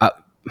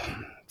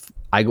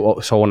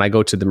when I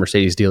go to the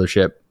Mercedes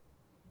dealership,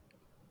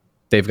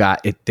 they've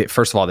got it.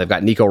 First of all, they've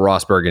got Nico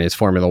Rosberg in his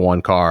Formula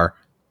One car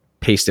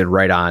pasted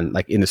right on,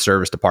 like in the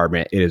service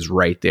department. It is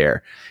right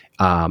there.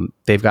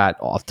 They've got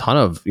a ton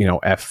of, I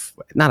don't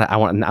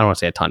want to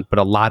say a ton, but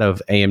a lot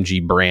of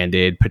AMG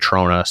branded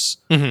Petronas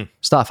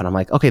stuff. And I'm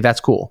like, okay, that's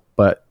cool.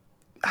 But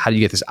how do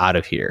you get this out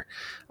of here?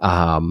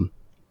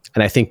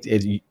 I think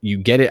you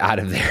get it out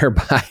of there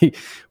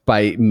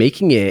by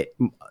making it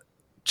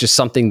just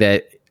something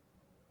that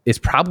is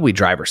probably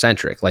driver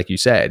centric, like you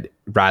said,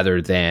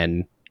 rather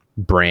than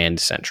brand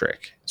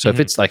centric. So if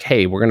it's like,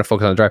 hey, we're going to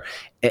focus on the driver,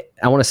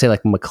 I want to say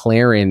like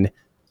McLaren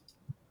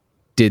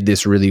did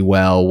this really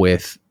well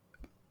with,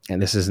 and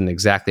this isn't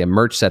exactly a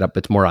merch setup,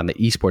 it's more on the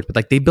esports, but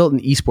like they built an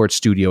esports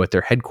studio at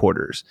their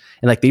headquarters,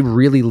 and like they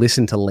really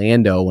listen to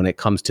Lando when it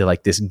comes to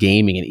like this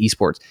gaming and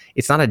esports.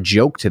 It's not a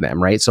joke to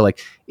them, right? So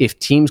like if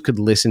teams could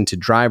listen to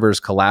drivers,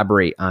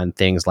 collaborate on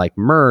things like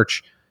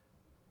merch,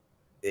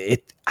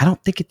 I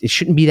don't think it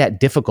shouldn't be that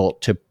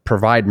difficult to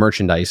provide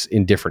merchandise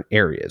in different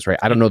areas, right?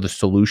 I don't know the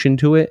solution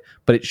to it,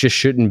 but it just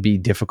shouldn't be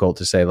difficult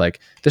to say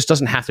like, this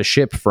doesn't have to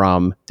ship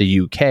from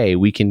the UK.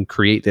 We can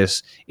create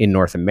this in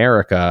North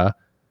America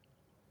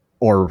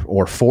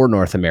or for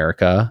North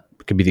America.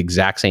 It could be the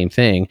exact same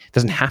thing. It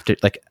doesn't have to,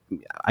 like,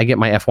 I get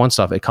my F1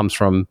 stuff. It comes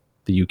from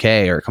the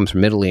UK or it comes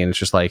from Italy, and it's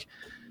just like,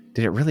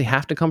 did it really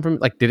have to come from,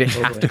 like, did it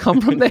have to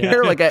come from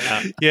there? Like,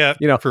 yeah,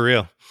 you know, for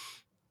real.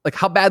 Like,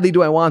 how badly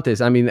do I want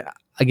this? I mean,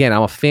 again,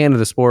 I'm a fan of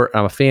the sport.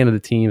 I'm a fan of the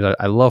teams.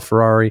 I love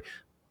Ferrari.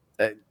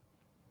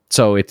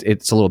 So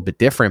it's a little bit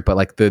different, but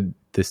like the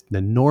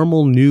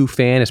normal new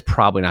fan is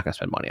probably not going to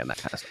spend money on that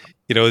kind of stuff.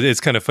 You know,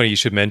 it's kind of funny you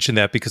should mention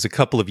that, because a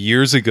couple of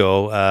years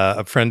ago,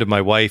 a friend of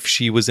my wife,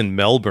 she was in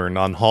Melbourne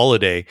on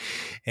holiday,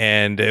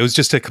 and it was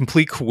just a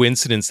complete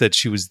coincidence that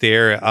she was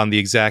there on the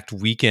exact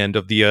weekend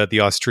of the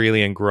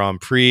Australian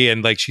Grand Prix.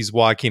 And like, she's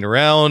walking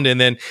around,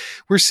 and then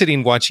we're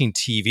sitting watching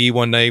TV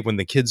one night when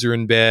the kids are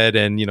in bed,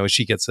 and, you know,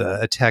 she gets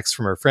a text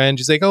from her friend.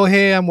 She's like, oh,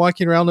 hey, I'm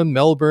walking around in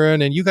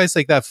Melbourne, and you guys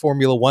like that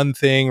Formula One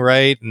thing,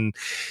 right? And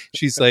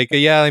she's like,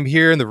 yeah, I'm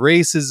here, and the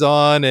race is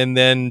on. And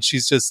then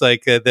she's just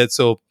like, that's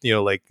so, you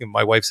know, like,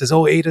 my wife says,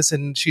 oh, Ada's,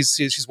 and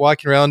she's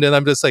walking around, and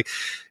I'm just like,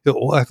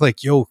 I'm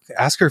like, yo,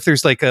 ask her if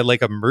there's like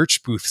a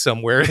merch booth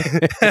somewhere.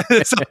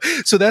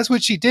 so that's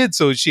what she did.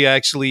 So she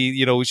actually,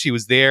 you know, she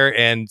was there,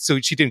 and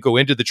so she didn't go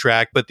into the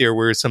track, but there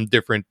were some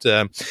different,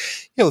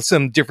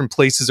 some different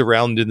places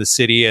around in the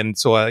city. And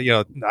so, you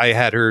know, I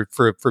had her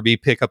for me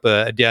pick up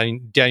a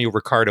Daniel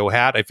Ricciardo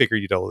hat. I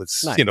figured, you know,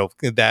 it's nice. You know,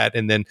 that.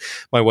 And then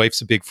my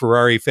wife's a big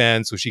Ferrari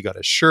fan, so she got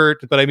a shirt.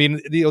 But I mean,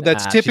 you know,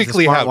 that's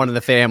typically how one in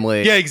the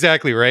family. Yeah,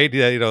 exactly. Right.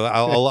 Yeah, you know,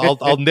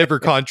 I'll never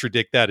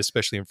contradict that,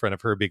 especially in front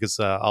of her, because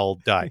I'll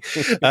die.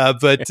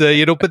 But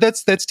you know, but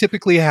that's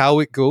typically how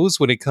it goes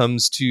when it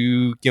comes to,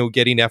 you know,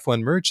 getting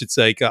F1 merch. It's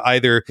like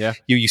either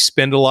you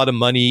spend a lot of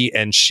money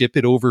and ship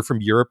it over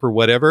from Europe or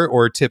whatever,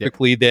 or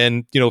typically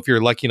then, you know, if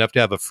you're lucky enough to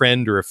have a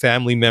friend or a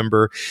family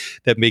member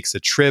that makes a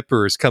trip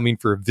or is coming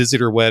for a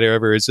visit or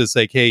whatever, it's just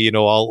like, hey, you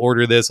know, I'll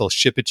order this, I'll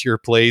ship it to your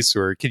place,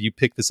 or can you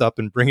pick this up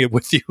and bring it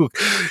with you,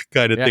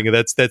 kind of thing. And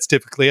that's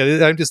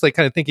typically, I'm just like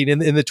kind of thinking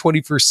in the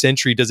 21st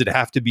century, does it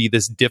have to be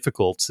this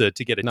difficult to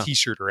get a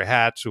t-shirt or a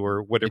hat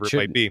or whatever it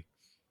might be?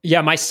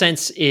 Yeah, my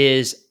sense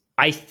is,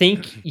 I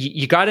think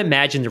you got to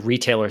imagine the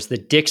retailers, the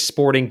Dick's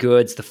Sporting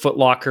Goods, the Foot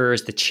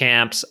Lockers, the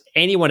Champs,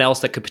 anyone else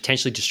that could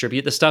potentially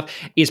distribute this stuff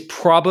is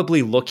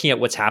probably looking at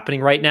what's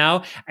happening right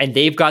now. And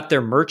they've got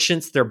their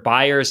merchants, their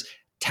buyers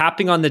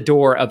tapping on the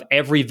door of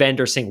every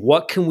vendor saying,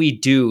 what can we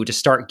do to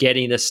start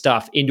getting this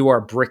stuff into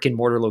our brick and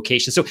mortar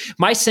location? So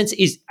my sense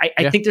is,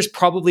 I think there's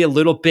probably a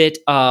little bit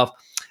of,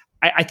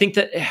 I think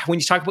that when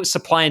you talk about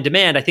supply and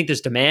demand, I think there's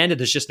demand and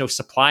there's just no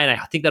supply,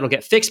 and I think that'll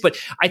get fixed. But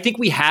I think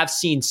we have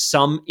seen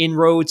some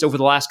inroads over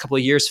the last couple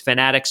of years.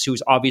 Fanatics,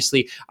 who's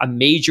obviously a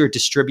major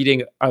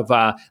distributing of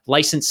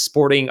licensed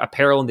sporting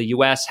apparel in the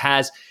US,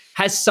 has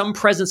some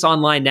presence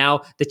online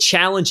now. The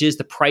challenge is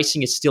the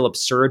pricing is still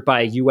absurd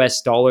by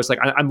US dollars. Like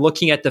I'm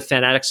looking at the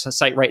Fanatics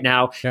site right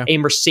now. Yeah. A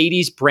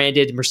Mercedes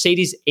branded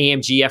Mercedes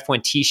AMG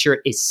F1 t-shirt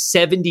is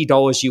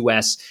 $70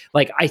 US.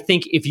 Like, I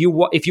think if you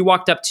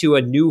walked up to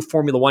a new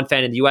Formula One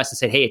fan in the US and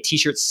said, hey, a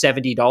t-shirt's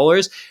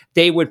 $70,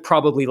 they would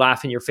probably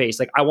laugh in your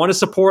face. Like, I want to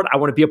support, I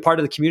want to be a part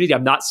of the community.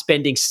 I'm not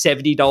spending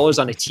 $70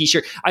 on a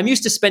t-shirt. I'm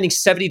used to spending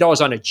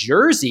 $70 on a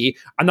jersey.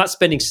 I'm not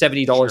spending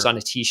 $70 on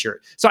a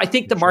t-shirt. So I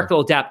think the market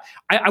will adapt.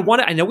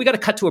 I know we got to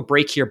cut to a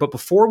break here, but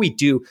before we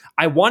do,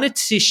 I wanted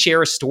to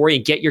share a story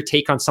and get your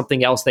take on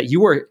something else that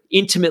you were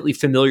intimately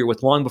familiar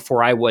with long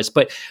before I was.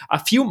 But a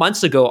few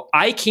months ago,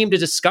 I came to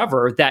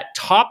discover that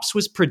Topps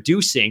was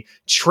producing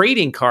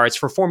trading cards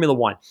for Formula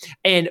One.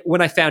 And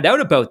when I found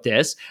out about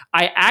this,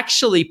 I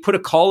actually put a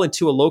call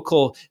into a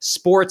local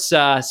sports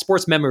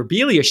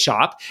memorabilia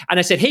shop. And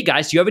I said, hey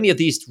guys, do you have any of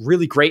these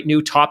really great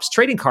new Topps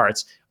trading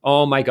cards?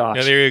 Oh my gosh.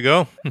 Yeah, there you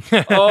go.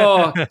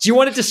 Do you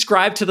want to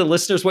describe to the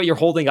listeners what you're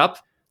holding up?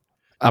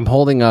 I'm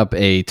holding up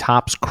a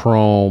Topps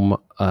Chrome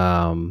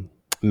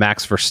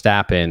Max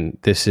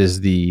Verstappen. This is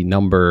the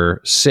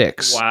number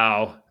 6.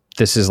 Wow.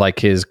 This is like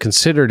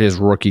considered his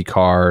rookie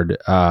card.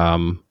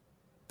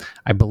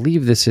 I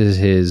believe this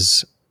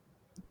is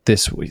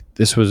this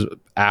was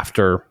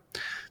after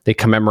they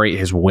commemorate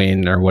his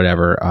win or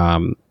whatever.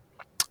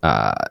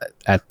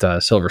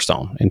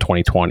 Silverstone in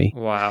 2020.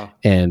 Wow.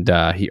 And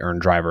he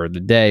earned driver of the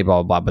day,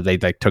 blah, blah, blah. But they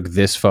like took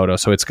this photo.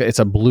 So it's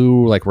a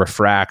blue like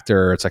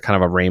refractor. It's a kind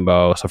of a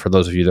rainbow. So for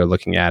those of you that are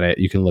looking at it,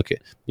 you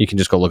can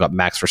just go look up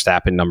Max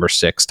Verstappen number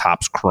 6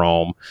 Topps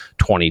Chrome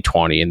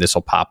 2020 and this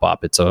will pop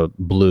up. It's a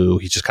blue.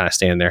 He's just kind of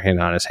standing there,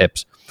 hand on his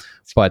hips.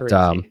 But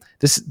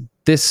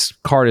this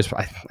card is,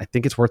 I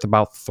think it's worth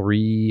about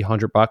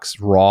 $300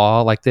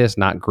 raw like this,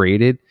 not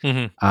graded.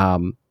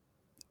 Mm-hmm.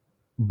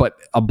 But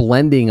a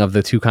blending of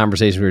the two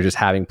conversations we were just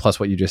having, plus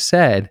what you just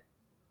said,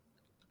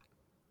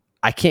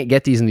 I can't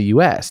get these in the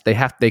US.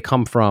 They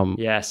come from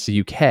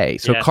the UK.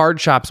 So card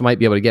shops might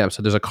be able to get them.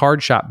 So there's a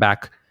card shop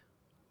back.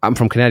 I'm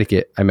from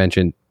Connecticut. I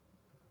mentioned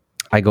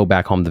I go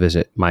back home to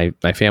visit my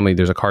family.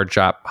 There's a card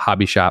shop,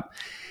 hobby shop,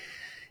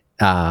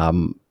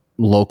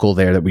 local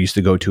there that we used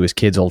to go to as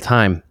kids all the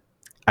time.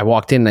 I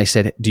walked in and I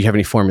said, "Do you have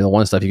any Formula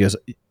One stuff?" He goes,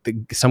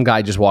 "Some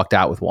guy just walked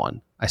out with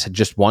one." I said,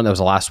 "Just one? That was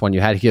the last one you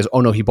had?" He goes,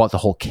 "Oh no, he bought the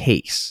whole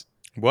case."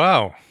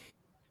 Wow.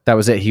 That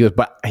was it. He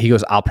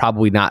goes, "I'll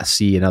probably not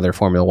see another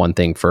Formula One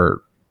thing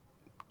for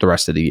the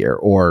rest of the year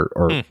or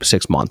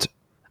 6 months."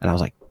 And I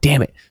was like,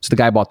 damn it. So the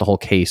guy bought the whole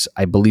case.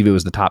 I believe it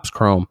was the Topps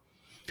Chrome.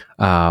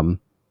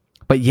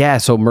 But yeah,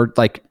 so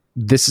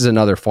this is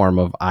another form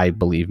of, I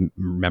believe,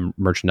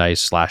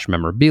 merchandise /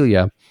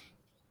 memorabilia.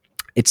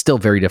 It's still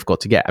very difficult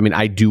to get. I mean,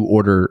 I do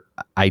order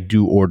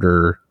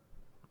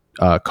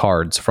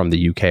cards from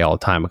the UK all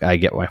the time. I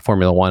get my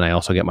Formula One. I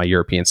also get my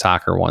European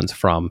soccer ones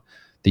from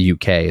the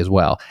UK as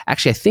well.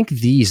 Actually, I think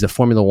the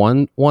Formula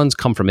One ones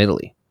come from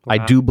Italy. Wow.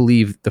 I do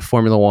believe the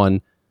Formula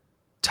One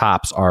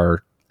tops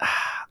are,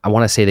 I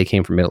want to say they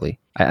came from Italy.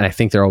 And I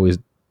think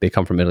they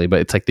come from Italy, but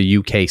it's like the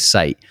UK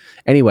site.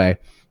 Anyway,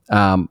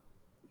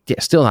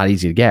 still not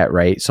easy to get,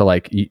 right? So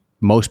like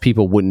most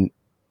people wouldn't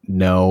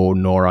know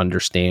nor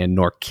understand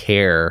nor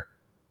care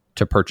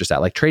to purchase that.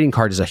 Like trading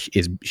cards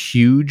is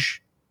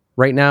huge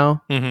right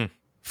now. Mm-hmm.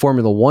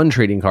 Formula One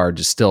trading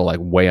cards is still like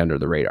way under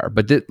the radar,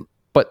 but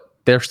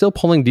they're still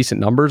pulling decent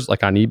numbers.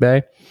 Like on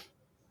eBay,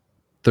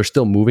 they're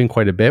still moving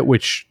quite a bit,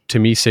 which to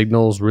me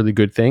signals really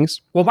good things.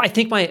 Well, I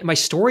think my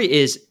story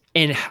is,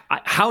 and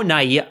how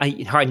naive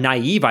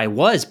I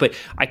was, but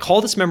I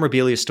called this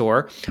memorabilia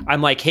store.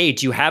 I'm like, "Hey,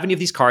 do you have any of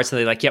these cards?" And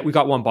they're like, "Yeah, we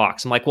got one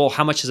box." I'm like, "Well,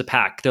 how much is a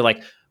pack?" They're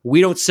like,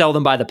 "We don't sell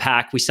them by the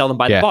pack. We sell them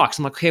by the box."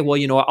 I'm like, "Okay,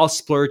 well, I'll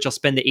splurge. I'll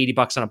spend the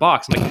 $80 on a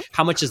box." I'm like,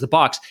 "How much is the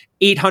box?"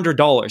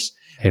 $800.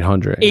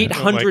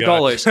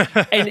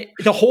 $800. And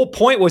the whole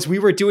point was we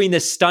were doing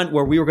this stunt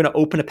where we were going to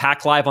open a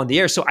pack live on the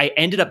air. So I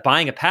ended up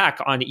buying a pack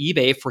on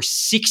eBay for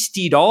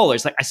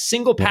 $60, like a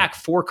single pack,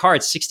 4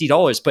 cards,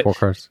 $60. But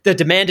the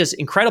demand is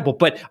incredible.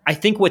 But I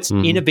think what's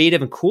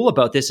innovative and cool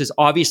about this is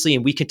obviously,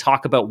 and we can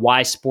talk about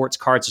why sports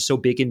cards are so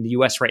big in the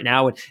US right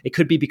now. And it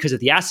could be because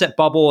of the asset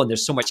bubble and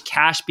there's so much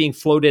cash being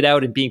floated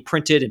out and being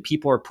printed and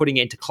people are putting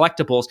it into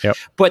collectibles. Yep.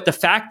 But the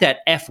fact that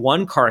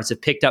F1 cards have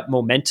picked up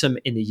momentum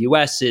in the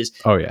US is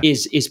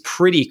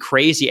pretty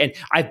crazy. And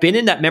I've been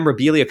in that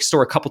memorabilia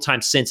store a couple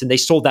times since, and they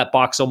sold that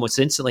box almost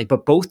instantly.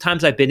 But both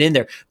times I've been in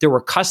there were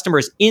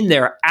customers in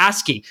there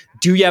asking,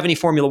 "Do you have any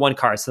Formula One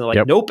cards?" And they're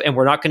like, "Nope, and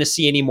we're not going to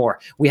see any more.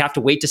 We have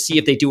to wait to see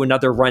if they do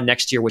another run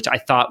next year," which I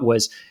thought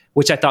was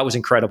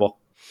incredible.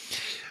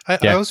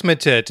 I was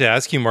meant to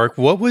ask you, Mark,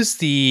 what was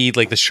the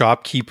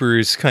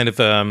shopkeeper's kind of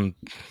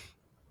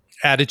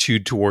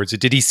attitude towards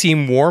it? Did he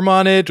seem warm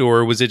on it,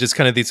 or was it just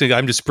kind of these things,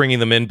 "I'm just bringing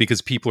them in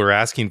because people are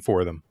asking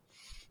for them"?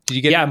 Did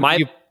you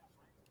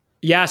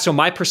get so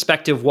my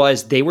perspective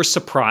was they were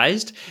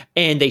surprised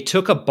and they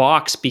took a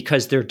box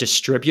because their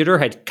distributor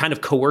had kind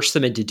of coerced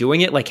them into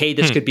doing it. Like, "Hey,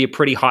 this could be a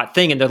pretty hot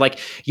thing." And they're like,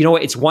 "You know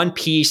what? It's one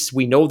piece.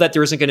 We know that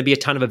there isn't going to be a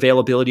ton of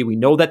availability. We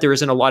know that there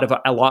isn't a lot of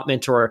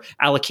allotment or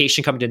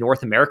allocation coming to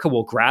North America.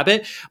 We'll grab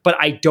it." But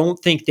I don't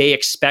think they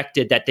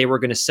expected that they were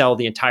going to sell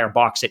the entire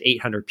box at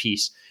 800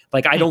 piece.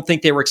 Like, I don't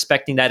think they were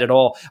expecting that at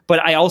all. But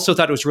I also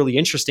thought it was really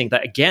interesting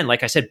that, again,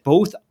 like I said,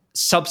 both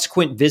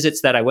subsequent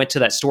visits that I went to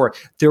that store,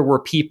 there were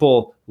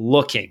people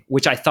looking,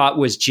 which I thought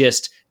was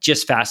just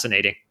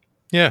fascinating.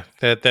 Yeah,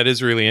 that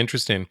is really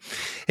interesting.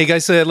 Hey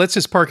guys, let's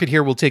just park it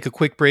here. We'll take a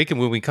quick break, and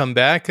when we come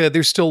back,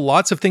 there's still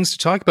lots of things to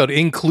talk about,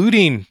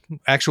 including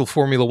actual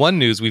Formula One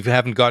news. We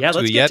haven't gotten to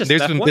it yet.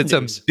 There's been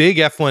some big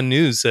F1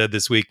 news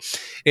this week.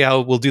 Yeah,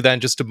 we'll do that in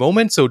just a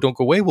moment, so don't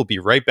go away. We'll be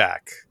right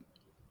back.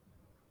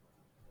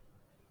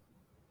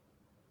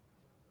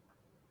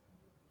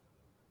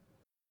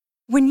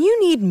 When you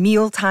need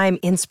mealtime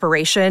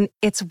inspiration,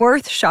 it's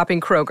worth shopping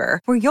Kroger,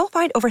 where you'll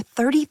find over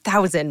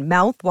 30,000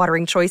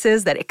 mouth-watering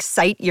choices that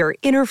excite your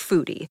inner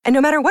foodie. And no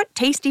matter what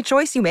tasty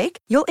choice you make,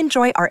 you'll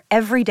enjoy our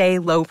everyday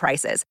low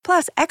prices,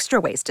 plus extra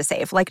ways to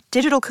save, like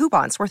digital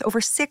coupons worth over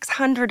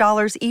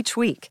 $600 each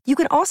week. You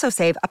can also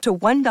save up to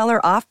 $1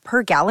 off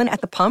per gallon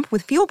at the pump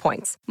with fuel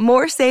points.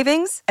 More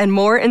savings and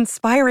more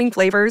inspiring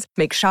flavors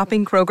make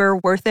shopping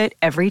Kroger worth it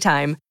every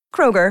time.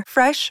 Kroger,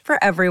 fresh for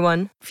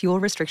everyone. Fuel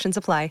restrictions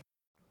apply.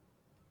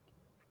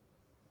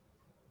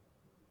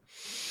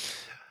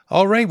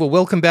 All right. Well,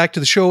 welcome back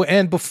to the show.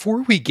 And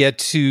before we get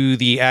to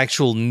the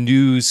actual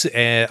news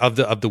of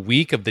the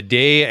week, of the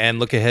day, and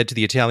look ahead to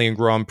the Italian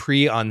Grand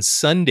Prix on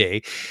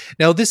Sunday,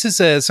 now this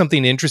is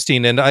something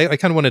interesting, and I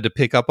kind of wanted to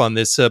pick up on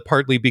this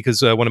partly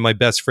because one of my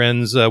best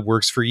friends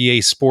works for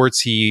EA Sports.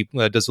 He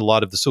does a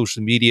lot of the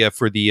social media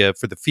for the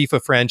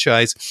FIFA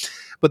franchise.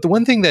 But the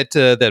one thing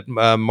that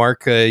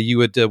Mark, you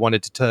had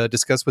wanted to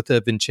discuss with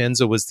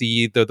Vincenzo was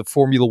the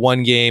Formula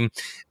One game,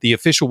 the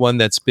official one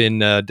that's been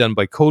done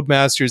by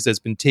Codemasters, that's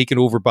been taken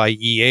over by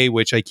EA,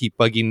 which I keep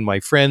bugging my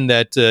friend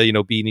that,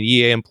 being an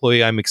EA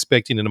employee, I'm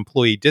expecting an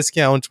employee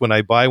discount when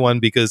I buy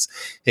one because,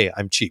 hey,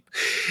 I'm cheap.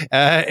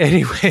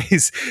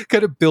 Anyways,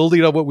 kind of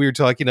building on what we were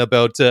talking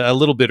about a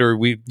little bit, or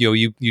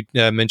you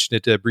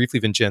mentioned it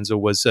briefly, Vincenzo,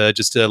 was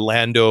just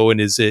Lando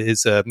and his the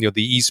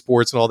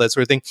esports and all that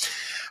sort of thing.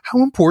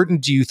 How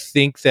important do you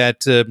think that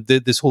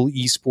this whole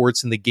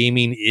esports and the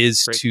gaming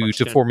is to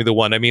Formula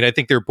One? I mean, I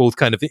think they're both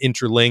kind of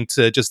interlinked.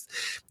 Just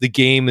the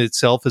game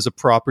itself is a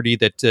property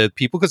that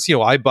people, because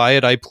I buy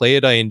it, I play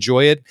it, I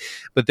enjoy it.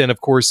 But then,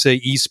 of course,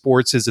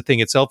 esports is a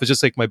thing itself. It's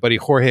just like my buddy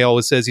Jorge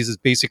always says. He says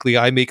basically,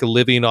 I make a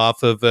living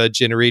off of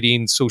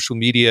generating social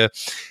media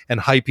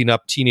and hyping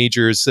up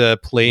teenagers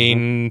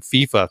playing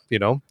FIFA.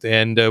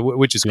 And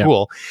which is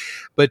cool.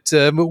 But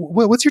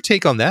what's your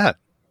take on that?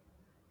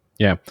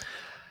 Yeah.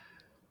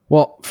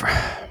 Well,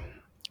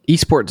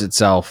 esports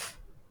itself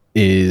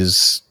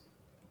is,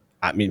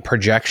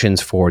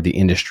 projections for the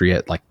industry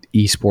at like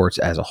esports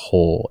as a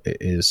whole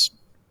is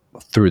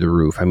through the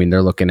roof. I mean,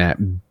 they're looking at,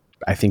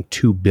 I think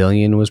 2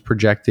 billion was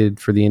projected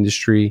for the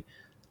industry,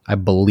 I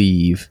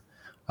believe.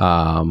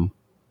 Maybe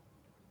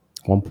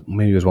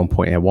it was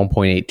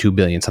 1.8, 2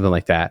 billion, something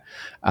like that,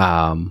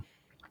 by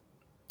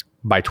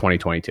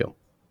 2022.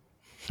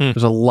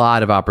 There's a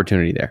lot of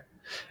opportunity there.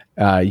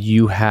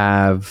 You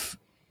have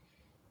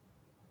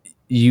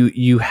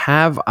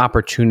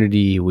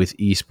opportunity with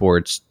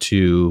esports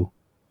to,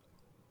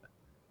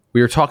 we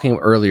were talking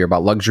earlier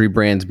about luxury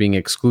brands being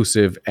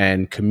exclusive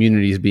and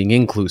communities being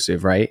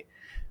inclusive, right?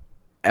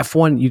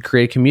 F1, you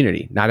create a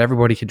community. Not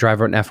everybody can drive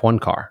an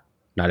F1 car.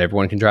 Not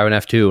everyone can drive an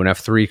F2, an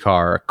F3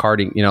 car,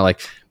 karting,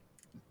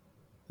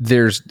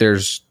 there's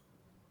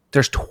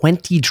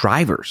 20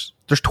 drivers.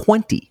 There's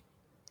 20.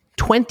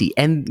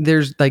 And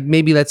there's like,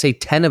 maybe let's say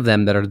 10 of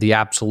them that are the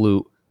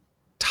absolute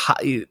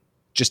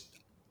just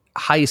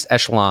highest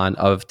echelon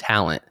of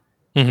talent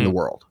in the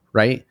world,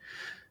 right?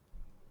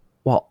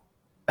 Well,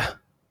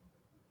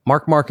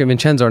 Mark and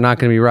Vincenzo are not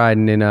going to be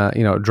riding in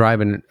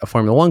driving a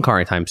Formula One car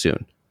anytime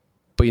soon.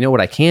 But you know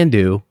what I can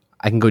do?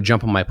 I can go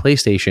jump on my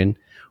PlayStation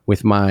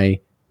with my,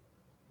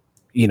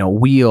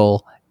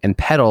 wheel and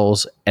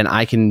pedals, and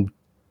I can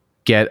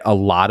get a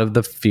lot of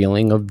the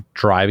feeling of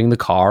driving the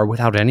car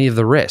without any of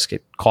the risk.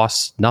 It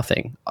costs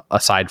nothing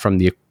aside from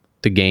the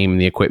game and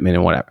the equipment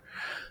and whatever.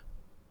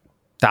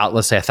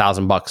 Let's say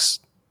 $1,000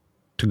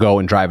 to go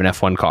and drive an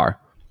F1 car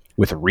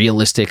with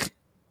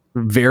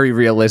very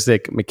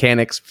realistic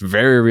mechanics,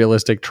 very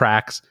realistic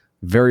tracks,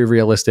 very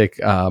realistic,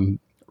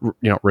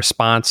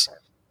 response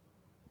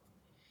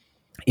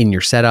in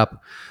your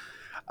setup.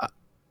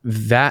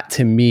 That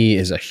to me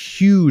is a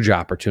huge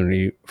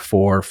opportunity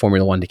for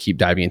Formula One to keep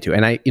diving into.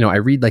 And I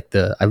read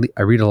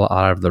I read a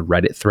lot of the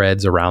Reddit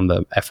threads around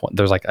the F1.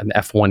 There's like an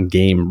F1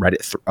 game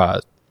Reddit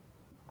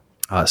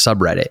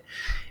subreddit.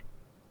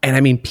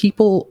 And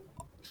people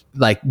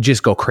like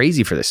just go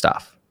crazy for this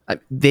stuff.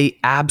 They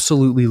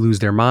absolutely lose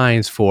their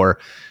minds for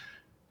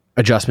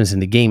adjustments in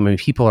the game.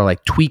 People are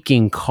like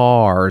tweaking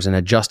cars and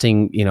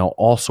adjusting,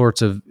 all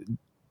sorts of,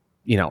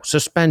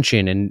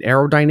 suspension and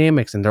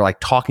aerodynamics. And they're like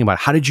talking about,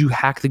 how did you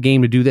hack the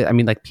game to do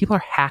that? People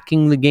are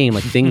hacking the game,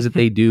 like things that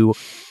they do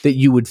that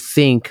you would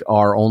think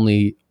are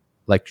only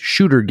like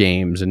shooter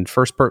games and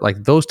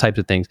like those types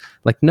of things.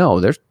 Like, no,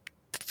 there's,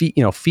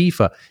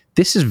 FIFA.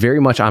 This is very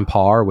much on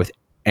par with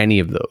any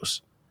of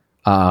those.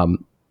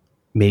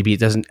 Maybe it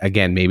doesn't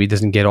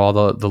get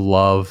all the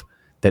love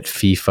that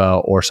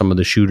FIFA or some of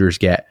the shooters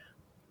get,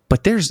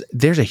 but there's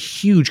a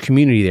huge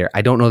community there.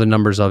 I don't know the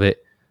numbers of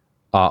it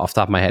off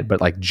the top of my head, but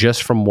like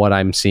just from what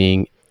I'm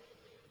seeing,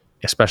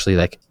 especially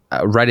like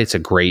Reddit's a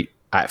great,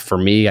 for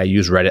me, I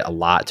use Reddit a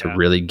lot to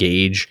really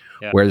gauge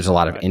where there's a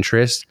lot of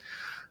interest,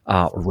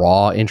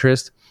 raw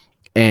interest.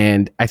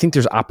 And I think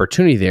there's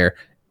opportunity there.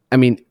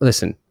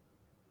 Listen,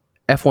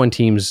 F1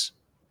 teams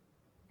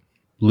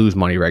lose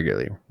money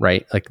regularly,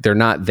 right? Like they're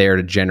not there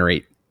to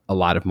generate a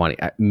lot of money.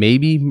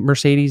 Maybe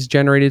Mercedes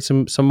generated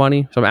some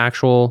money, some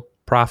actual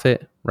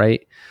profit,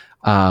 right?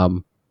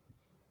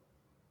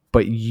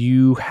 But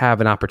you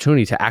have an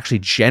opportunity to actually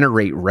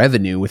generate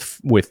revenue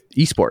with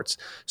esports.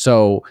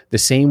 So the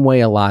same way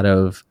a lot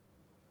of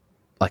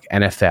like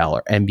NFL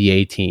or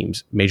NBA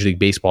teams, Major League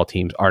Baseball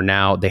teams are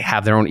now, they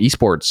have their own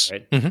esports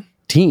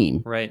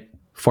team. Right.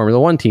 Formula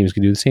One teams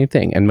can do the same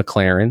thing. And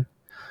McLaren,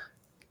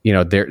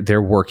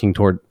 they're working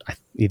toward,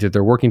 either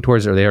they're working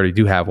towards or they already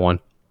do have one.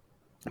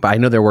 But I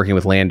know they're working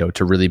with Lando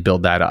to really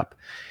build that up.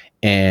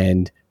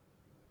 And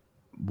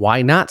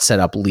why not set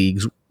up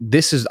leagues?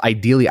 This is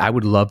ideally, I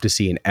would love to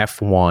see an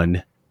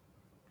F1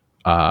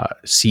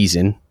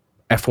 season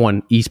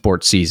F1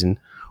 esports season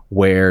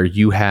where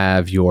you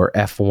have your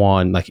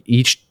F1, like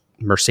each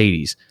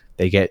Mercedes,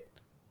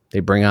 they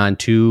bring on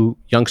 2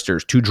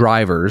 youngsters, 2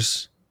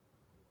 drivers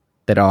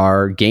that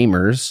are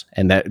gamers,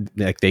 and that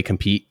like they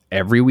compete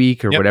every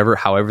week or whatever,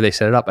 however they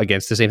set it up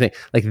against the same thing.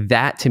 Like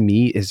that to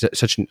me is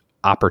such an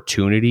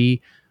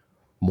opportunity,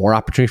 more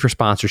opportunity for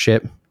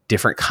sponsorship,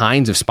 different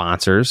kinds of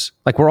sponsors.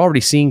 Like we're already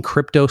seeing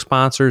crypto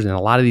sponsors and a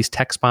lot of these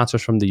tech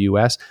sponsors from the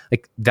US.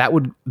 Like that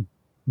would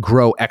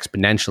grow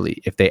exponentially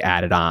if they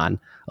added on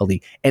a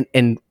league,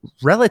 and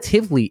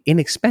relatively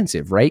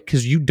inexpensive, right?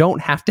 Because you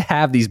don't have to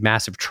have these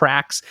massive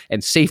tracks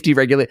and safety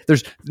regulate.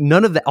 There's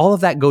none of that. All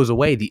of that goes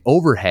away. The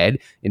overhead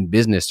in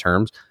business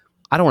terms,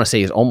 I don't want to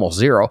say is almost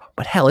zero,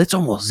 but hell, it's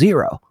almost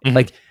zero. Mm-hmm.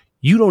 Like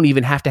you don't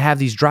even have to have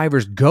these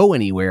drivers go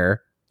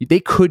anywhere. They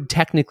could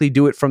technically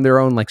do it from their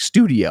own like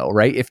studio,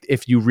 right?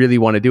 If you really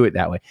want to do it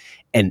that way,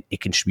 and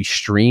it can be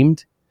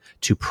streamed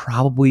to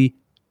probably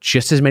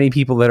just as many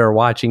people that are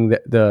watching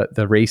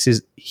the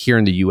races here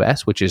in the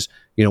US, which is,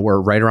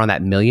 we're right around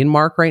that 1 million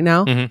mark right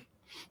now.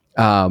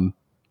 Mm-hmm.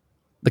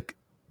 Like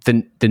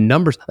the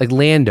numbers, like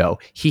Lando,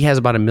 he has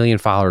about 1 million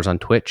followers on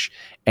Twitch,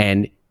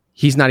 and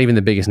he's not even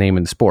the biggest name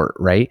in the sport,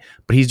 right?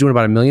 But he's doing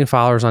about 1 million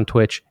followers on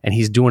Twitch, and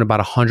he's doing about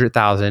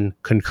 100,000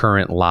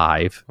 concurrent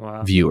live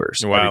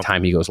viewers every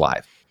time he goes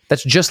live.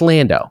 That's just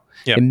Lando.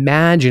 Yep.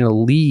 Imagine a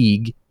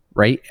league,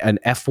 right? An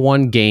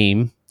F1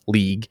 game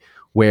league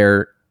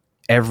where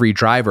every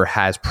driver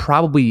has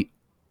probably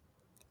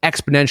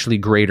exponentially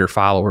greater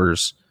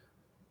followers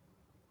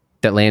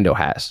that Lando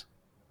has.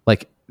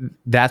 Like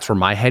that's where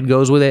my head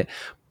goes with it.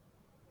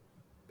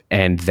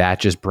 And that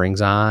just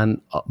brings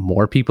on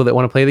more people that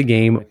want to play the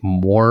game,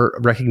 more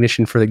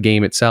recognition for the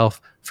game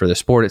itself, for the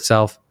sport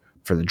itself,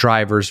 for the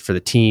drivers, for the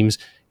teams,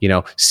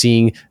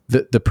 seeing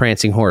the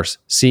prancing horse,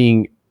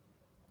 seeing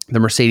the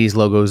Mercedes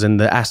logos and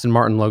the Aston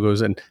Martin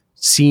logos, and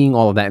seeing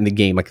all of that in the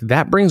game. Like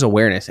that brings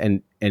awareness.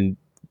 And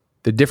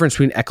the difference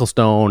between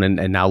Ecclestone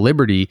and now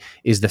Liberty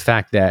is the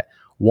fact that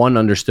one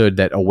understood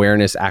that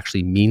awareness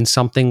actually means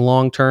something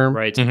long term,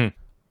 right? Mm-hmm.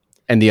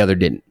 And the other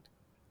didn't.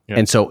 Yep.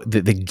 And so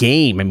the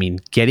game, I mean,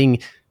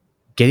 getting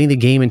the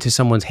game into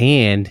someone's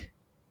hand,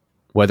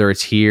 whether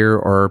it's here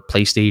or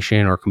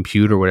PlayStation or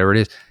computer or whatever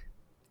it is,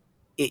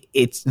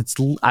 it's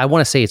I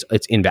want to say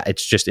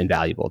it's just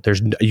invaluable.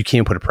 You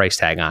can't put a price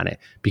tag on it,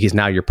 because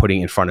now you're putting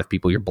it in front of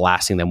people, you're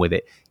blasting them with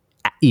it.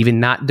 Even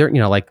not,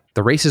 like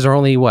the races are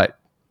only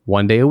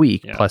 1 day a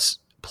week,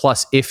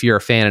 plus if you're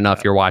a fan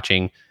enough, you're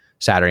watching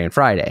Saturday and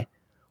Friday.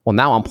 Well,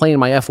 now I'm playing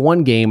my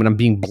F1 game and I'm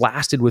being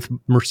blasted with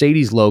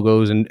Mercedes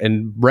logos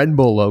and Red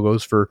Bull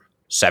logos for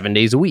 7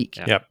 days a week.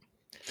 Yeah. Yep.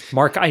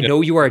 Mark, I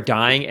know you are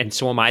dying, and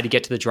so am I, to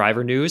get to the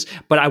driver news,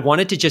 but I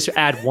wanted to just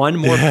add one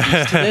more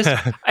piece to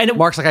this. And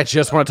Mark's like, I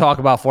just want to talk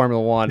about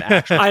Formula One.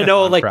 Actually, I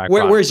know, like,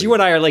 whereas you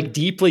and I are like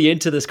deeply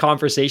into this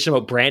conversation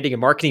about branding and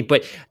marketing,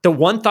 but the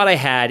one thought I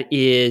had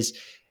is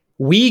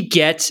we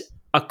get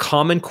a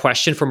common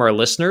question from our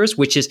listeners,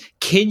 which is,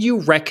 can you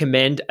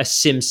recommend a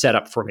sim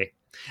setup for me?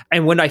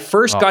 And when I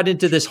first got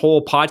into this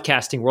whole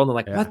podcasting world, I'm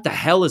like, what the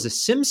hell is a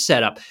sim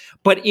setup?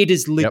 But it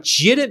is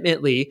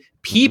legitimately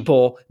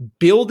people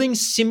building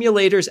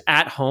simulators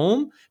at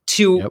home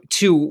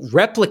to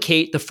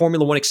replicate the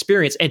Formula One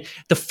experience. And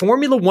the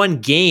Formula One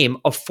game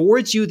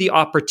affords you the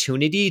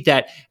opportunity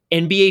that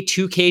NBA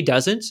 2K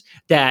doesn't,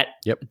 that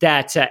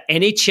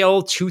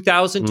NHL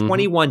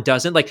 2021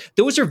 doesn't. Like,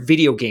 those are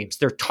video games.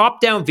 They're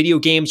top-down video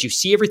games. You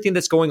see everything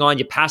that's going on.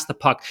 You pass the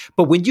puck.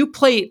 But when you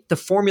play the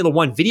Formula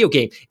One video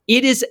game,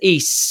 it is a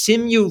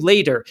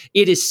simulator.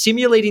 It is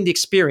simulating the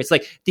experience.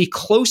 Like, the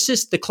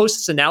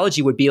closest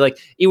analogy would be like,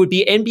 it would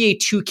be NBA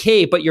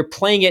 2K, but you're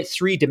playing it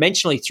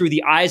 3-dimensionally through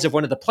the eyes of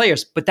one of the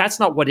players. But that's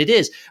not what it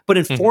is. But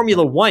in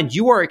Formula One,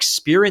 you are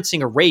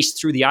experiencing a race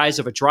through the eyes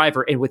of a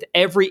driver. And with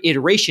every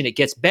iteration, it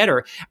gets better.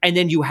 And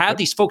then you have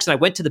these folks, and I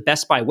went to the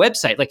Best Buy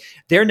website, like,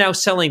 they're now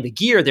selling the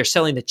gear, they're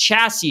selling the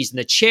chassis and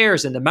the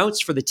chairs and the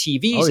mounts for the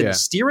TVs and the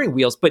steering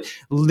wheels, but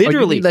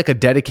literally you need like a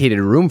dedicated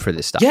room for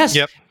this stuff. Yes.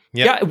 Yep.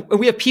 Yeah,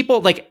 we have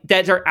people like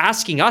that are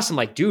asking us. I'm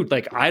like, dude,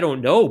 like, I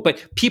don't know.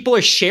 But people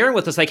are sharing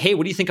with us like, hey,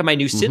 what do you think of my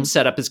new sim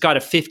setup? It's got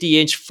a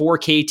 50-inch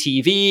 4K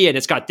TV and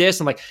it's got this.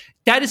 I'm like,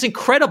 that is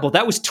incredible.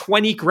 That was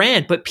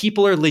 $20,000. But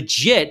people are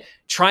legit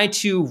trying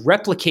to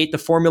replicate the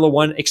Formula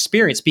One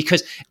experience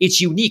because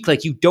it's unique.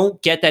 Like, you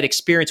don't get that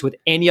experience with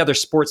any other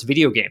sports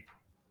video game.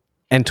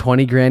 And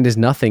 $20,000 is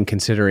nothing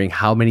considering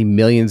how many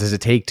millions does it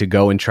take to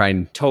go and try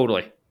and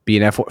be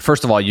an F1.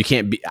 First of all, you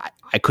can't be.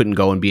 I couldn't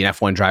go and be an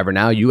F1 driver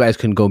now. You guys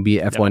couldn't go and be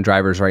F1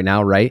 drivers right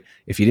now, right?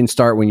 If you didn't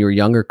start when you were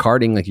younger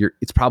karting, like,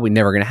 it's probably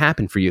never going to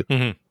happen for you.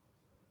 Mm-hmm.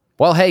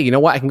 Well, hey, you know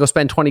what? I can go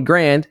spend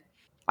 $20,000.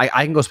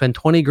 I can go spend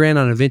 $20,000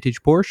 on a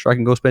vintage Porsche, or I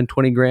can go spend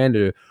 $20,000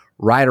 to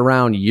ride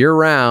around year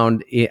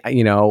round, in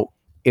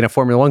a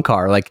Formula One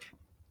car. Like,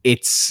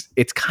 it's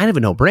kind of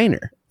a no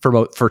brainer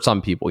for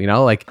some people,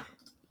 like.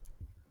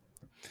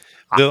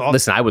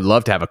 Listen, I would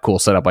love to have a cool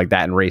setup like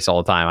that and race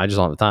all the time. I just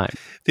don't have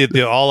the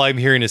time. All I'm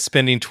hearing is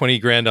spending 20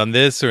 grand on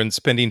this or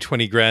spending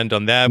 20 grand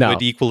on that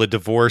would equal a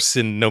divorce,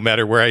 and no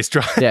matter where I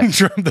drum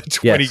the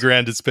 20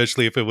 grand,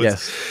 especially if it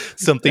was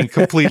something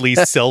completely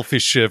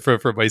selfish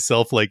for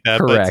myself like that.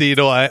 Correct. But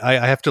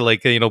I have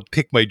to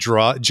pick my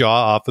jaw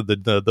off of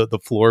the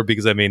floor,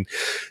 because I mean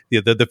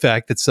the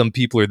fact that some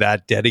people are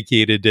that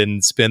dedicated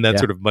and spend that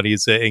sort of money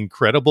is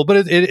incredible.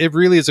 But it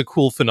really is a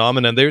cool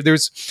phenomenon.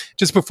 There's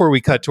just before we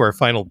cut to our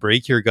final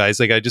break here, guys,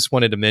 I just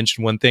wanted to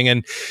mention one thing,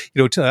 and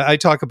I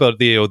talk about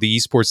the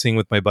esports thing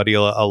with my buddy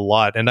a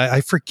lot, and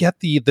I forget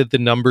the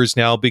numbers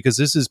now, because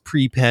this is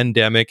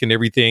pre-pandemic and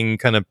everything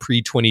kind of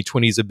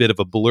pre-2020 is a bit of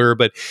a blur.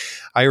 But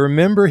I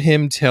remember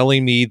him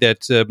telling me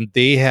that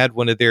they had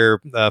one of their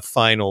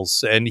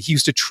finals, and he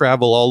used to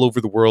travel all over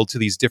the world to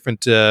these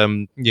different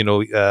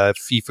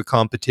FIFA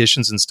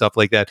competitions and stuff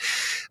like that.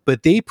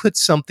 But they put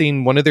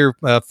one of their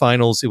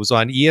finals, it was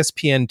on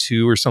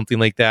ESPN2 or something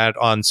like that,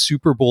 on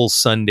Super Bowl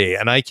Sunday,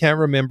 and I can't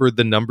remember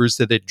the numbers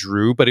that it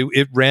drew, but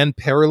it ran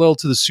parallel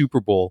to the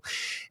Super Bowl,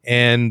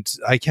 and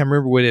I can't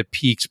remember when it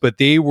peaked, but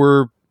they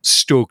were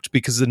stoked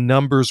because the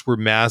numbers were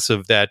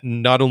massive, that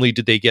not only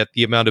did they get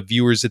the amount of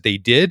viewers that they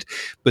did,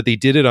 but they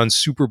did it on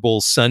Super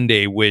Bowl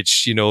Sunday,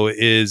 which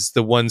is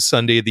the one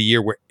Sunday of the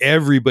year where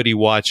everybody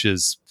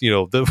watches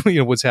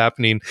what's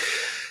happening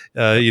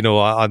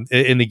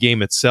in the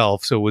game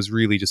itself. So it was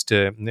really just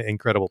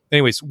incredible.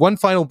 Anyways, one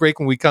final break.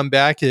 When we come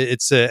back,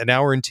 it's an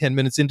hour and 10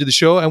 minutes into the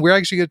show, and we're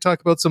actually going to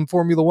talk about some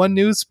Formula One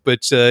news.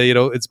 But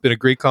it's been a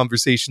great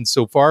conversation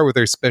so far with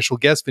our special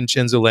guest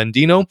Vincenzo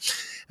Landino,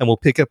 and we'll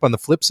pick up on the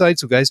flip side.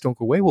 So guys, don't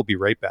go away. We'll be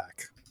right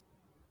back.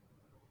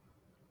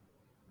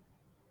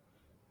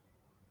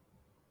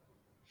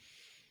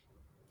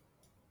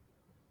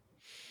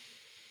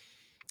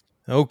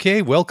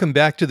 Okay, welcome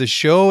back to the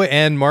show.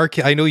 And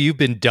Mark, I know you've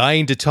been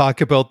dying to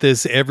talk about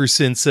this ever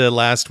since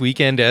last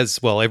weekend,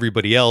 as well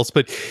everybody else.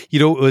 But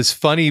it was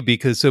funny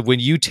because when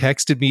you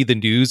texted me the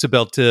news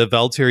about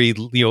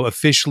Valtteri,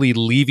 officially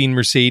leaving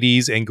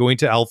Mercedes and going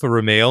to Alfa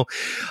Romeo,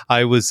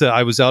 I was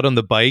out on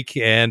the bike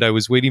and I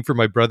was waiting for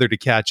my brother to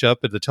catch up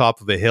at the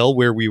top of a hill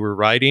where we were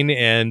riding,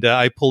 and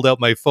I pulled out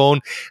my phone,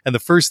 and the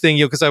first thing,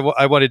 because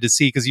I wanted to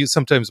see, because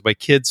sometimes my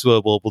kids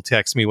will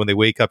text me when they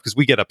wake up, because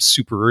we get up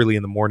super early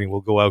in the morning.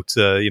 We'll go out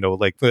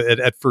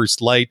at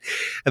first light,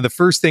 and the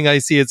first thing I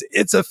see is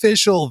it's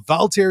official,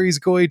 Valtteri's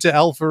going to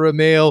Alfa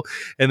Romeo,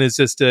 and it's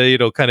just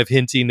kind of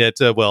hinting at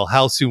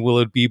how soon will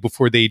it be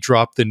before they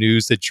drop the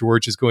news that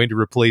George is going to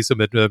replace him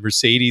at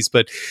Mercedes.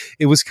 But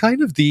it was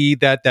kind of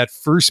that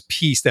first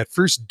piece, that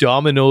first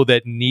domino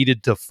that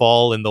needed to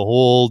fall in the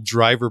whole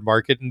driver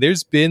market, and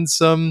there's been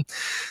some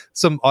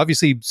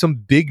obviously some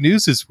big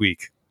news this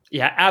week.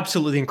 Yeah,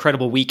 absolutely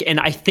incredible week. And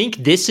I think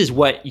this is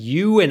what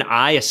you and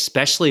I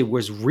especially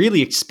was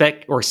really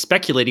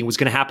speculating was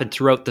going to happen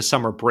throughout the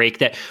summer break,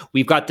 that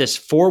we've got this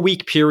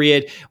 4-week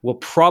period. We'll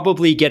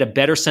probably get a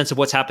better sense of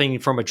what's happening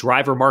from a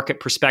driver market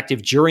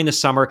perspective during the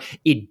summer.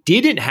 It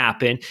didn't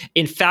happen.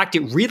 In fact,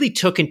 it really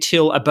took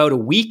until about a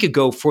week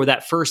ago for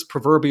that first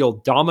proverbial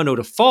domino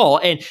to fall.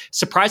 And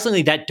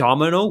surprisingly, that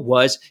domino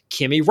was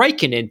Kimi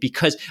Räikkönen,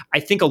 because I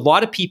think a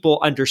lot of people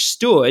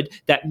understood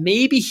that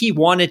maybe he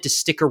wanted to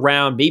stick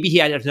around, maybe he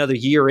had another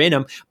year in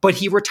him, but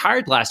he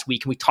retired last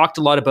week. And we talked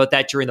a lot about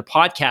that during the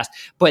podcast.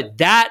 But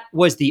that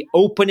was the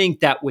opening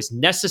that was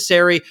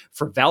necessary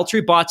for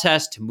Valtteri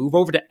Bottas to move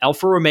over to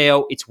Alfa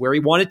Romeo. It's where he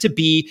wanted to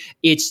be.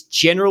 It's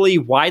generally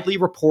widely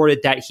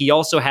reported that he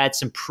also had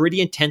some pretty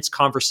intense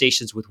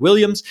conversations with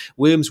Williams.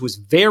 Williams was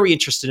very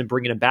interested in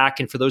bringing him back.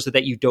 And for those of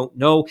that you don't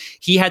know,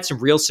 he had some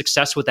real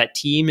success with that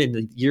team in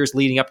the years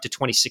leading up to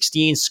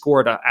 2016,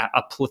 scored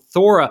a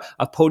plethora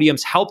of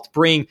podiums, helped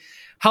bring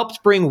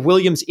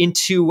Williams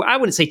into, I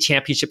wouldn't say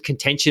championship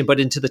contention, but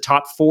into the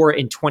top 4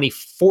 in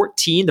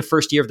 2014, the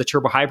first year of the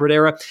turbo hybrid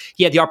era.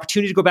 He had the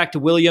opportunity to go back to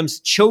Williams,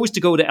 chose to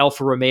go to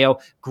Alfa Romeo.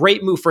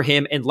 Great move for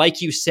him. And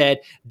like you said,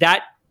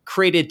 that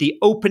created the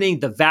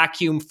opening, the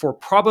vacuum for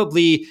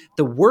probably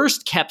the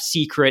worst kept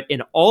secret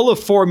in all of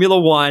Formula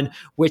One,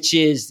 which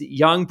is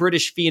young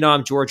British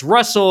phenom George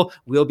Russell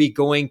will be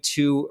going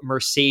to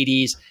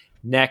Mercedes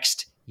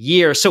next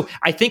year. So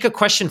I think a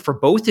question for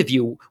both of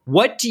you,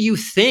 what do you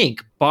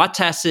think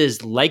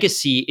Bottas's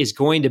legacy is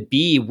going to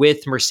be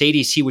with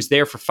Mercedes? He was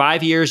there for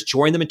 5 years,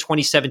 joined them in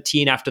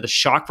 2017 after the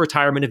shock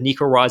retirement of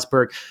Nico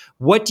Rosberg.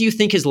 What do you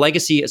think his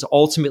legacy is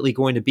ultimately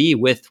going to be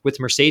with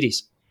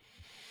Mercedes?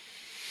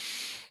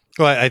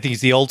 Well, I think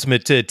he's the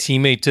ultimate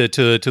teammate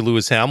to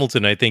Lewis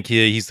Hamilton. I think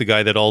he's the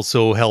guy that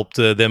also helped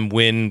them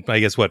win,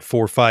 4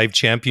 or 5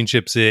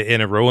 championships in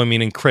a row. I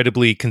mean,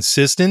 incredibly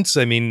consistent.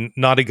 I mean,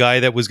 not a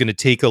guy that was going to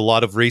take a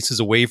lot of races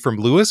away from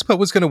Lewis, but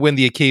was going to win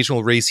the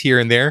occasional race here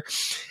and there.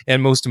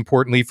 And most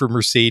importantly for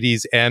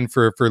Mercedes and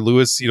for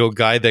Lewis, a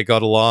guy that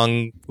got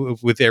along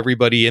with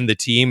everybody in the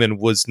team and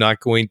was not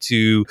going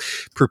to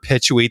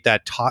perpetuate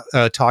that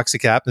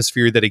toxic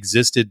atmosphere that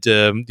existed,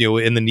 in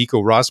the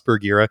Nico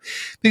Rosberg era.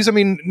 Because, I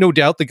mean, no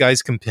no doubt the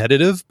guy's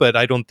competitive, but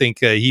I don't think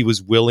he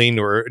was willing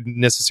or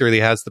necessarily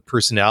has the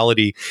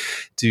personality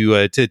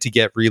to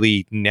get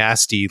really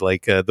nasty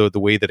like the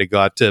way that it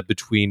got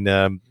between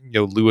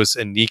Lewis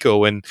and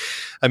Nico. And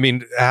I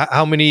mean,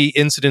 how many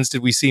incidents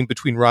did we see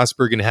between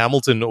Rosberg and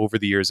Hamilton over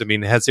the years? I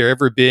mean, has there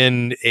ever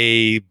been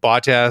a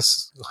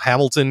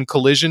Bottas-Hamilton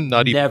collision?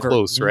 Not even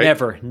close, right?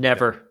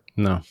 Never.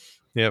 No.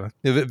 Yeah.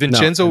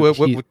 Vincenzo,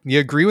 what, you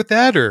agree with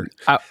that? Or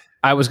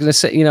I was going to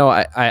say,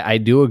 I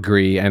do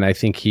agree. And I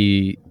think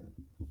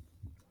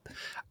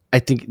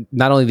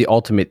not only the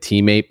ultimate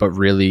teammate, but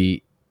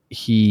really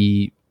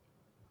he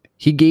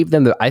gave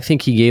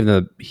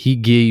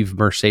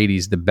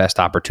Mercedes the best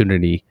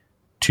opportunity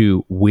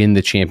to win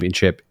the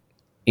championship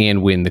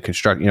and win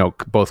the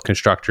both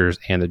constructors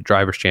and the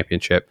drivers'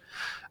 championship,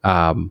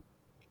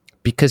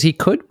 because he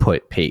could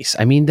put pace.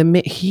 I mean,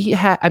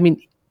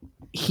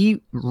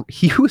 he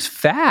was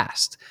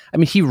fast. I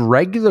mean, he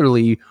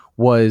regularly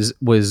was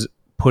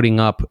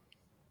putting up.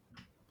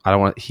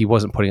 He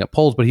wasn't putting up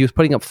poles, but he was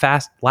putting up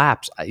fast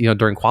laps.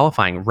 During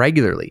qualifying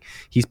regularly,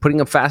 he's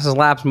putting up fastest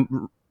laps.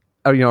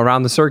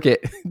 Around the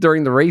circuit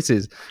during the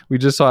races. We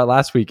just saw it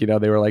last week.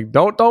 They were like,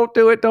 don't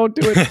do it.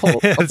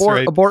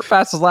 Abort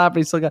fastest lap. And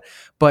he still got,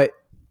 but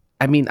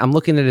I mean, I'm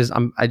looking at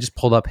I just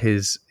pulled up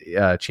his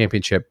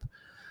championship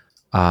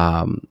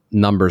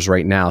numbers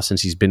right now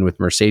since he's been with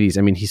Mercedes.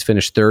 I mean, he's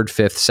finished third,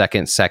 fifth,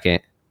 second,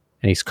 and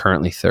he's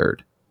currently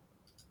third,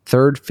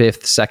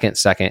 fifth, second.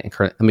 And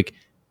currently, I mean,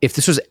 if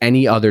this was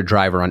any other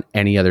driver on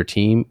any other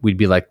team, we'd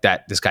be like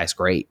this guy's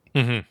great.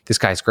 Mm-hmm. This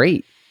guy's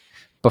great.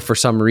 But for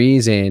some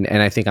reason,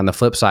 and I think on the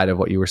flip side of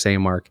what you were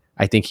saying, Mark,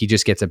 I think he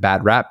just gets a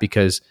bad rap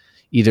because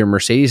either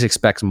Mercedes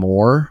expects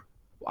more.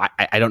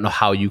 I don't know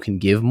how you can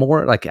give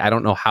more. Like, I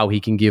don't know how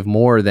he can give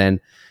more than,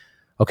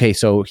 okay,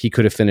 so he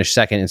could have finished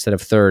second instead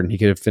of third, and he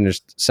could have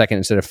finished second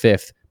instead of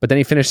fifth. But then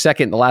he finished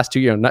second the last 2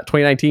 years, not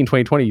 2019,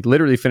 2020, he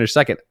literally finished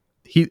second.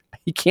 He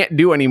can't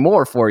do any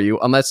more for you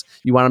unless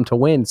you want him to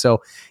win.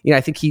 So,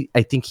 I think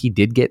he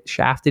did get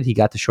shafted. He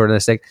got the short end of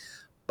the stick.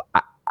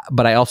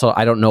 But I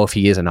don't know if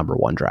he is a number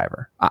one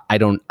driver. I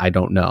don't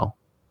know.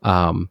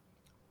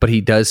 But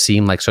he does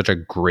seem like such a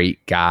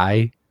great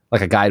guy, like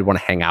a guy I'd want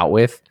to hang out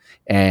with.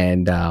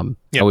 And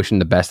I wish him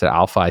the best at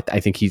Alpha. I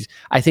think he's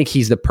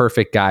the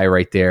perfect guy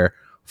right there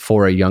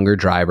for a younger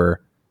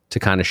driver to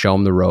kind of show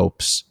him the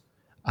ropes.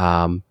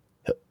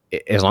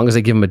 As long as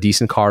they give him a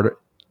decent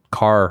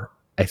car,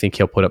 I think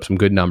he'll put up some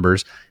good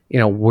numbers.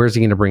 Where's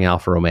he going to bring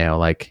Alfa Romeo?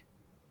 Like,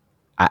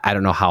 I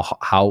don't know how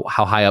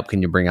high up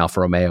can you bring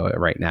Alfa Romeo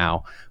right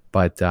now,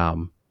 but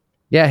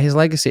his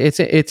legacy.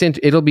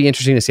 It'll be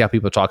interesting to see how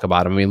people talk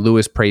about him. I mean,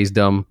 Lewis praised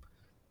him,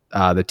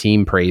 the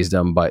team praised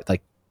him, but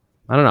like,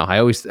 I don't know.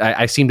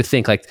 I seem to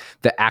think like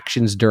the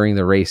actions during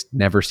the race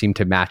never seem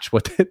to match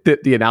what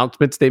the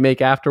announcements they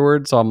make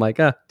afterwards. So I'm like,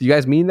 do you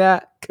guys mean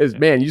that? Because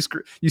man,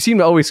 you seem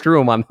to always screw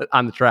him on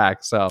the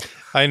track. So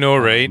I know,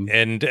 right?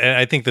 And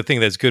I think the thing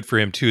that's good for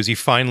him too is he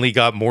finally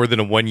got more than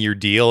a 1-year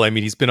deal. I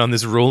mean, he's been on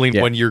this rolling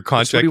 1-year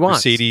contract with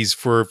Mercedes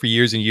for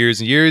years and years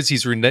and years.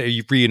 He's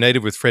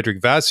reunited with Frederick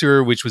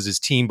Vasseur, which was his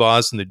team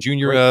boss in the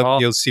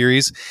junior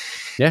series.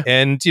 Yeah,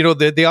 and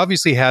they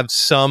obviously have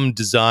some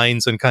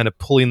designs on kind of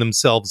pulling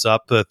themselves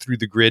up through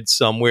the grid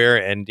somewhere,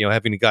 and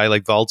having a guy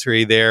like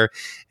Valtteri there.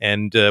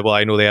 And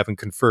I know they haven't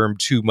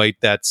confirmed who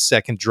might that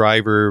second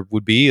driver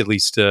would be. At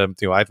least I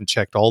haven't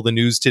checked all the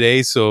news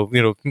today, so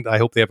I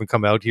hope they haven't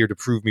come out here to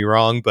prove me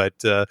wrong. But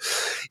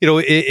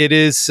it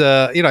is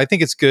I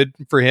think it's good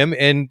for him.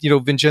 And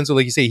Vincenzo,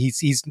 like you say,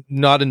 he's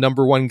not a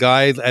number one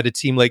guy at a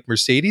team like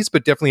Mercedes,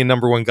 but definitely a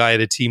number one guy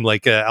at a team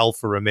like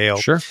Alfa Romeo.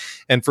 Sure.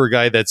 And for a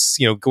guy that's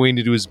going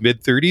into his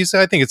mid-30s,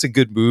 I think it's a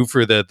good move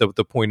for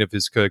the point of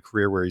his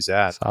career where he's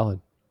at.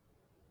 Solid.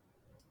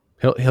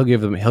 He'll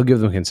give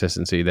them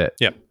consistency that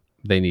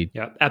they need.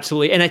 Yeah,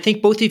 absolutely. And I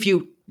think both of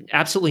you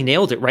absolutely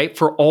nailed it, right?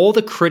 For all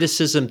the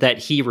criticism that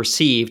he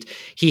received,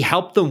 he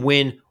helped them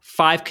win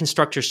 5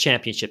 Constructors'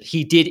 Championships.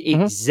 He did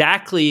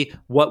exactly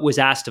what was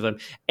asked of him.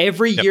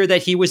 Every year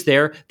that he was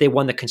there, they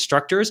won the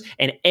Constructors.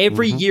 And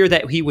every year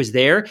that he was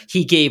there,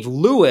 he gave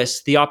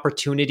Lewis the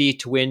opportunity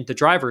to win the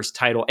driver's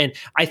title. And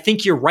I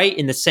think you're right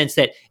in the sense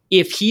that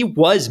if he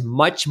was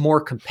much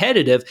more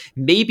competitive,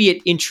 maybe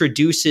it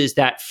introduces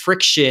that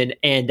friction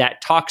and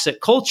that toxic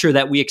culture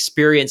that we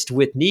experienced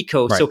with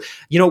Nico. Right. So,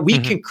 we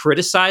can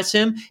criticize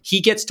him. He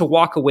gets to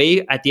walk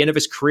away at the end of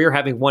his career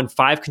having won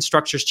 5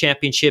 Constructors'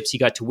 Championships. He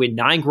got to win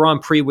 9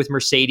 Grand Prix with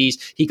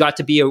Mercedes. He got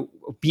to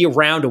be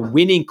around a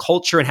winning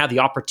culture and have the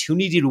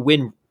opportunity to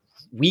win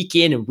week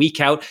in and week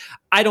out.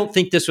 I don't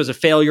think this was a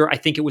failure. I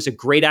think it was a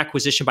great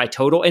acquisition by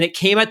Total, and it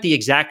came at the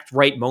exact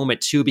right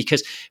moment too,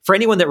 because for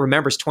anyone that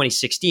remembers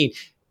 2016,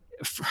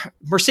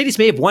 Mercedes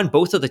may have won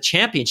both of the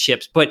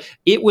championships, but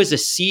it was a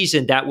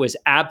season that was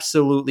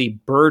absolutely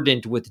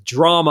burdened with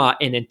drama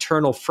and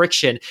internal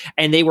friction,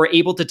 and they were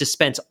able to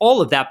dispense all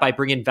of that by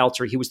bringing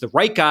Valtteri. He was the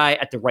right guy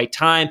at the right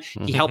time.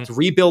 He helped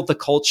rebuild the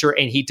culture,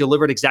 and he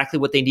delivered exactly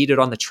what they needed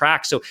on the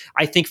track. So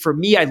I think for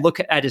me, I look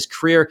at his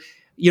career,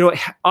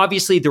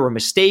 obviously there were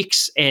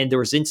mistakes and there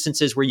was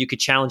instances where you could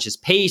challenge his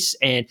pace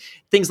and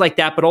things like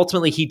that. But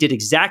ultimately he did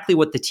exactly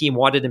what the team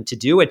wanted him to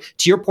do. And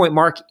to your point,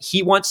 Mark,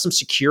 he wants some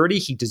security.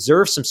 He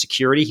deserves some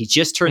security. He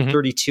just turned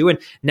 32 and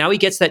now he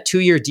gets that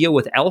 2-year deal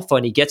with Alpha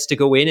and he gets to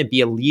go in and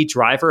be a lead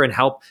driver and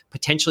help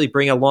potentially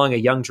bring along a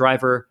young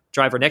driver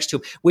next to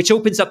him, which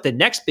opens up the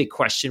next big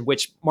question,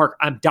 which, Mark,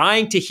 I'm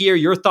dying to hear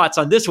your thoughts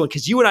on this one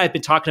because you and I have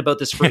been talking about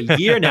this for a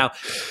year now.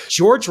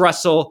 George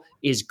Russell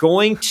is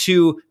going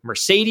to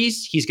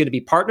Mercedes. He's going to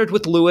be partnered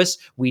with Lewis.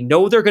 We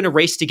know they're going to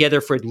race together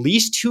for at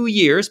least 2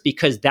 years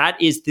because that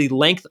is the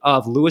length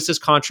of Lewis's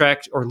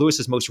contract or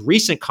Lewis's most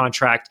recent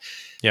contract.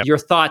 Yep. Your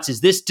thoughts,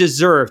 is this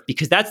deserved?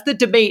 Because that's the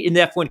debate in the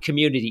F1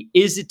 community.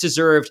 Is it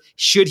deserved?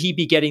 Should he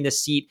be getting the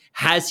seat?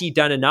 Has he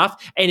done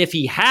enough? And if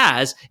he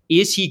has,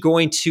 is he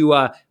going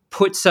to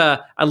put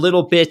a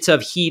little bit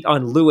of heat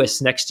on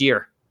Lewis next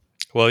year?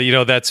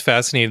 Well, that's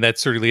fascinating. That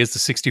certainly is the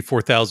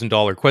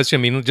 $64,000 question.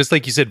 I mean, just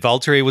like you said,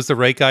 Valtteri was the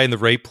right guy in the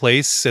right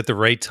place at the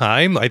right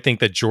time. I think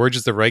that George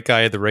is the right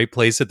guy at the right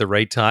place at the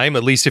right time,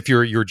 at least if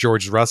you're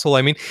George Russell.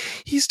 I mean,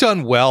 he's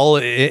done well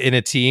in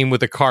a team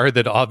with a car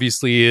that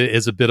obviously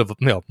is a bit of,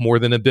 more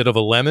than a bit of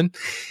a lemon.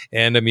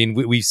 And I mean,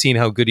 we've seen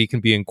how good he can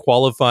be in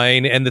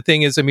qualifying. And the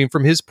thing is, I mean,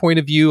 from his point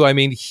of view, I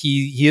mean,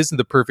 he isn't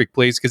the perfect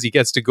place because he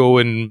gets to go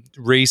and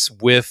race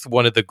with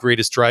one of the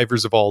greatest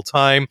drivers of all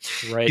time.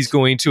 Right. He's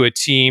going to a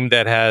team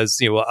that has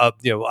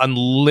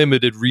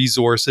unlimited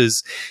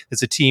resources.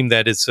 It's a team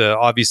that is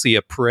obviously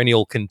a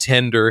perennial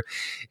contender,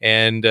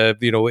 and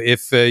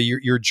if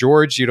you're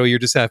George, you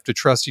just have to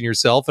trust in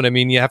yourself. And I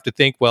mean, you have to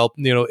think, well,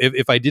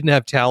 if I didn't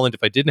have talent,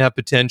 if I didn't have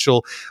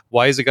potential,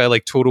 why is a guy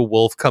like Toto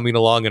Wolff coming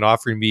along and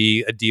offering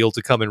me a deal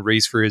to come and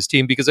race for his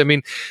team? Because I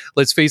mean,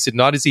 let's face it,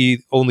 not is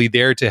he only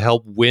there to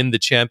help win the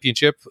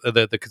championship,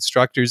 the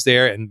constructors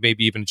there, and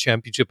maybe even a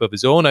championship of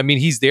his own. I mean,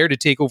 he's there to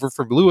take over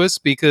from Lewis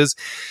because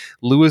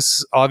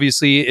Lewis obviously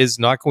is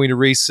not going to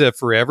race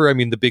forever. I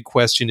mean, the big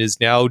question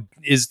is now,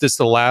 is this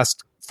the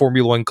last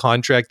Formula One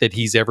contract that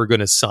he's ever going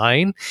to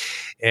sign?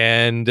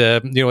 And,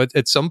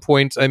 at some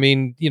point, I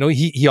mean,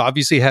 he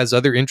obviously has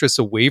other interests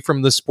away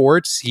from the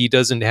sport. He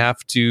doesn't have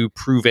to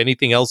prove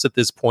anything else at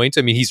this point.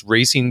 I mean, he's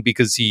racing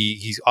because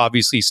he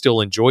obviously still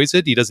enjoys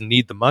it. He doesn't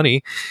need the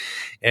money.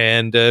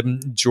 And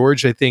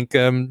George, I think,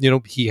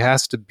 he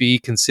has to be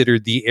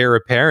considered the heir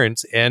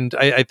apparent. And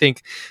I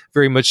think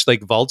very much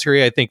like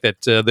Valtteri, I think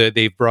that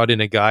they've brought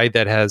in a guy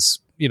that has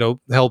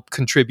help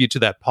contribute to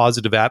that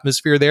positive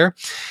atmosphere there.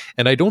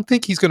 And I don't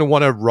think he's going to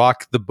want to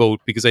rock the boat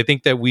because I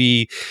think that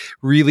we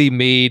really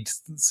made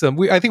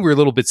I think we were a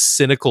little bit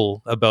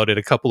cynical about it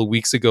a couple of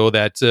weeks ago,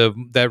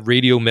 that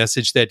radio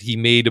message that he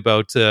made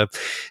about when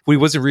he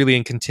wasn't really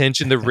in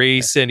contention the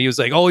race. And he was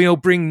like,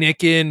 bring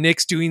Nick in.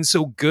 Nick's doing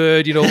so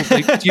good.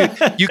 Like,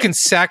 you can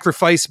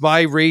sacrifice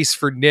my race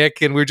for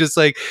Nick. And we're just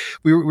like,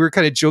 we were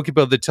kind of joking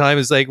about the time.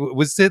 It's like,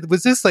 was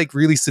this like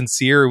really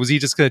sincere? Or was he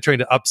just kind of trying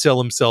to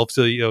upsell himself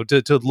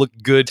to look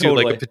good to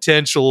like a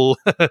potential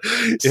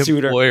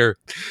employer?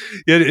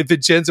 Yeah,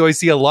 Vincenzo, I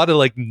see a lot of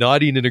like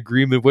nodding in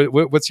agreement.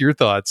 What's your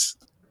thoughts?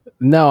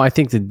 No, I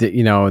think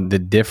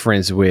the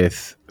difference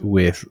with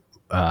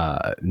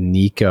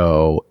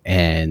Nico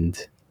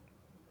and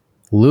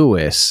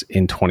Lewis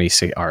in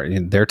 26 are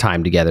in their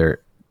time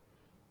together.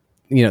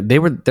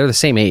 They're the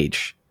same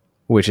age,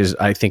 which is,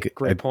 I think,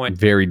 great point.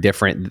 Very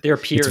different. They're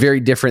peers. It's very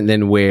different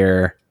than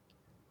where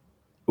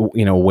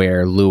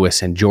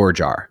Lewis and George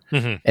are.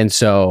 Mm-hmm. And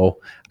so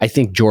I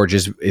think George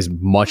is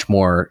much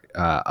more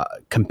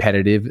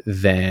competitive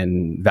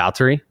than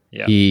Valtteri.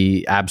 Yeah.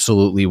 He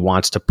absolutely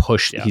wants to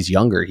push. Yeah. He's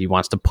younger. He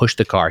wants to push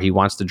the car. He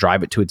wants to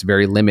drive it to its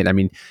very limit. I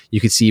mean,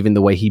 you could see even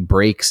the way he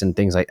brakes and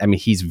things like, I mean,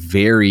 he's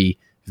very,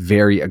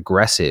 very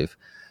aggressive,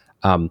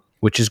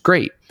 which is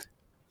great.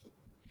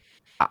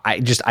 I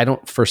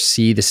don't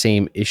foresee the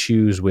same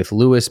issues with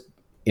Lewis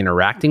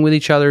interacting with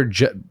each other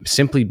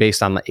simply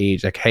based on the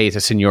age. Like, hey, it's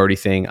a seniority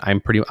thing.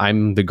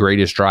 I'm the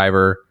greatest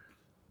driver.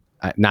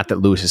 Not that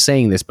Lewis is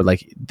saying this, but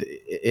like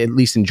at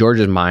least in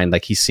George's mind,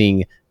 like he's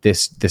seeing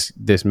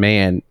this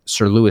man,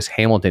 Sir Lewis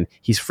Hamilton.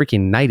 He's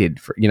freaking knighted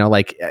for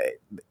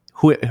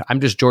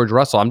I'm just George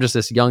Russell. I'm just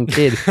this young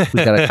kid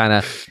who's got to kind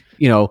of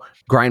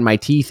grind my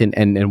teeth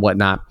and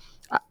whatnot.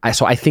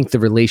 So I think the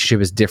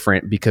relationship is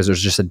different because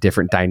there's just a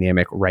different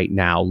dynamic right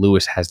now.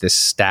 Lewis has this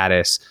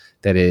status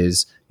that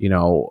is,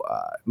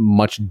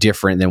 much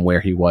different than where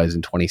he was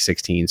in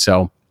 2016.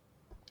 So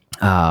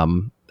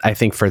I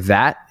think for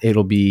that,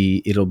 it'll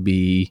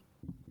be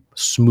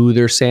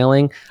smoother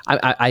sailing.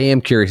 I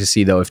am curious to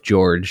see though if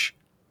George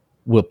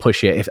will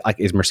push it. If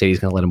is Mercedes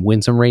going to let him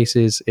win some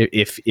races?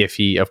 If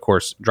he of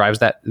course drives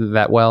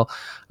that well.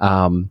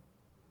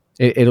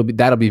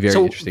 that'll be very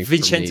interesting.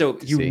 Vincenzo,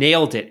 you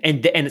nailed it.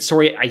 And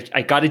sorry,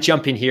 I got to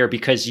jump in here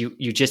because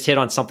you just hit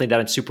on something that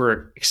I'm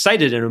super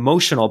excited and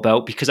emotional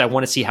about because I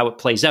want to see how it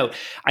plays out.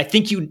 I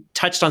think you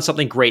touched on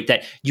something great,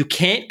 that you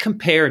can't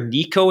compare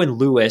Nico and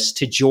Lewis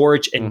to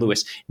George and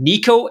Lewis.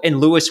 Nico and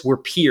Lewis were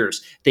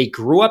peers. They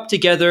grew up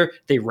together.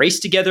 They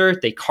raced together.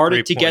 They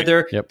karted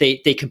together. Yep.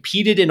 They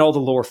competed in all the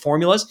lower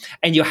formulas.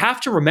 And you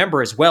have to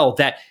remember as well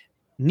that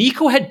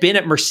Nico had been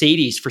at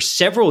Mercedes for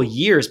several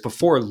years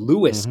before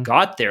Lewis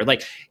got there.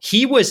 Like,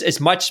 he was as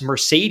much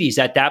Mercedes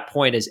at that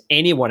point as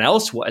anyone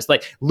else was.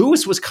 Like,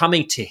 Lewis was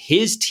coming to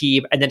his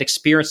team and then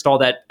experienced all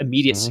that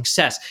immediate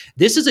success.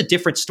 This is a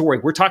different story.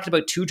 We're talking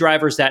about two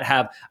drivers that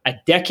have a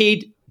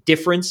decade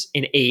difference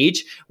in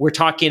age. We're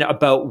talking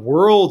about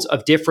worlds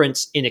of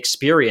difference in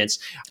experience.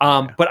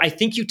 But I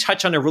think you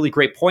touch on a really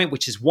great point,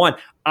 which is one,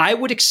 I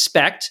would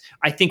expect,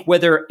 I think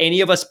whether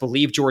any of us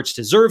believe George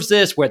deserves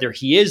this, whether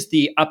he is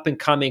the up and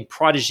coming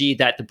prodigy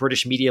that the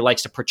British media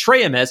likes to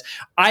portray him as,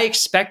 I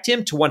expect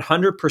him to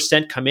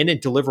 100% come in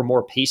and deliver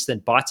more pace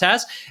than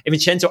Bottas. And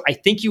Vincenzo, I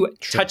think you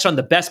touch on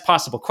the best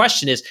possible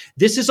question is,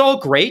 this is all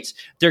great.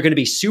 They're going to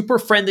be super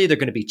friendly. They're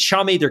going to be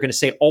chummy. They're going to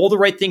say all the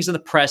right things in the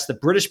press. The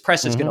British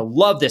press is going to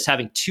love this,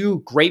 having two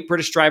great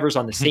British drivers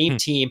on the same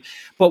team.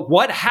 But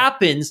what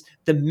happens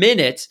the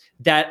minute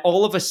that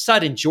all of a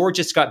sudden George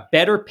has got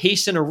better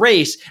pace in a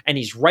race and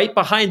he's right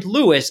behind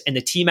Lewis and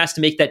the team has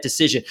to make that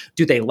decision?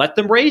 Do they let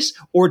them race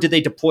or do they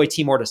deploy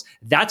team orders?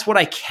 That's what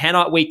I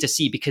cannot wait to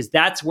see, because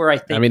that's where I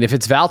think. I mean, if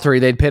it's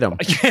Valtteri, they'd pit him.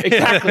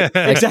 Exactly.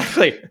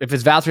 If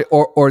it's Valtteri,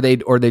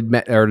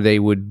 or they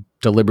would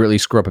deliberately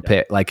screw up a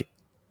pit. Like,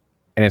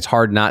 and it's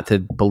hard not to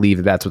believe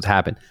that that's what's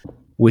happened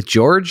with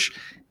George.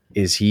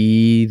 Is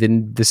he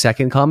the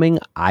second coming?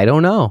 I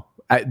don't know.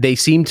 They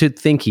seem to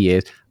think he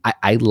is.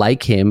 I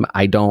like him.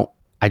 I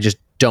just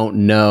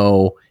don't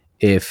know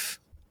if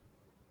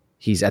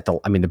he's at the.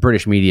 I mean, the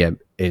British media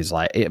is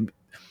like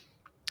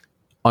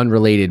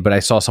unrelated, but I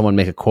saw someone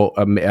make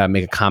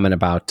a comment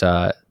about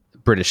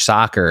British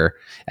soccer.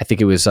 I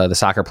think it was the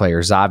soccer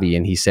player Xavi,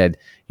 and he said,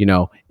 you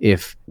know,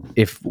 if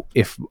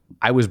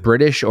I was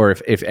British, or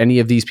if any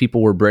of these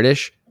people were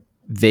British,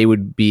 they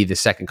would be the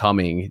second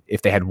coming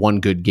if they had one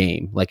good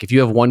game. Like, if you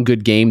have one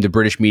good game, the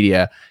British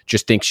media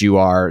just thinks you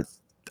are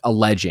a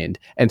legend.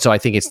 And so I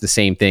think it's the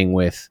same thing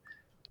with,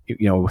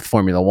 you know, with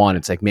Formula One.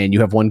 It's like, man,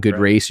 you have one good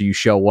race, or you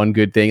show one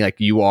good thing, like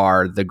you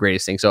are the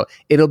greatest thing. So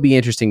it'll be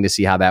interesting to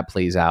see how that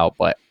plays out.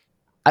 But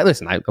I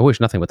wish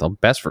nothing but the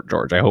best for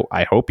George.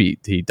 I hope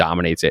he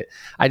dominates it.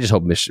 I just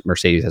hope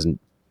Mercedes doesn't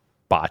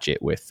botch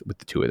it with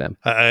the two of them.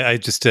 I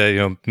just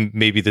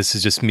maybe this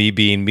is just me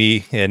being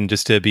me and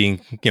just being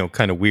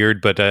kind of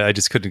weird, but I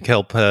just couldn't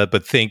help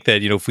but think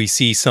that if we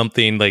see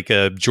something like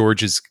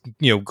George is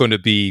going to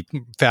be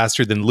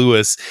faster than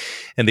Lewis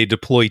and they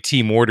deploy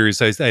team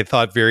orders, I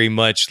thought very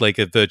much like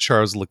of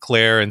Charles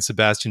Leclerc and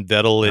Sebastian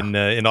Vettel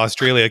in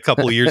Australia a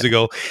couple of years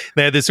ago.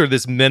 They had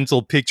this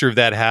mental picture of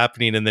that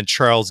happening, and then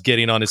Charles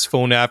getting on his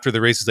phone after the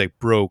race was like,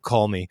 "Bro,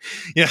 call me."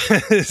 Yeah,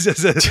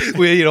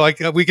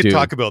 we could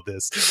talk about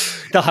this.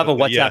 They'll have a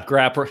WhatsApp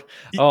grabber.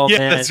 Oh, yeah,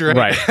 man. That's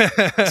right.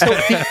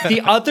 So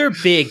the other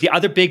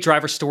big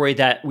driver story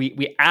that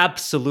we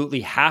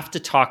absolutely have to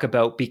talk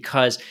about,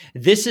 because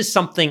this is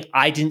something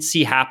I didn't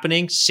see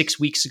happening 6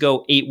 weeks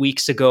ago, 8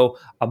 weeks ago,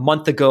 a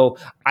month ago.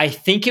 I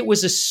think it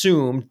was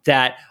assumed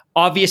that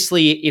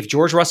obviously if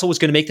George Russell was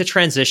going to make the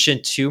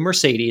transition to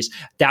Mercedes,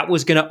 that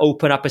was going to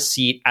open up a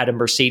seat at a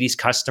Mercedes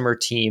customer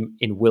team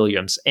in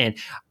Williams. And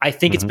I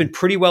think it's been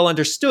pretty well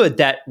understood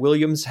that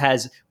Williams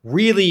has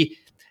really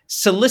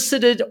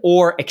solicited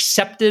or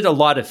accepted a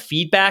lot of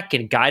feedback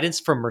and guidance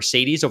from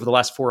Mercedes over the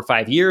last 4 or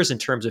 5 years in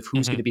terms of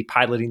who's going to be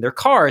piloting their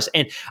cars.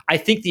 And I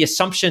think the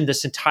assumption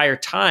this entire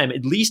time,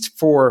 at least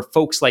for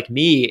folks like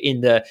me in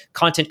the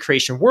content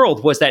creation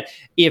world, was that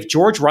if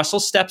George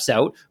Russell steps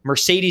out,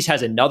 Mercedes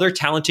has another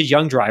talented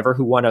young driver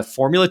who won a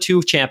Formula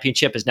 2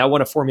 championship, has now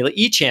won a Formula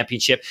E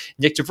championship,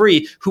 Nyck de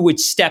Vries, who would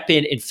step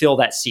in and fill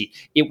that seat.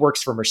 It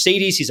works for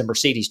Mercedes. He's a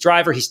Mercedes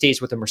driver. He stays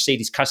with a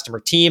Mercedes customer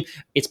team.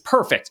 It's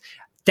perfect.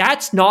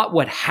 That's not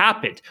what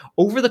happened.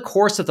 Over the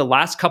course of the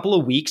last couple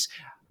of weeks,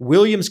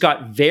 Williams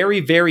got very,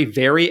 very,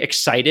 very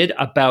excited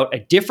about a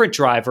different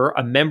driver,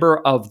 a member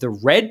of the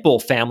Red Bull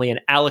family, and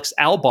Alex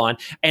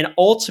Albon. And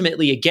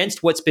ultimately,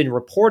 against what's been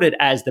reported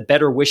as the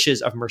better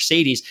wishes of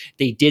Mercedes,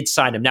 they did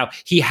sign him. Now,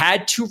 he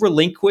had to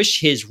relinquish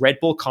his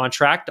Red Bull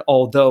contract,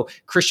 although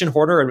Christian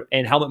Horner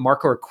and Helmut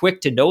Marko are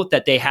quick to note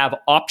that they have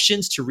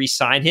options to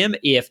re-sign him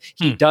if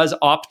he does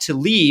opt to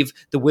leave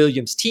the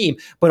Williams team.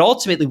 But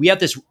ultimately, we have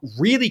this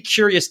really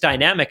curious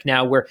dynamic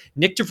now where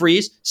Nyck de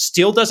Vries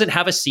still doesn't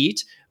have a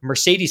seat.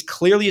 Mercedes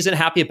clearly isn't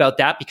happy about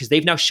that because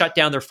they've now shut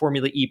down their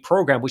Formula E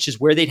program, which is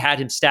where they'd had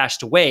him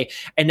stashed away.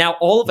 And now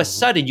all of a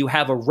sudden you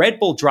have a Red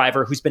Bull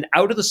driver who's been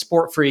out of the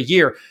sport for a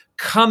year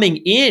coming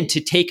in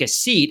to take a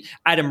seat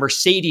at a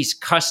Mercedes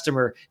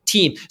customer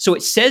team. So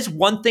it says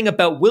one thing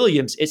about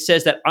Williams. It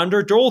says that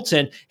under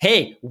Dalton,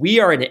 hey,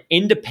 we are an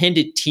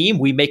independent team.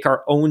 We make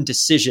our own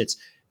decisions.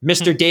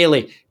 Mr.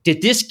 Daly,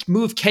 did this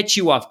move catch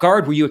you off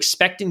guard? Were you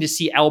expecting to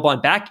see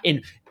Albon back?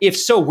 And if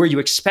so, were you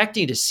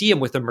expecting to see him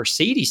with a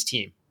Mercedes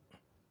team?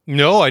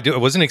 No, I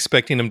wasn't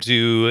expecting him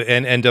to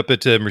end up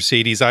at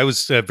Mercedes. I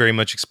was very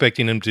much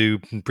expecting him to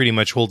pretty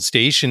much hold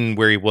station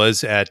where he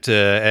was at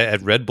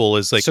Red Bull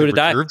as like a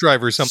reserve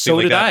driver or something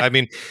like that. I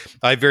mean,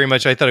 I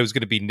thought it was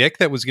going to be Nick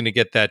that was going to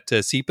get that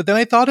seat. But then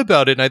I thought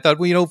about it and I thought,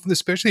 well,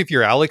 especially if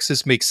you're Alex,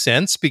 this makes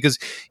sense because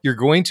you're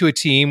going to a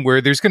team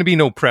where there's going to be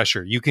no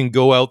pressure. You can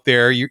go out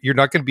there. You're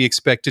not going to be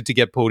expected to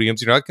get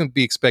podiums. You're not going to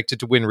be expected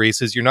to win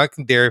races. You're not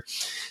there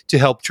to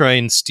help try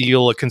and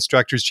steal a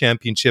Constructors'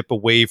 Championship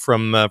away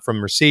from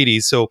Mercedes.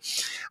 So,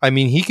 I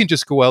mean, he can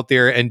just go out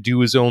there and do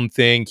his own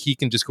thing. He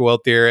can just go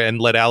out there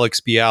and let Alex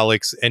be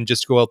Alex and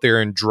just go out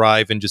there and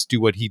drive and just do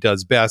what he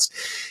does best.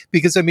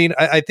 Because, I mean,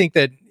 I think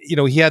that,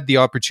 he had the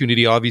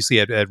opportunity, obviously,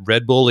 at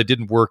Red Bull. It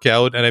didn't work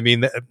out. And I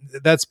mean,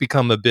 that's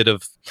become a bit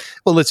of,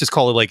 well, let's just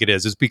call it like it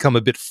is. It's become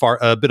a bit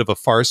of a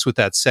farce with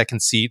that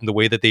second seat and the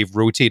way that they've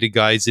rotated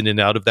guys in and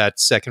out of that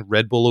second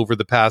Red Bull over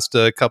the past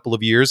couple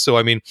of years. So,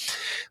 I mean,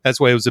 that's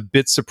why it was a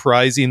bit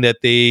surprising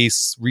that they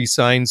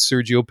re-signed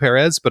Sergio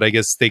Perez, but I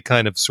guess they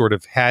kind of sort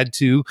of had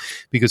to,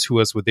 because who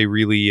else would they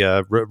really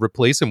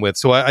replace him with?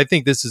 So I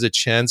think this is a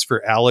chance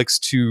for Alex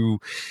to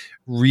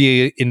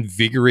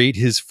reinvigorate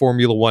his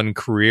Formula One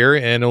career,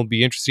 and it'll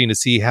be interesting to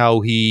see how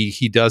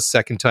he does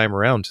second time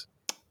around.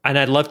 And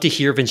I'd love to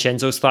hear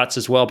Vincenzo's thoughts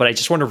as well, but I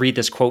just want to read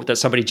this quote that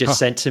somebody just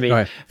sent to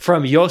me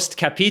from Jost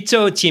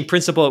Capito, team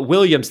principal at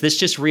Williams. This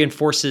just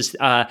reinforces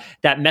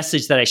that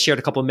message that I shared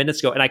a couple of minutes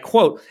ago. And I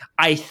quote,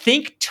 "I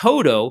think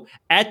Toto,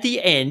 at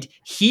the end,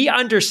 he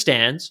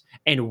understands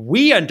and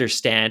we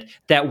understand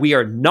that we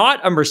are not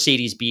a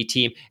Mercedes B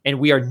team and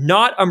we are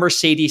not a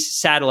Mercedes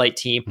satellite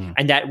team,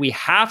 and that we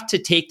have to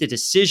take the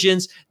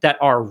decisions that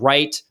are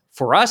right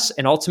for us."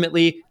 And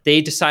ultimately,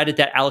 they decided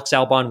that Alex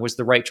Albon was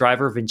the right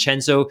driver.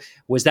 Vincenzo,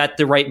 was that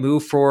the right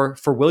move for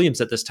Williams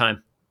at this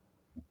time?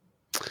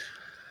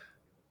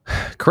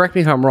 Correct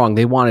me if I'm wrong.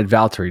 They wanted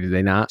Valtteri, did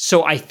they not?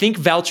 So I think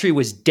Valtteri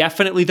was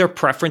definitely their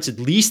preference. At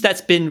least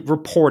that's been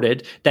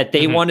reported, that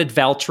they wanted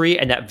Valtteri,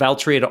 and that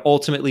Valtteri had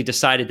ultimately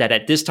decided that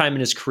at this time in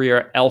his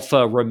career,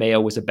 Alfa Romeo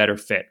was a better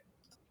fit.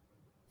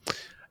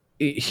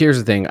 Here's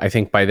the thing. I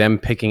think by them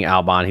picking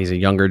Albon, he's a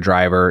younger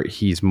driver.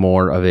 He's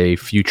more of a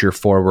future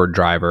forward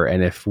driver.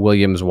 And if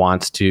Williams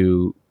wants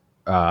to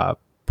kind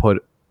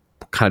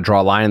of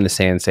draw a line in the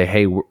sand and say,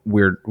 hey,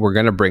 we're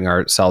going to bring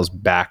ourselves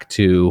back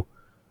to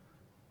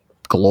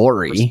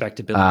glory.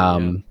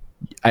 Respectability.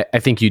 I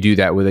think you do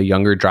that with a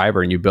younger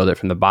driver and you build it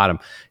from the bottom.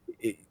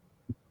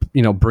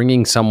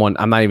 Bringing someone,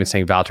 I'm not even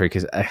saying Valtteri,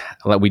 because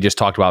we just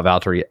talked about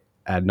Valtteri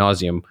ad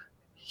nauseum.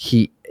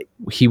 He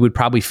would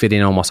probably fit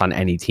in almost on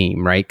any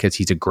team, right? Because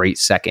he's a great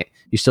second.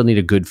 You still need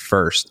a good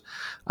first.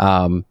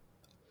 Albon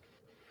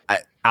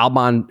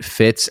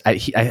fits.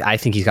 I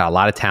think he's got a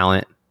lot of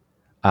talent.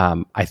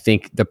 I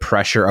think the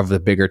pressure of the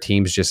bigger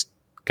teams just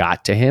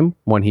got to him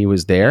when he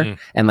was there.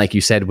 And like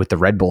you said, with the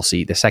Red Bull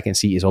seat, the second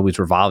seat is always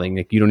revolving.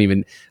 Like, you don't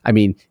even, I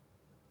mean,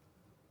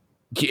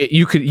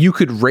 you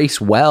could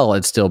race well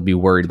and still be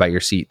worried about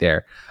your seat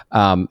there.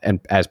 And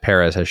as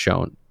Perez has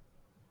shown.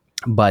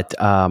 But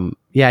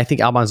yeah, I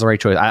think Albon's the right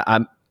choice.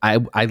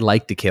 I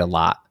like the kid a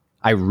lot.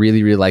 I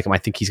really, really like him. I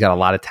think he's got a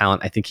lot of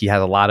talent. I think he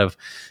has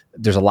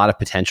there's a lot of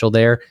potential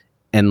there.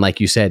 And like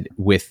you said,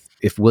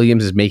 if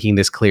Williams is making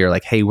this clear,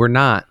 like, hey, we're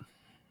not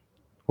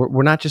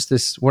just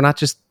this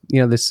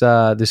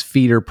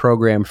feeder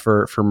program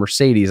for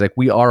Mercedes. Like,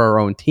 we are our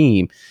own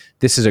team.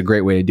 This is a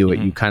great way to do it.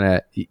 You kind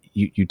of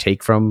you go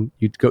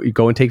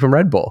and take from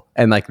Red Bull,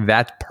 and like,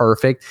 that's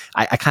perfect.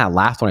 I kind of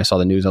laughed when I saw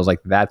the news. I was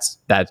like, that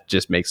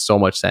just makes so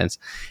much sense.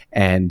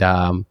 And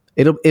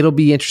it'll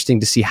be interesting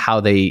to see how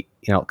they,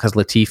 because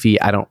Latifi,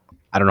 I don't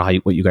know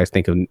what you guys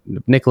think of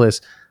Nicholas,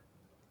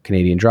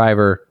 Canadian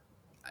driver.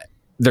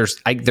 There's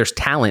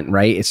talent,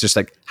 right? It's just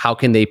like, how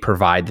can they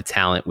provide the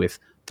talent with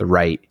the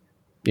right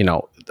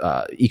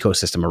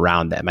ecosystem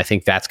around them? I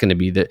think that's going to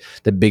be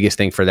the biggest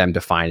thing for them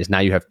to find, is now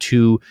you have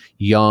two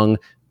young,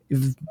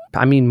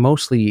 I mean,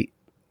 mostly,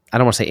 I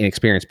don't want to say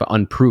inexperienced, but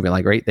unproven,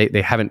 like, right?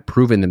 They haven't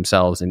proven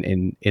themselves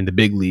in the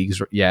big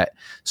leagues yet.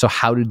 So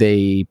how do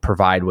they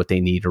provide what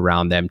they need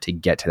around them to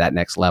get to that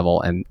next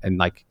level? And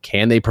like,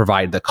 can they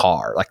provide the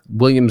car? Like,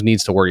 Williams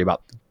needs to worry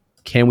about,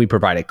 can we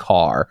provide a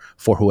car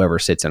for whoever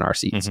sits in our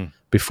seats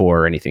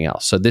before anything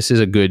else? So this is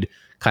a good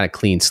kind of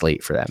clean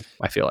slate for them,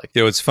 I feel like.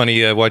 It's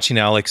funny watching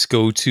Alex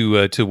go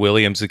to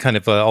Williams. It kind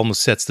of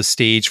almost sets the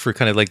stage for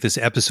kind of like this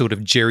episode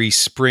of Jerry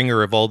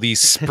Springer of all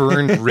these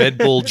spurned Red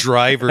Bull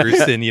drivers,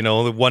 and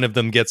one of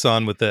them gets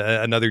on with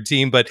another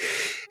team. But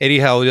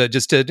anyhow,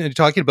 just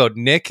talking about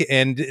Nick,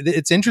 and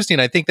it's interesting.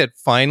 I think that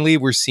finally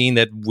we're seeing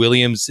that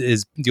Williams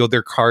is,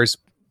 their cars,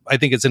 I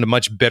think it's in a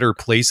much better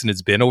place than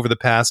it's been over the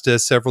past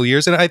several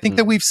years. And I think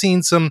that we've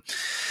seen some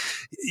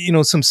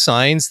some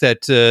signs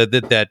that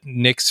that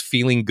Nick's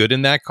feeling good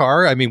in that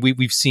car. I mean,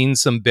 we've seen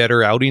some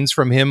better outings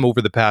from him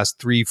over the past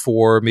 3,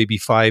 4, maybe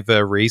 5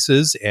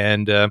 races,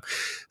 and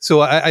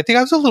so I think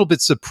I was a little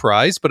bit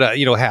surprised, but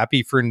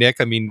happy for Nick.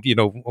 I mean,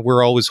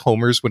 we're always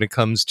homers when it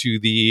comes to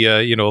the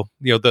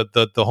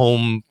the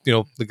home,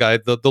 the guy,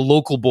 the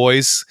local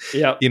boys,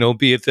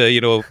 be it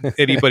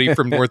anybody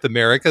from North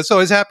America. So I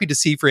was happy to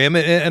see for him,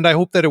 and I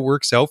hope that it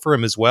works out for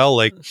him as well.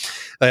 Like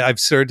I've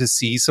started to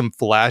see some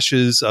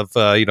flashes of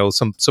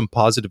some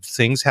positive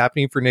things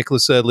happening for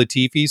Nicholas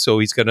Latifi. So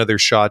he's got another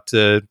shot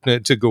to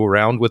go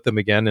around with them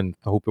again, and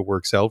I hope it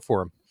works out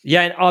for him.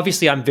 Yeah, and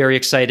obviously I'm very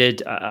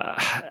excited.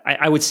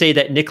 I would say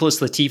that Nicholas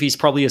Latifi is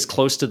probably as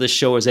close to this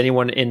show as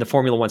anyone in the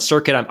Formula One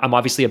circuit. I'm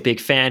obviously a big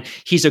fan.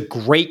 He's a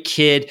great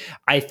kid.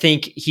 I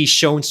think he's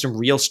shown some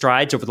real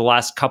strides over the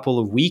last couple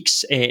of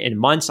weeks and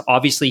months.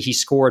 Obviously, he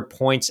scored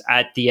points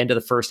at the end of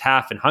the first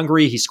half in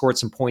Hungary. He scored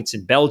some points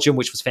in Belgium,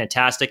 which was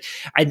fantastic.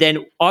 And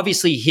then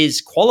obviously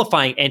his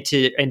qualifying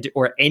ended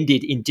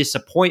in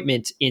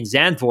disappointment in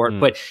Zandvoort,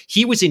 but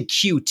he was in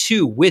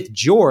Q2 with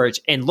George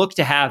and looked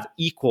to have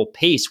equal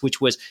pace, which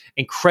was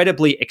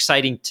incredibly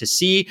exciting to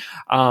see.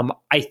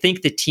 I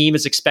think the team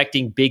is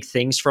expecting big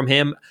things from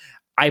him.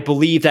 I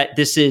believe that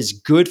this is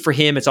good for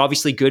him. It's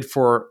obviously good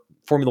for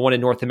Formula One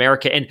in North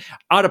America. And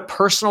on a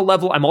personal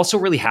level, I'm also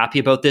really happy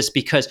about this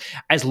because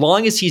as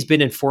long as he's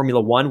been in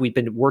Formula One, we've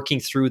been working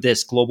through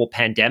this global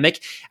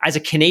pandemic. As a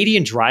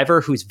Canadian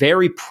driver who's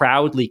very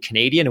proudly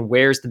Canadian and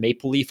wears the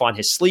maple leaf on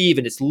his sleeve,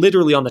 and it's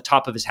literally on the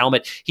top of his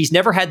helmet, he's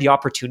never had the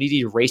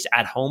opportunity to race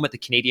at home at the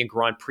Canadian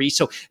Grand Prix.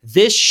 So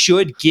this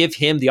should give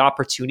him the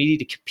opportunity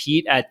to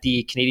compete at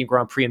the Canadian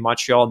Grand Prix in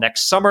Montreal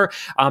next summer.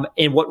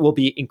 And what will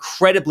be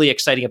incredibly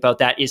exciting about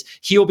that is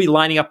he will be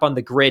lining up on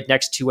the grid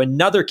next to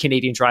another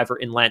Canadian driver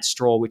in Lance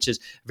Stroll, which is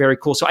very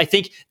cool. So I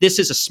think this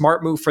is a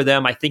smart move for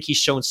them. I think he's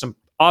shown some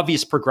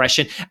obvious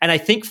progression. And I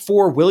think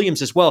for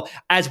Williams as well,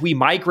 as we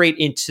migrate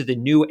into the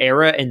new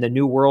era and the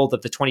new world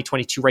of the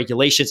 2022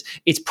 regulations,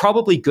 it's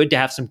probably good to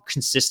have some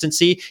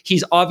consistency.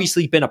 He's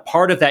obviously been a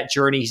part of that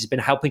journey. He's been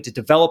helping to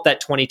develop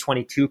that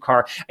 2022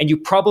 car. And you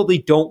probably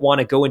don't want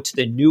to go into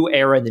the new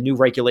era and the new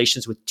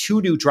regulations with 2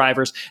 new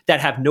drivers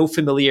that have no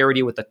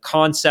familiarity with the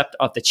concept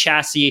of the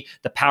chassis,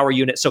 the power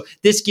unit. So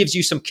this gives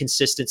you some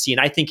consistency.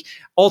 And I think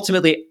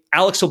ultimately,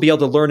 Alex will be able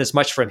to learn as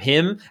much from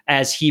him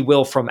as he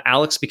will from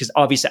Alex, because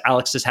obviously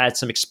Alex has had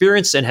some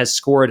experience and has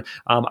scored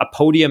a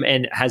podium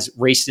and has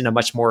raced in a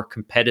much more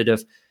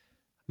competitive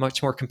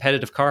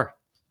car.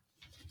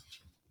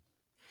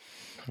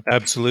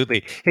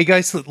 Absolutely. Hey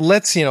guys,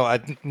 let's,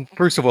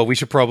 first of all, we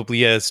should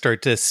probably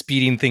start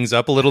speeding things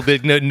up a little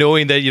bit,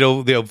 knowing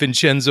that,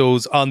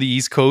 Vincenzo's on the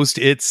East Coast.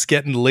 It's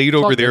getting late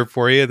over there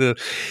for you.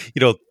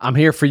 I'm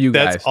here for you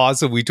guys. That's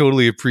awesome. We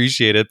totally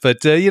appreciate it.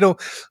 But,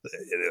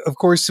 of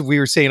course, we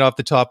were saying off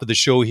the top of the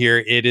show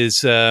here, it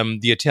is the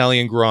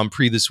Italian Grand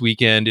Prix this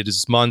weekend. It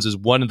is Monza's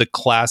one of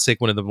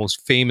the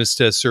most famous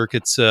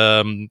circuits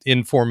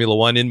in Formula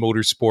One, in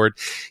motorsport.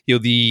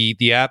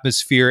 The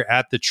atmosphere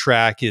at the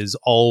track is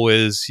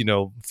always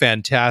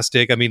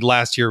fantastic. I mean,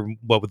 last year,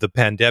 with the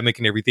pandemic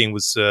and everything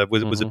was a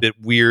bit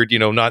weird,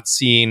 not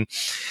seeing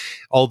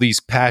all these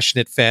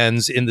passionate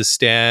fans in the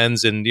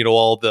stands and,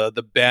 all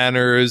the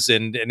banners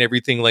and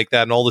everything like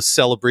that, and all the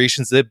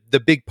celebrations,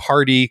 the big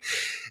party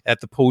at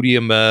the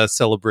podium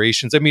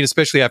celebrations. I mean,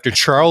 especially after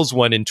Charles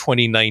won in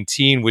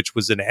 2019, which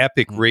was an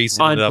epic race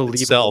in and of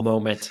itself.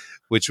 Moment.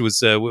 Which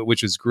was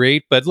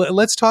great. But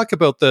let's talk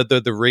about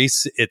the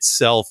race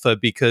itself,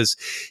 because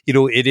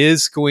it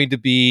is going to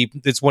be,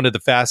 it's one of the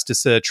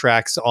fastest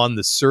tracks on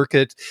the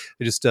circuit.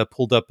 I just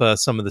pulled up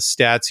some of the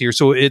stats here.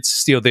 So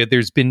it's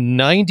there's been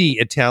 90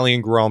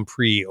 Italian Grand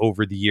Prix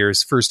over the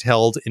years. First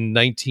held in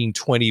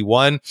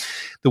 1921.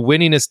 The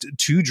winningest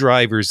 2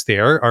 drivers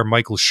there are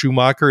Michael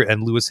Schumacher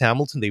and Lewis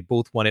Hamilton. They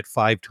both won it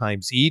 5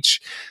 times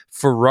each.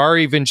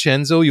 Ferrari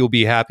Vincenzo, you'll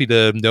be happy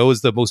to know,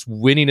 is the most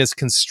winningest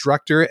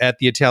constructor at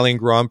the Italian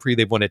Grand Prix.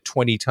 They've won it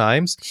 20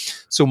 times.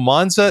 So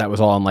Monza, that was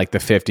all in like the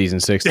 50s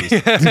and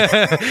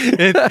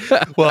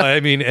 60s. Well, I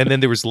mean, and then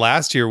there was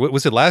last year.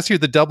 Was it last year?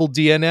 The double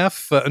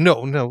DNF?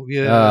 No.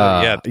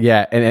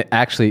 Yeah. And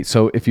actually,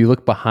 so if you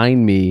look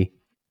behind me,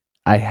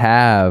 I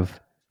have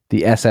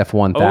the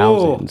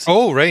SF1000s.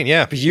 Oh, right.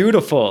 Yeah.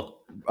 Beautiful.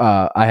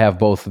 I have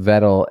both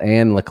Vettel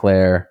and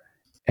Leclerc,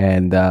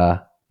 and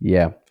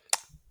yeah.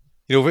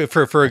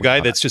 For a guy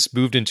that's just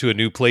moved into a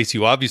new place,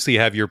 you obviously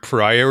have your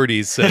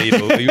priorities,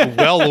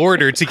 well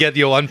ordered to get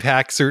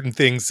unpack certain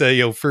things.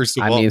 First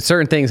of all, I mean,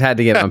 certain things had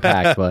to get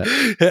unpacked, but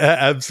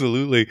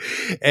absolutely.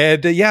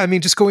 And I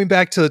mean, just going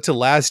back to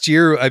last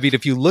year, I mean,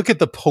 if you look at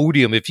the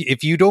podium,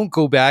 if you don't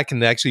go back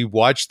and actually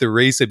watch the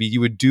race, I mean,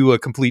 you would do a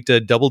complete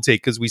double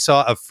take, because we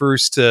saw a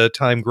first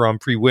time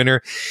Grand Prix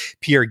winner,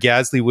 Pierre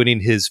Gasly,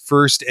 winning his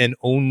first and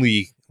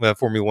only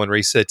Formula One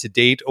race to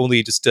date.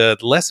 Only just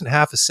less than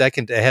half a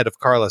second ahead of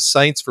Carlos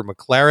Sainz for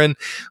McLaren.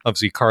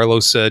 Obviously,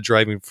 Carlos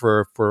driving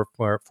for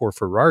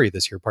Ferrari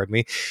this year, pardon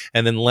me.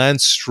 And then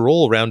Lance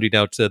Stroll rounding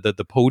out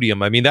the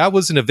podium. I mean, that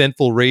was an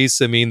eventful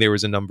race. I mean, there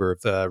was a number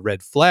of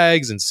red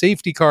flags and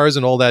safety cars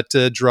and all that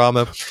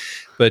drama.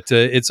 But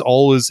it's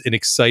always an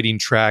exciting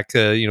track,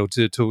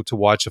 to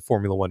watch a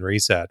Formula One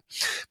race at.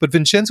 But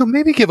Vincenzo,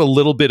 maybe give a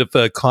little bit of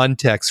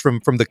context from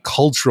the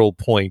cultural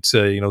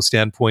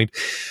standpoint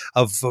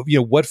of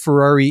what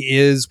Ferrari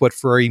is, what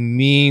Ferrari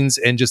means,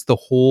 and just the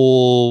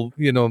whole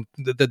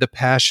the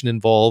passion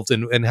involved,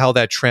 and how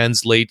that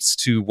translates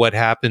to what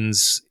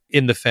happens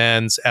in the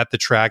fans at the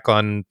track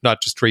on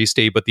not just race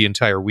day but the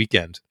entire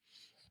weekend.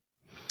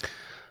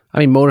 I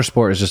mean,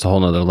 motorsport is just a whole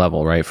nother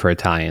level, right, for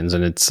Italians,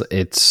 and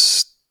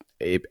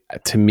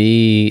to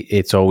me,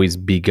 it's always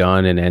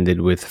begun and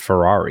ended with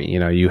Ferrari.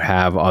 You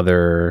have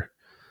other,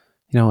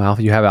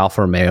 you have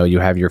Alfa Romeo, you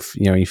have your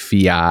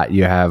Fiat,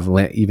 you have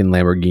even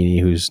Lamborghini,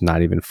 who's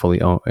not even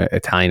fully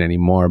Italian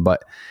anymore.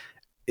 But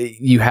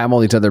you have all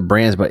these other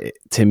brands. But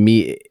to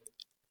me,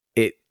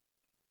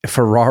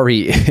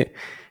 Ferrari,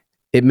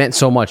 it meant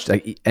so much.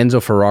 Like Enzo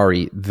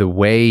Ferrari, the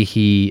way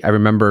I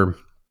remember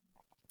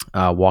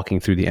walking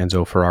through the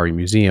Enzo Ferrari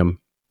Museum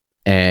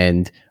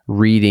and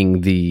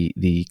reading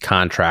the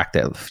contract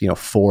that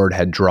Ford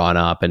had drawn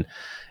up, and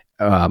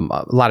a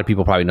lot of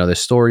people probably know this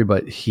story,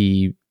 but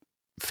he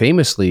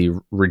famously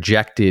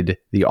rejected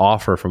the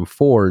offer from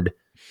Ford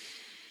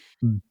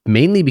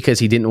mainly because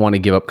he didn't want to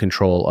give up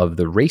control of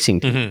the racing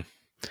team,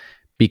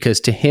 because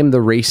to him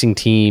the racing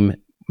team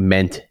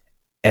meant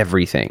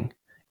everything.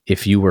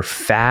 If you were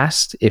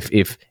fast,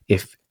 if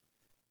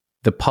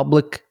the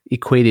public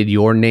equated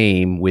your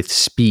name with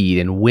speed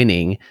and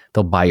winning,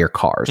 they'll buy your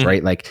cars,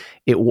 right? Like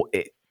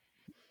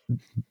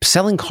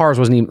selling cars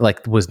wasn't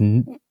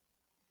even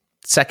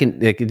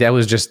second.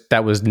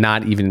 That was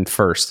not even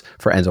first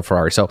for Enzo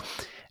Ferrari. So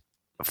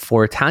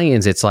for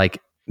Italians, it's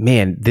like,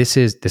 man, this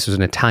was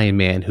an Italian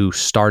man who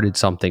started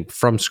something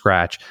from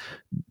scratch,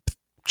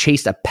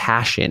 chased a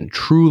passion,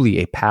 truly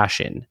a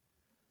passion.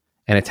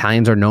 And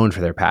Italians are known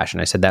for their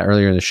passion. I said that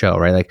earlier in the show,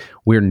 right? Like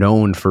we're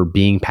known for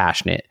being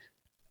passionate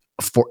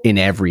in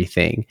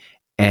everything.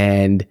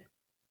 And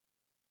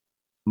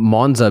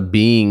Monza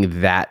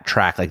being that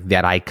track, like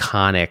that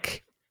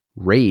iconic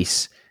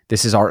race,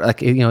 this is our,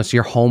 it's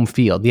your home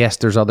field. Yes,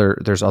 there's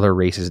other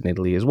races in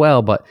Italy as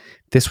well, but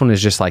this one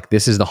is just like,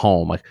 this is the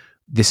home. Like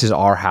this is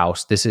our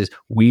house.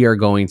 We are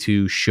going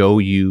to show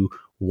you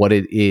what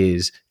it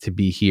is to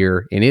be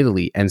here in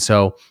Italy. And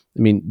so,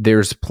 I mean,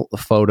 there's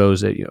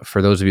photos that,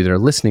 for those of you that are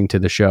listening to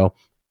the show,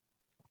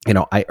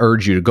 I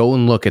urge you to go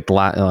and look at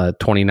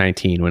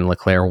 2019 when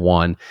Leclerc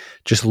won.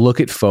 Just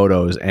look at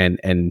photos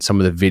and some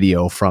of the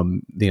video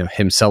from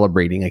him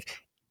celebrating. Like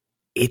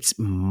it's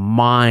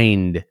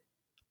mind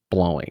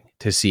blowing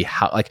to see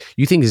how, like,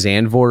 you think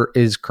Zandvoort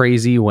is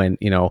crazy when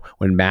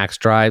Max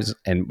drives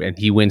and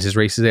he wins his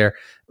races there.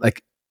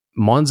 Like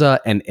Monza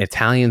and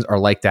Italians are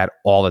like that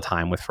all the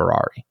time with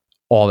Ferrari.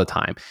 All the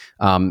time.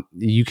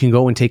 You can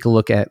go and take a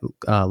look at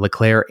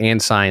Leclerc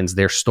and Sainz,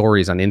 their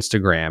stories on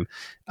Instagram.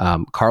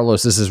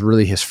 Carlos, this is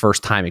really his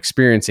first time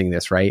experiencing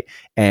this, right?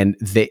 And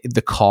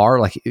the car,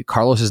 like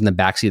Carlos is in the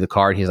backseat of the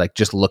car and he's like,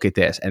 just look at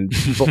this. And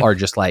people are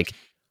just like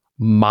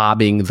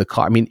mobbing the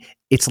car. I mean,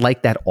 it's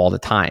like that all the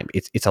time.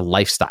 It's a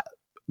lifestyle.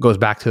 Goes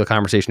back to the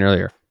conversation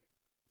earlier.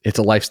 It's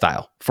a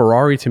lifestyle.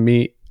 Ferrari to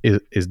me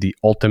is the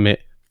ultimate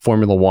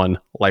Formula One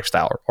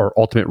lifestyle or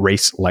ultimate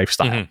race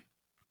lifestyle. Mm-hmm.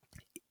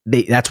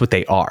 That's what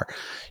they are.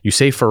 You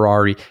say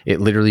Ferrari,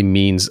 it literally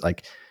means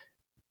like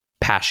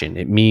passion.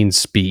 It means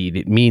speed.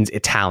 It means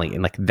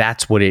Italian. Like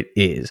that's what it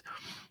is.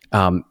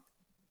 Binotto,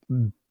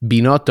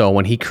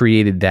 when he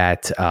created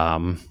that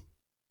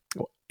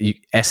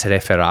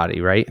Essere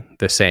Ferrari, right?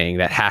 The saying,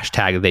 that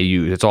hashtag that they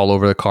use, it's all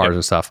over the cars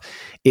and stuff.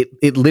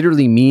 It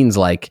literally means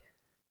like,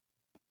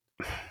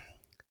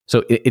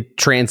 so it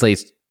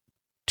translates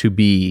to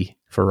be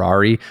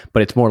Ferrari,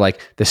 but it's more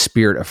like the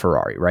spirit of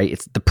Ferrari, right?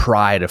 It's the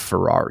pride of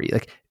Ferrari.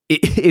 Like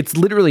it's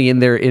literally in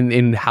there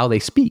in how they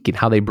speak and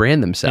how they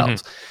brand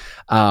themselves.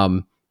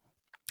 Mm-hmm.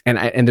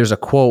 And there's a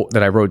quote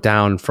that I wrote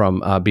down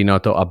from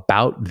Binotto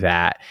about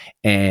that,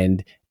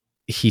 and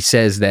he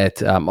says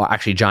that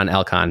actually John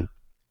Elkann,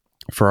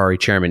 Ferrari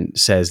chairman,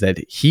 says that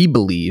he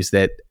believes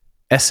that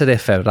Essere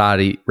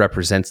Ferrari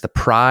represents the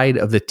pride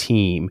of the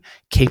team,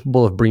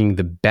 capable of bringing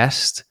the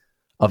best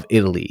of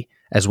Italy,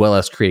 as well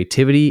as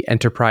creativity,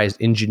 enterprise,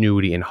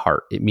 ingenuity, and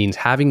heart. It means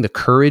having the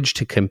courage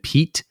to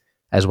compete,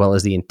 as well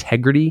as the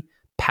integrity,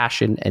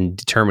 passion, and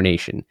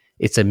determination.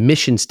 It's a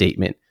mission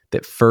statement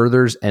that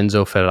furthers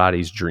Enzo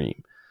Ferrari's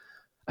dream.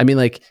 I mean,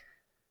 like,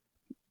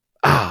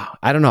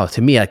 I don't know.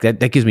 To me, like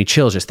that gives me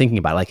chills just thinking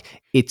about it. Like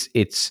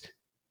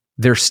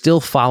they're still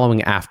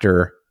following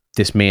after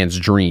this man's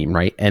dream,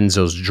 right?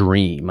 Enzo's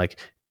dream. Like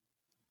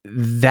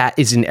that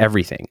is in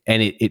everything.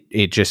 And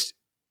it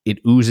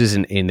oozes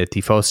in the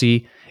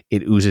tifosi.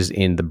 It oozes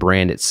in the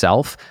brand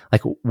itself.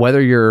 Like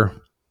whether you're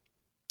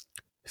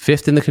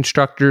fifth in the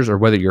constructors or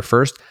whether you're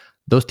first,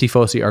 those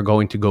tifosi are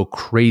going to go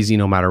crazy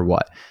no matter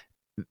what.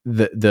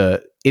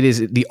 It is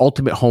the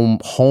ultimate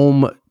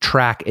home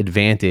track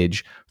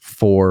advantage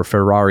for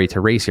Ferrari to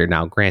race here.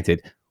 Now,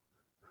 granted,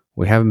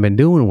 we haven't been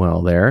doing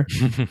well there,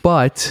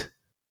 but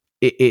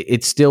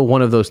it's still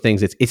one of those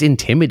things. It's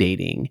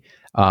intimidating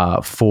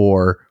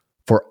for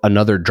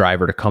another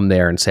driver to come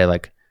there and say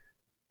like,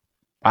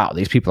 wow,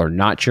 these people are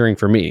not cheering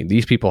for me.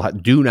 These people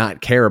do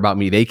not care about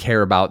me. They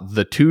care about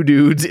the two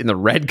dudes in the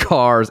red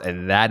cars,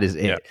 and that is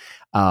it.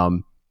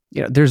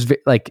 There's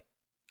like,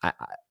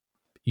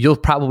 you'll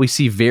probably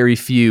see very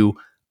few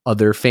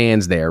other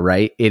fans there,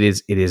 right? It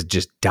is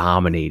just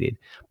dominated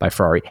by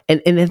Ferrari,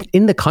 and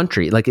in the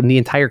country, like in the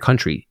entire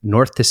country,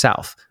 north to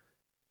south,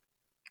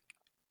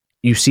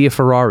 you see a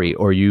Ferrari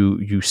or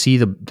you see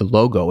the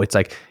logo. It's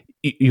like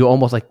you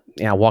almost like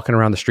walking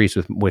around the streets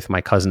with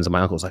my cousins and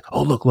my uncles, like,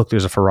 oh look,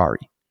 there's a Ferrari.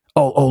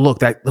 Oh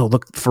look,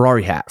 look,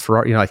 Ferrari hat,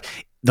 Ferrari, like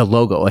the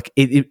logo, like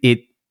it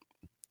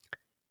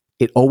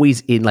always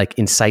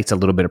incites a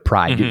little bit of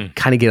pride. You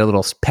kind of get a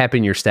little pep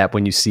in your step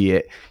when you see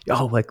it.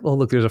 Oh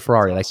look, there's a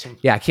Ferrari. Like,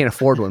 yeah, I can't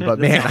afford one, but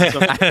man,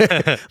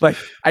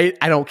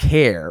 I don't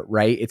care,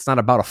 right? It's not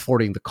about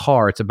affording the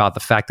car. It's about the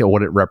fact that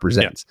what it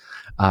represents.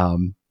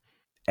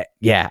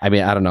 Yeah. I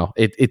mean, I don't know.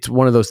 It's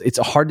one of those, it's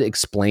hard to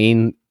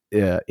explain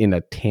in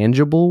a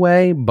tangible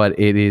way, but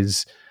it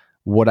is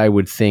what I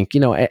would think,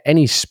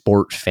 any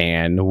sport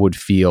fan would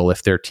feel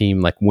if their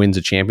team like wins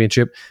a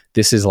championship.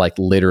 This is like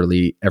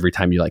literally every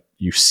time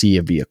you see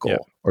a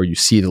vehicle or you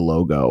see the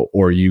logo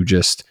or you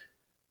just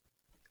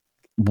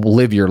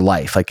live your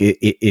life. Like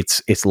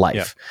it's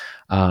life.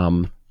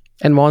 And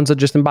Monza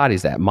just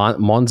embodies that.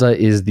 Monza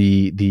is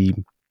the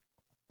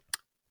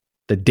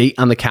date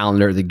on the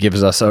calendar that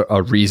gives us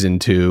a reason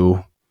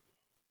to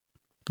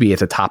be at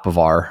the top of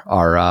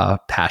our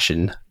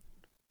passion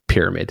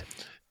pyramid.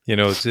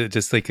 It's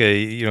just like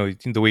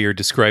the way you're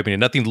describing it.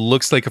 Nothing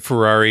looks like a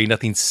Ferrari.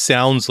 Nothing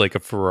sounds like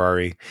a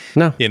Ferrari.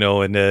 No.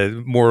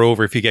 And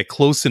moreover, if you get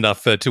close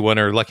enough to one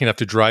or lucky enough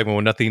to drive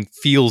one, nothing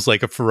feels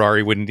like a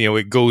Ferrari when,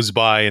 it goes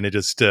by and it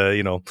just,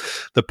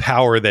 the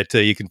power that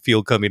you can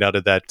feel coming out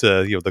of that,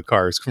 the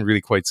car is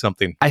really quite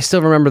something. I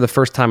still remember the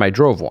first time I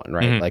drove one,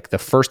 right? Mm-hmm. Like the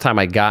first time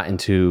I got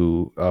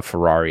into a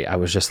Ferrari, I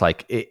was just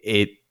like,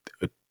 it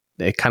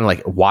kind of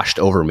like washed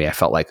over me. I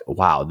felt like,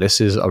 wow,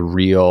 this is a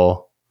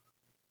real...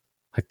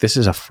 Like this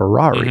is a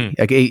Ferrari.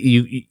 Like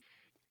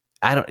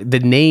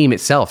the name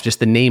itself,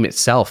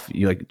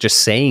 you like just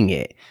saying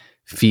it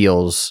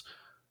feels,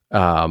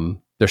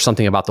 there's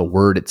something about the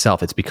word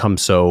itself. It's become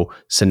so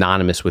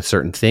synonymous with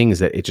certain things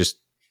that it just,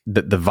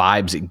 the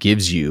vibes it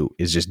gives you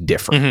is just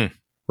different,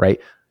 right?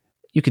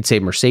 You could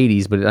say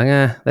Mercedes, but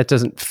that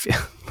doesn't feel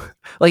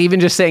like, even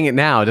just saying it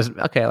now, just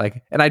okay.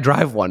 Like, and I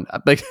drive one,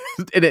 like,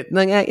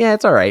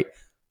 it's all right.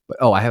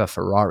 But, I have a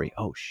Ferrari.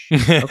 Oh,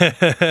 shit.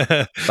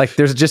 Okay. Like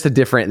there's just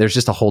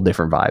a whole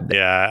different vibe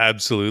there. Yeah,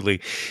 absolutely.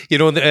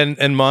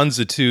 And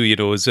Monza too,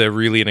 is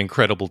really an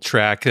incredible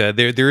track.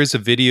 There is a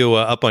video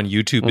up on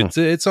YouTube.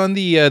 It's on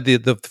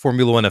the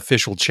Formula One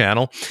official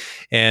channel.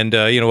 And,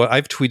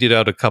 I've tweeted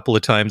out a couple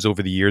of times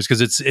over the years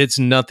because it's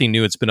nothing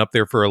new. It's been up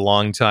there for a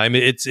long time.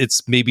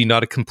 It's maybe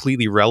not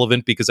completely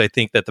relevant because I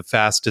think that the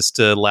fastest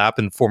lap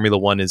in Formula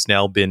One has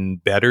now been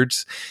bettered.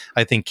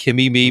 I think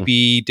Kimi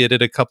maybe did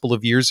it a couple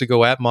of years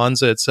ago at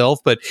Monza itself,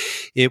 but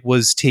it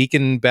was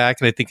taken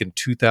back, and I think in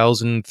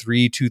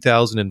 2003,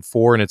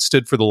 2004, and it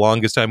stood for the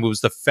longest time. It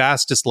was the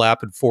fastest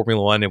lap in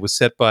Formula One. It was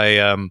set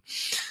by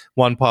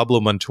Juan Pablo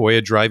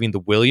Montoya driving the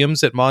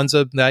Williams at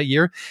Monza that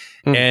year.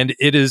 And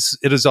it is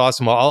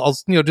awesome. I'll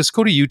just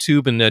go to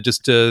YouTube and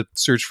just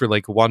search for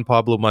like Juan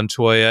Pablo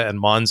Montoya and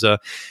Monza,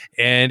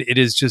 and it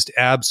is just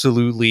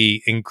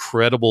absolutely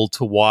incredible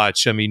to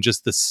watch. I mean,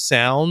 just the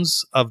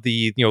sounds of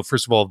the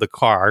first of all of the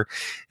car,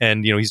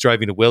 and he's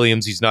driving a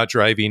Williams. He's not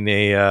driving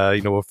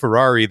a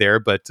Ferrari there,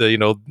 but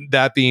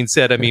that being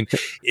said, I mean,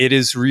 it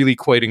is really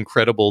quite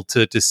incredible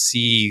to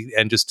see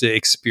and just to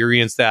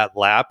experience that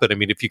lap. And I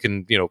mean, if you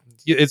can,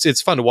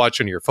 it's fun to watch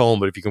on your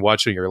phone, but if you can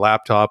watch it on your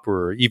laptop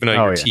or even on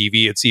your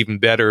TV, it's even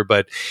better.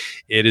 But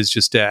it is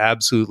just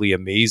absolutely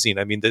amazing.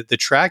 I mean, the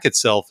track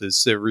itself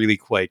is really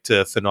quite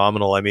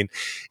phenomenal. I mean,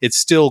 it's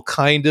still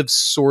kind of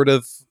sort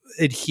of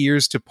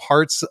adheres to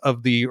parts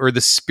of the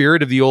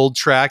spirit of the old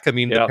track. I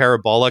mean, the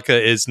Parabolica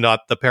is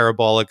not the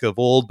Parabolica of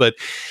old, but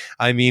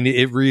I mean,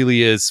 it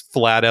really is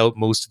flat out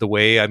most of the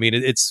way. I mean,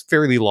 it's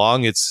fairly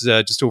long. It's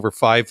just over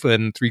 5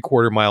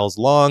 3/4 miles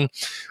long.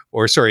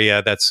 Or sorry,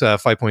 that's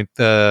 5.5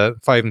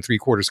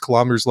 3/4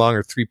 kilometers long,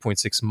 or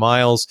 3.6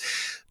 miles.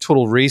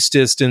 Total race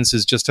distance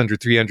is just under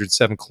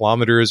 307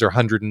 kilometers, or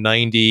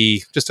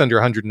just under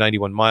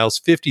 191 miles,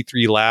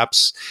 53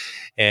 laps,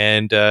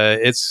 and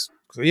it's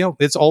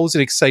it's always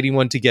an exciting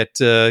one to get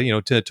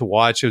to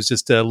watch. I was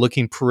just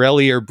looking.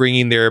 Pirelli are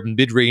bringing their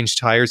mid-range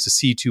tires, the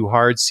C2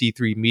 hards,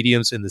 C3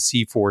 mediums, and the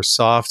C4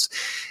 softs.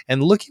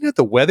 And looking at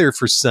the weather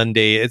for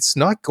Sunday, it's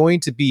not going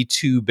to be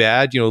too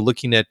bad.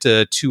 Looking at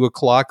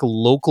 2:00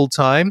 local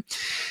time,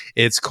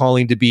 it's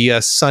calling to be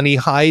sunny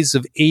highs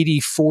of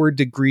 84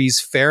 degrees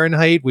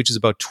Fahrenheit, which is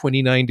about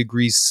 29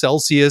 degrees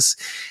Celsius.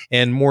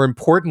 And more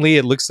importantly,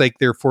 it looks like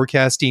they're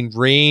forecasting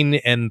rain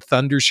and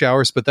thunder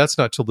showers, but that's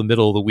not till the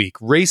middle of the week.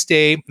 Race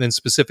day, and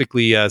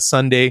specifically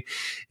Sunday,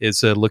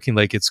 is looking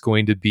like it's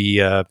going to be,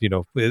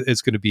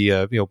 it's going to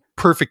be,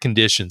 perfect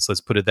conditions. Let's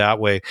put it that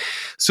way.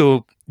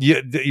 So,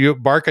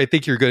 Mark, I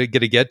think you're going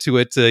to get to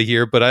it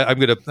here, but I'm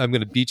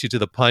gonna beat you to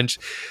the punch.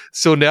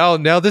 So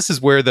now this is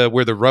where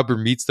the rubber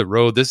meets the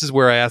road. This is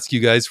where I ask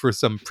you guys for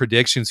some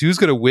predictions. Who's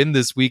going to win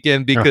this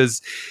weekend?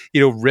 Because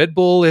Red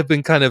Bull have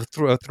been kind of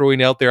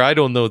throwing out there. I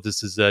don't know.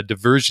 This is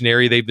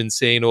diversionary. They've been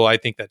saying, I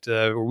think that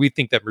or we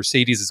think that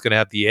Mercedes is going to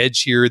have the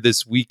edge here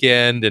this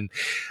weekend, and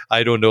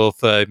I don't know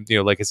if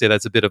like I say,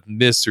 that's a bit of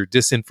mis or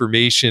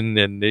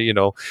disinformation, and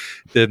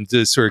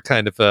the sort of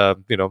kind of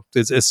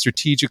it's a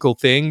strategical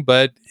thing,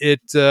 but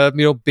it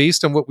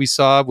based on what we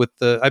saw with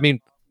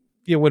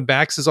when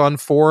Max is on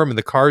form and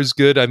the car is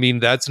good,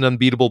 that's an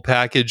unbeatable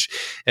package.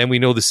 And we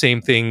know the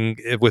same thing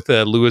with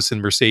Lewis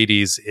and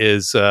Mercedes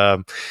is,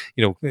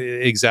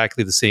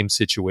 exactly the same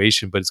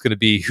situation. But it's going to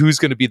be who's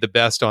going to be the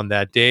best on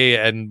that day.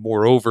 And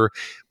moreover,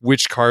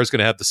 which car is going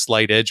to have the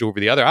slight edge over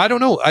the other. I don't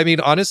know.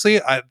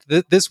 Honestly,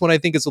 this one I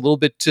think is a little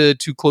bit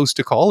too close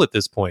to call at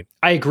this point.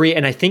 I agree.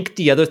 And I think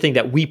the other thing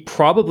that we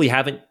probably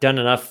haven't done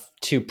enough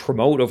to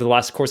promote over the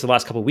last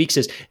couple of weeks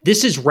is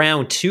this is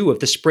round 2 of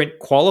the sprint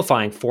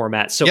qualifying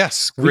format. So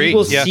yes, great.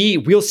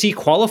 We'll see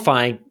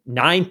qualifying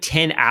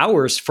 9-10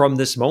 hours from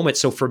this moment.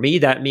 So for me,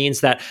 that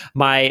means that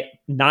my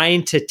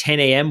 9 to 10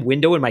 a.m.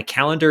 window in my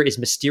calendar is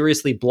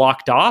mysteriously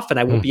blocked off, and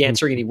I won't be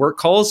answering any work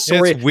calls.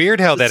 Sorry, it's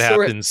weird how that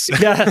happens.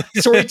 Yeah,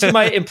 sorry to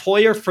my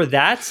employer for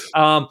that.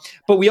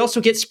 But we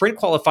also get sprint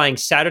qualifying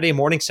Saturday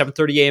morning,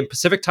 7:30 a.m.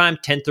 Pacific time,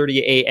 10:30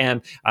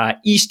 a.m.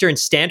 Eastern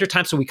Standard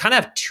Time. So we kind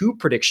of have 2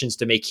 predictions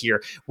to make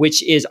here,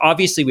 which is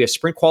obviously we have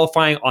sprint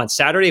qualifying on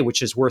Saturday,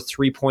 which is worth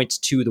 3 points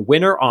to the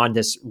winner on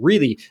this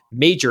really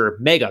major,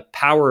 mega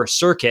power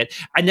circuit.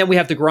 And then we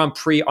have the Grand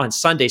Prix on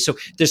Sunday. So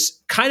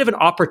there's kind of an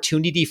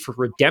opportunity for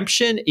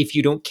redemption if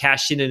you don't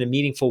cash in a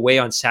meaningful way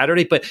on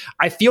Saturday. But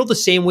I feel the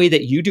same way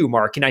that you do,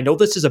 Mark. And I know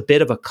this is a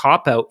bit of a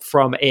cop-out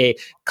from a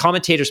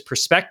commentator's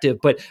perspective,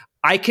 but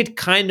I could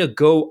kind of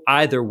go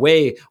either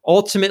way.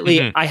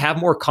 Ultimately, I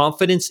have more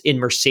confidence in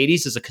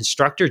Mercedes as a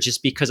constructor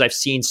just because I've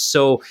seen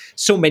so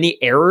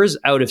many errors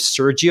out of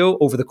Sergio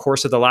over the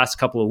course of the last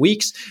couple of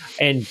weeks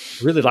and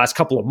really the last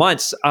couple of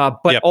months.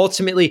 But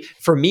ultimately,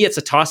 for me, it's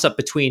a toss-up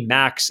between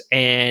Max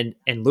and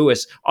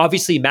Lewis.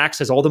 Obviously, Max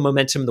has all the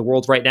momentum in the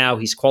world right now.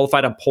 He's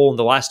qualified on pole in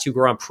the last 2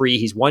 Grand Prix.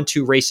 He's won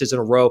 2 races in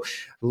a row.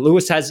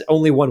 Lewis has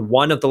only won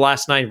 1 of the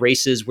last 9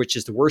 races, which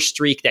is the worst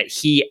streak that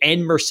he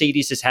and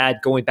Mercedes has had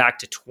going back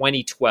to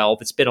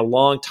 2012. It's been a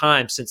long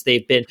time since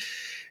they've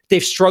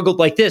struggled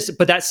like this.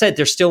 But that said,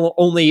 they're still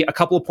only a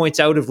couple of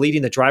points out of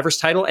leading the driver's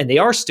title, and they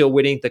are still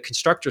winning the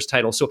constructor's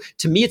title. So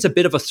to me, it's a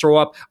bit of a throw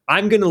up.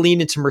 I'm going to lean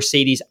into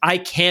Mercedes. I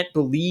can't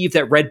believe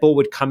that Red Bull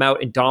would come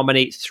out and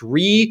dominate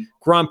 3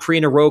 Grand Prix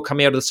in a row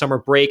coming out of the summer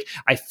break.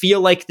 I feel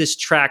like this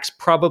track's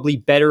probably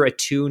better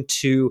attuned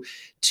to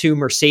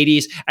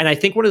Mercedes. And I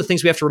think one of the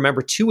things we have to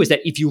remember too is that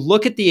if you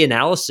look at the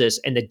analysis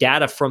and the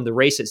data from the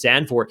race at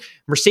Zandvoort,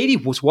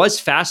 Mercedes was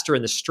faster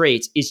in the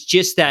straights. It's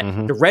just that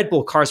the Red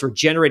Bull cars were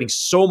generating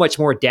so much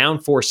more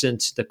downforce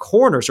into the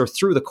corners or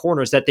through the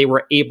corners that they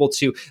were able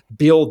to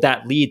build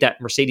that lead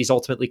that Mercedes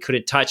ultimately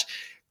couldn't touch.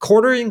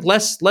 Cornering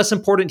less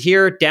important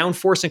here.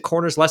 Downforce and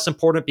corners less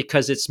important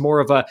because it's more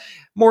of a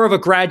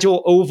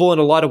gradual oval in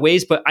a lot of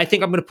ways. But I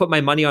think I'm going to put my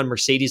money on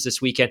Mercedes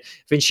this weekend.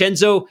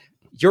 Vincenzo,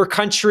 your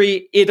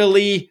country,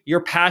 Italy, your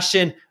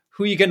passion.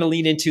 Who are you going to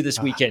lean into this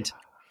weekend?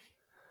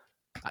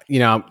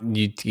 You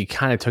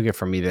kind of took it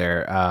from me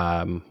there.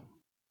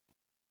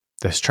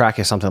 This track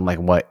is something like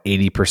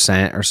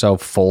 80% or so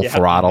full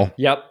throttle.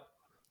 Yep.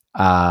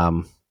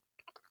 I'm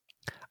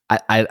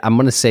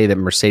going to say that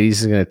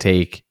Mercedes is going to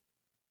take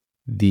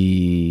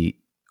the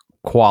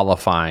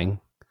qualifying,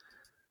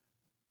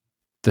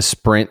 the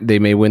sprint. They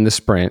may win the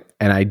sprint,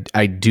 and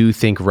I do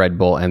think Red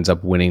Bull ends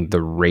up winning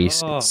the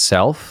race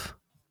itself.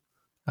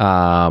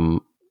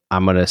 I'm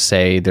going to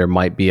say there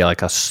might be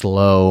like a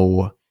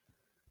slow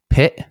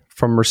pit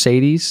from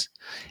Mercedes,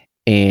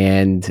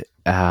 and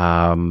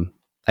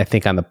I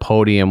think on the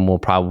podium we'll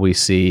probably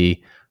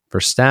see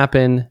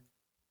Verstappen,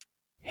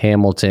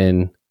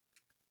 Hamilton,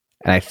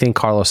 and I think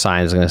Carlos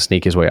Sainz is going to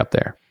sneak his way up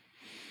there.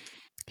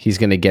 He's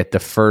going to get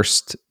that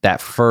first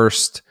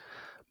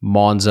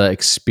Monza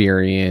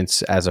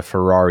experience as a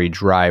Ferrari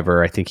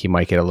driver, I think he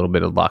might get a little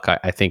bit of luck.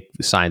 I think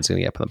Sainz going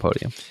to get up on the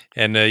podium.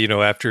 And,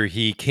 after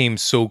he came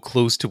so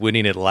close to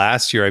winning it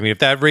last year, I mean, if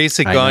that race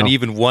had gone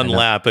even one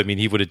lap, I mean,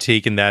 he would have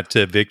taken that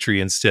victory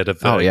instead of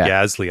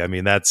Gasly. I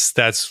mean, that's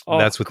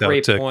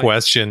without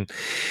question,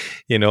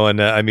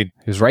 and I mean,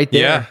 he was right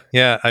there.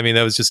 Yeah. I mean,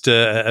 that was just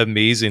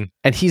amazing.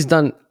 And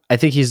I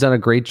think he's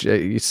done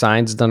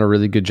Sainz done a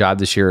really good job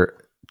this year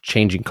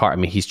changing car. I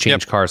mean, he's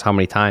changed cars how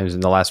many times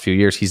in the last few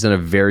years? He's done a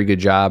very good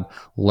job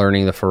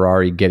learning the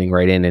Ferrari, getting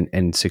right in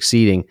and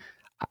succeeding.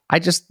 I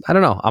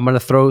don't know. I'm going to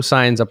throw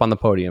Sainz up on the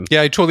podium.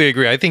 Yeah, I totally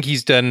agree. I think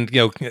he's done,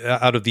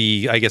 out of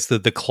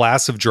the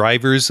class of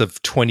drivers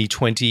of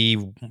 2020,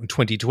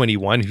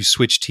 2021 who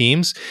switched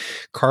teams,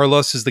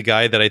 Carlos is the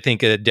guy that I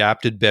think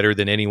adapted better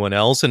than anyone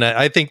else. And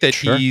I think that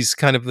he's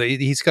got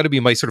to be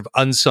my sort of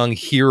unsung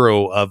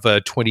hero of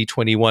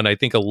 2021. I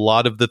think a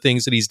lot of the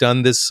things that he's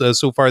done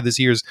so far this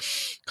year's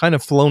kind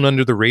of flown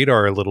under the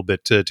radar a little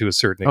bit to a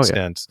certain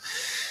extent.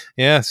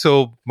 Yeah.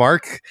 So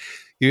Mark,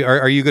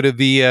 Are you going to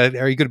be a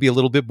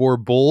little bit more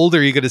bold, or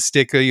are you going to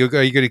stick? Are you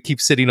going to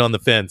keep sitting on the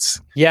fence?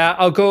 Yeah,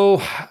 I'll go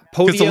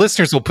podium. Because the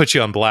listeners will put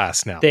you on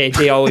blast now.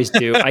 They always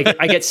do.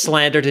 I get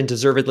slandered, and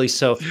deservedly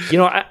so.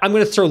 I'm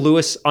going to throw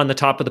Lewis on the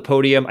top of the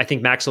podium. I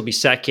think Max will be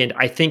second.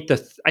 I think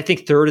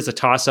third is a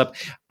toss up.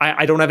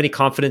 I don't have any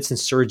confidence in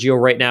Sergio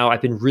right now.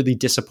 I've been really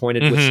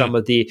disappointed with some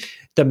of the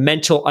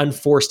mental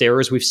unforced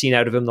errors we've seen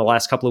out of him the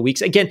last couple of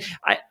weeks. Again,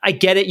 I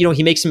get it.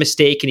 He makes a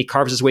mistake and he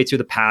carves his way through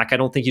the pack. I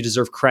don't think you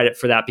deserve credit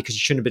for that because you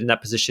shouldn't have been in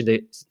that position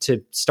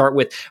to start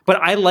with.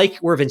 But I like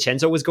where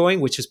Vincenzo was going,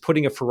 which was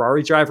putting a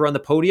Ferrari driver on the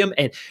podium.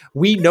 And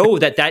we know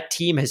that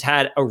team has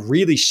had a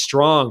really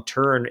strong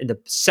turn in the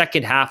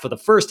second half of the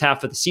first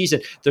half of the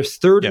season. They're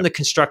third in the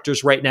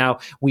constructors right now.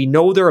 We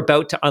know they're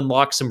about to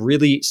unlock some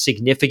really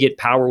significant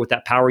power with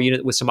that power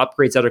unit with some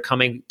upgrades that are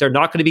coming. They're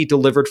not going to be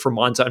delivered for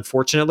Monza,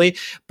 unfortunately,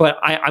 but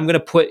I'm going to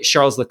put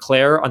Charles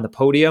Leclerc on the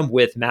podium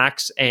with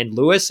Max and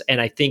Lewis.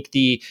 And I think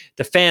the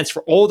fans,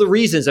 for all the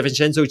reasons that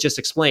Vincenzo just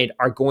explained,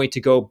 are going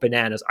to go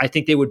bananas. I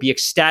think they would be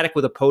ecstatic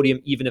with a podium,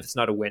 even if it's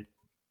not a win.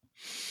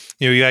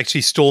 You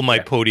actually stole my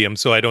podium,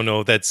 so I don't know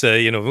if that's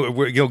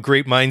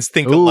great minds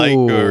think alike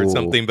or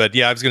something. But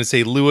yeah, I was going to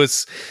say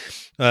Lewis,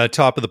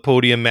 top of the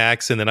podium,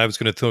 Max, and then I was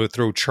going to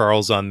throw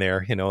Charles on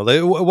there.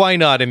 Why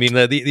not? I mean,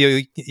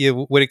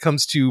 when it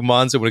comes to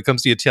Monza, when it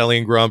comes to the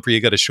Italian Grand Prix,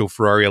 you got to show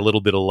Ferrari a little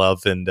bit of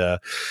love, and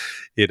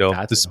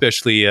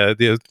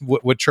especially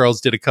what Charles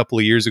did a couple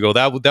of years ago.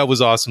 That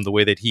was awesome. The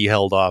way that he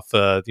held off,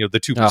 the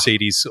two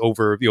Mercedes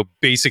over,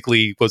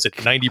 basically, was it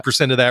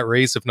 90% of that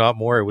race, if not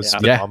more? It was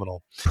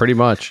phenomenal. Pretty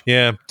much.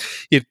 Yeah.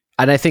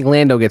 And I think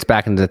Lando gets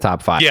back into the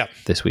top 5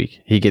 this week.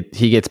 He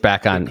gets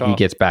back on. He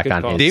gets back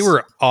on. They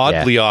were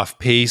oddly off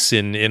pace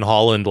in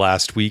Holland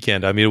last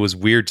weekend. I mean, it was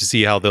weird to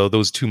see how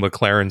those two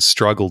McLarens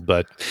struggled,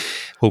 but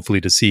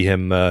hopefully to see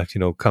him,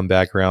 come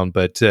back around.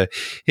 But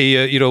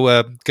hey,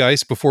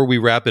 guys, before we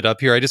wrap it up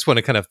here, I just want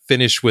to kind of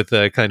finish with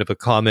kind of a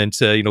comment.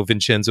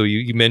 Vincenzo,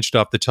 you mentioned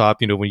off the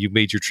top, when you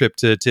made your trip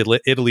to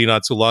Italy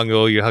not so long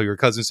ago, how your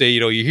cousins say,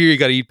 you're here, you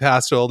got to eat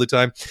pasta all the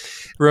time.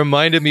 It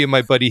reminded me of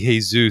my buddy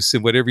Jesus,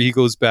 and whenever he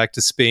goes back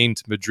to Spain,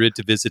 to Madrid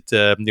to visit,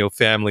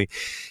 family,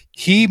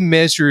 he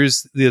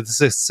measures the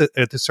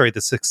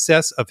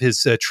success of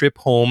his trip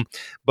home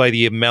by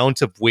the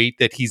amount of weight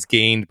that he's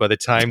gained by the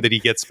time that he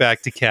gets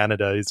back to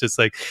Canada. It's just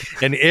like,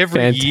 and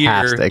every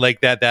year, like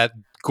that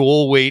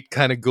goal weight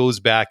kind of goes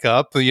back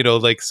up, so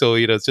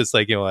it's just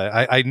like,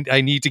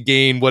 I need to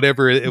gain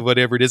whatever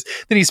it is.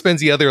 Then he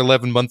spends the other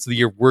 11 months of the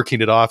year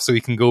working it off so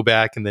he can go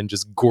back and then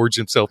just gorge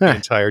himself the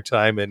entire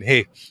time. And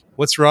hey,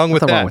 what's wrong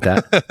with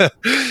that?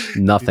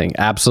 Nothing.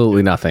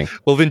 Absolutely nothing.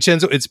 Well,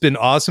 Vincenzo, it's been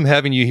awesome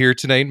having you here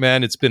tonight,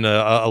 man. It's been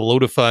a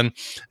load of fun.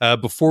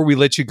 Before we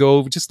let you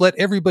go, just let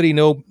everybody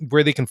know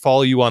where they can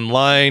follow you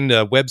online,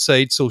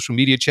 website, social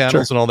media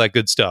channels, and all that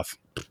good stuff.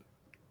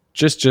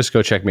 Just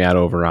go check me out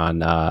over on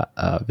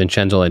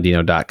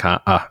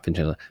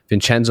VincenzoLandino.com.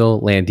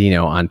 Vincenzo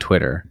Landino on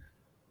Twitter.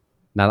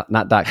 Not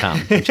 .com.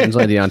 Vincenzo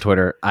Landino on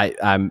Twitter.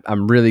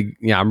 I'm really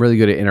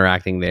good at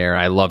interacting there.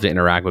 I love to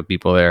interact with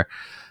people there.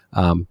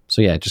 So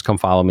yeah, just come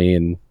follow me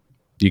and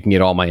you can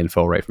get all my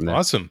info right from there.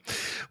 Awesome.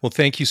 Well,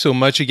 thank you so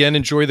much again.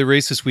 Enjoy the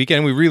race this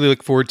weekend. We really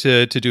look forward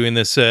to doing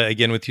this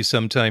again with you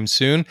sometime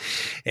soon.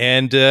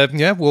 And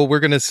we're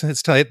going to,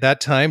 it's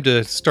that time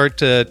to start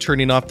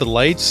turning off the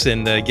lights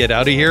and get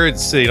out of here.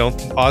 It's,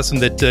 awesome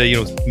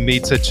that,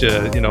 made such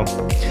a,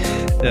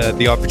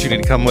 the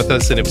opportunity to come with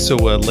us, and it was so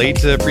late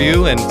for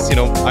you. And,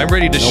 I'm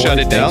ready to shut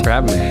it down.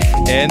 Thanks for having me.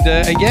 And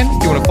again,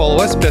 if you want to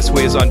follow us, best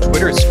way is on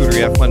Twitter at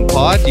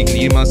ScuderiaF1Pod. You can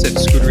email us at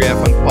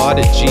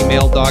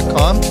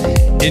ScuderiaF1Pod@gmail.com.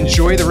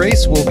 Enjoy the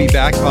race. We'll be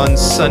back on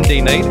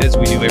Sunday night, as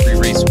we do every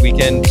race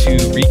weekend, to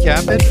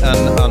recap it.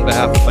 On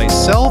behalf of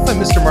myself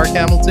and Mr. Mark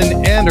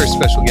Hamilton and our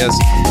special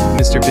guest,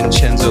 Mr.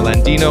 Vincenzo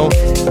Landino,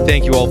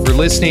 thank you all for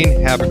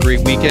listening. Have a great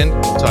weekend.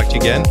 We'll talk to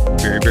you again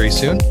very, very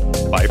soon.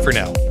 Bye for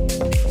now.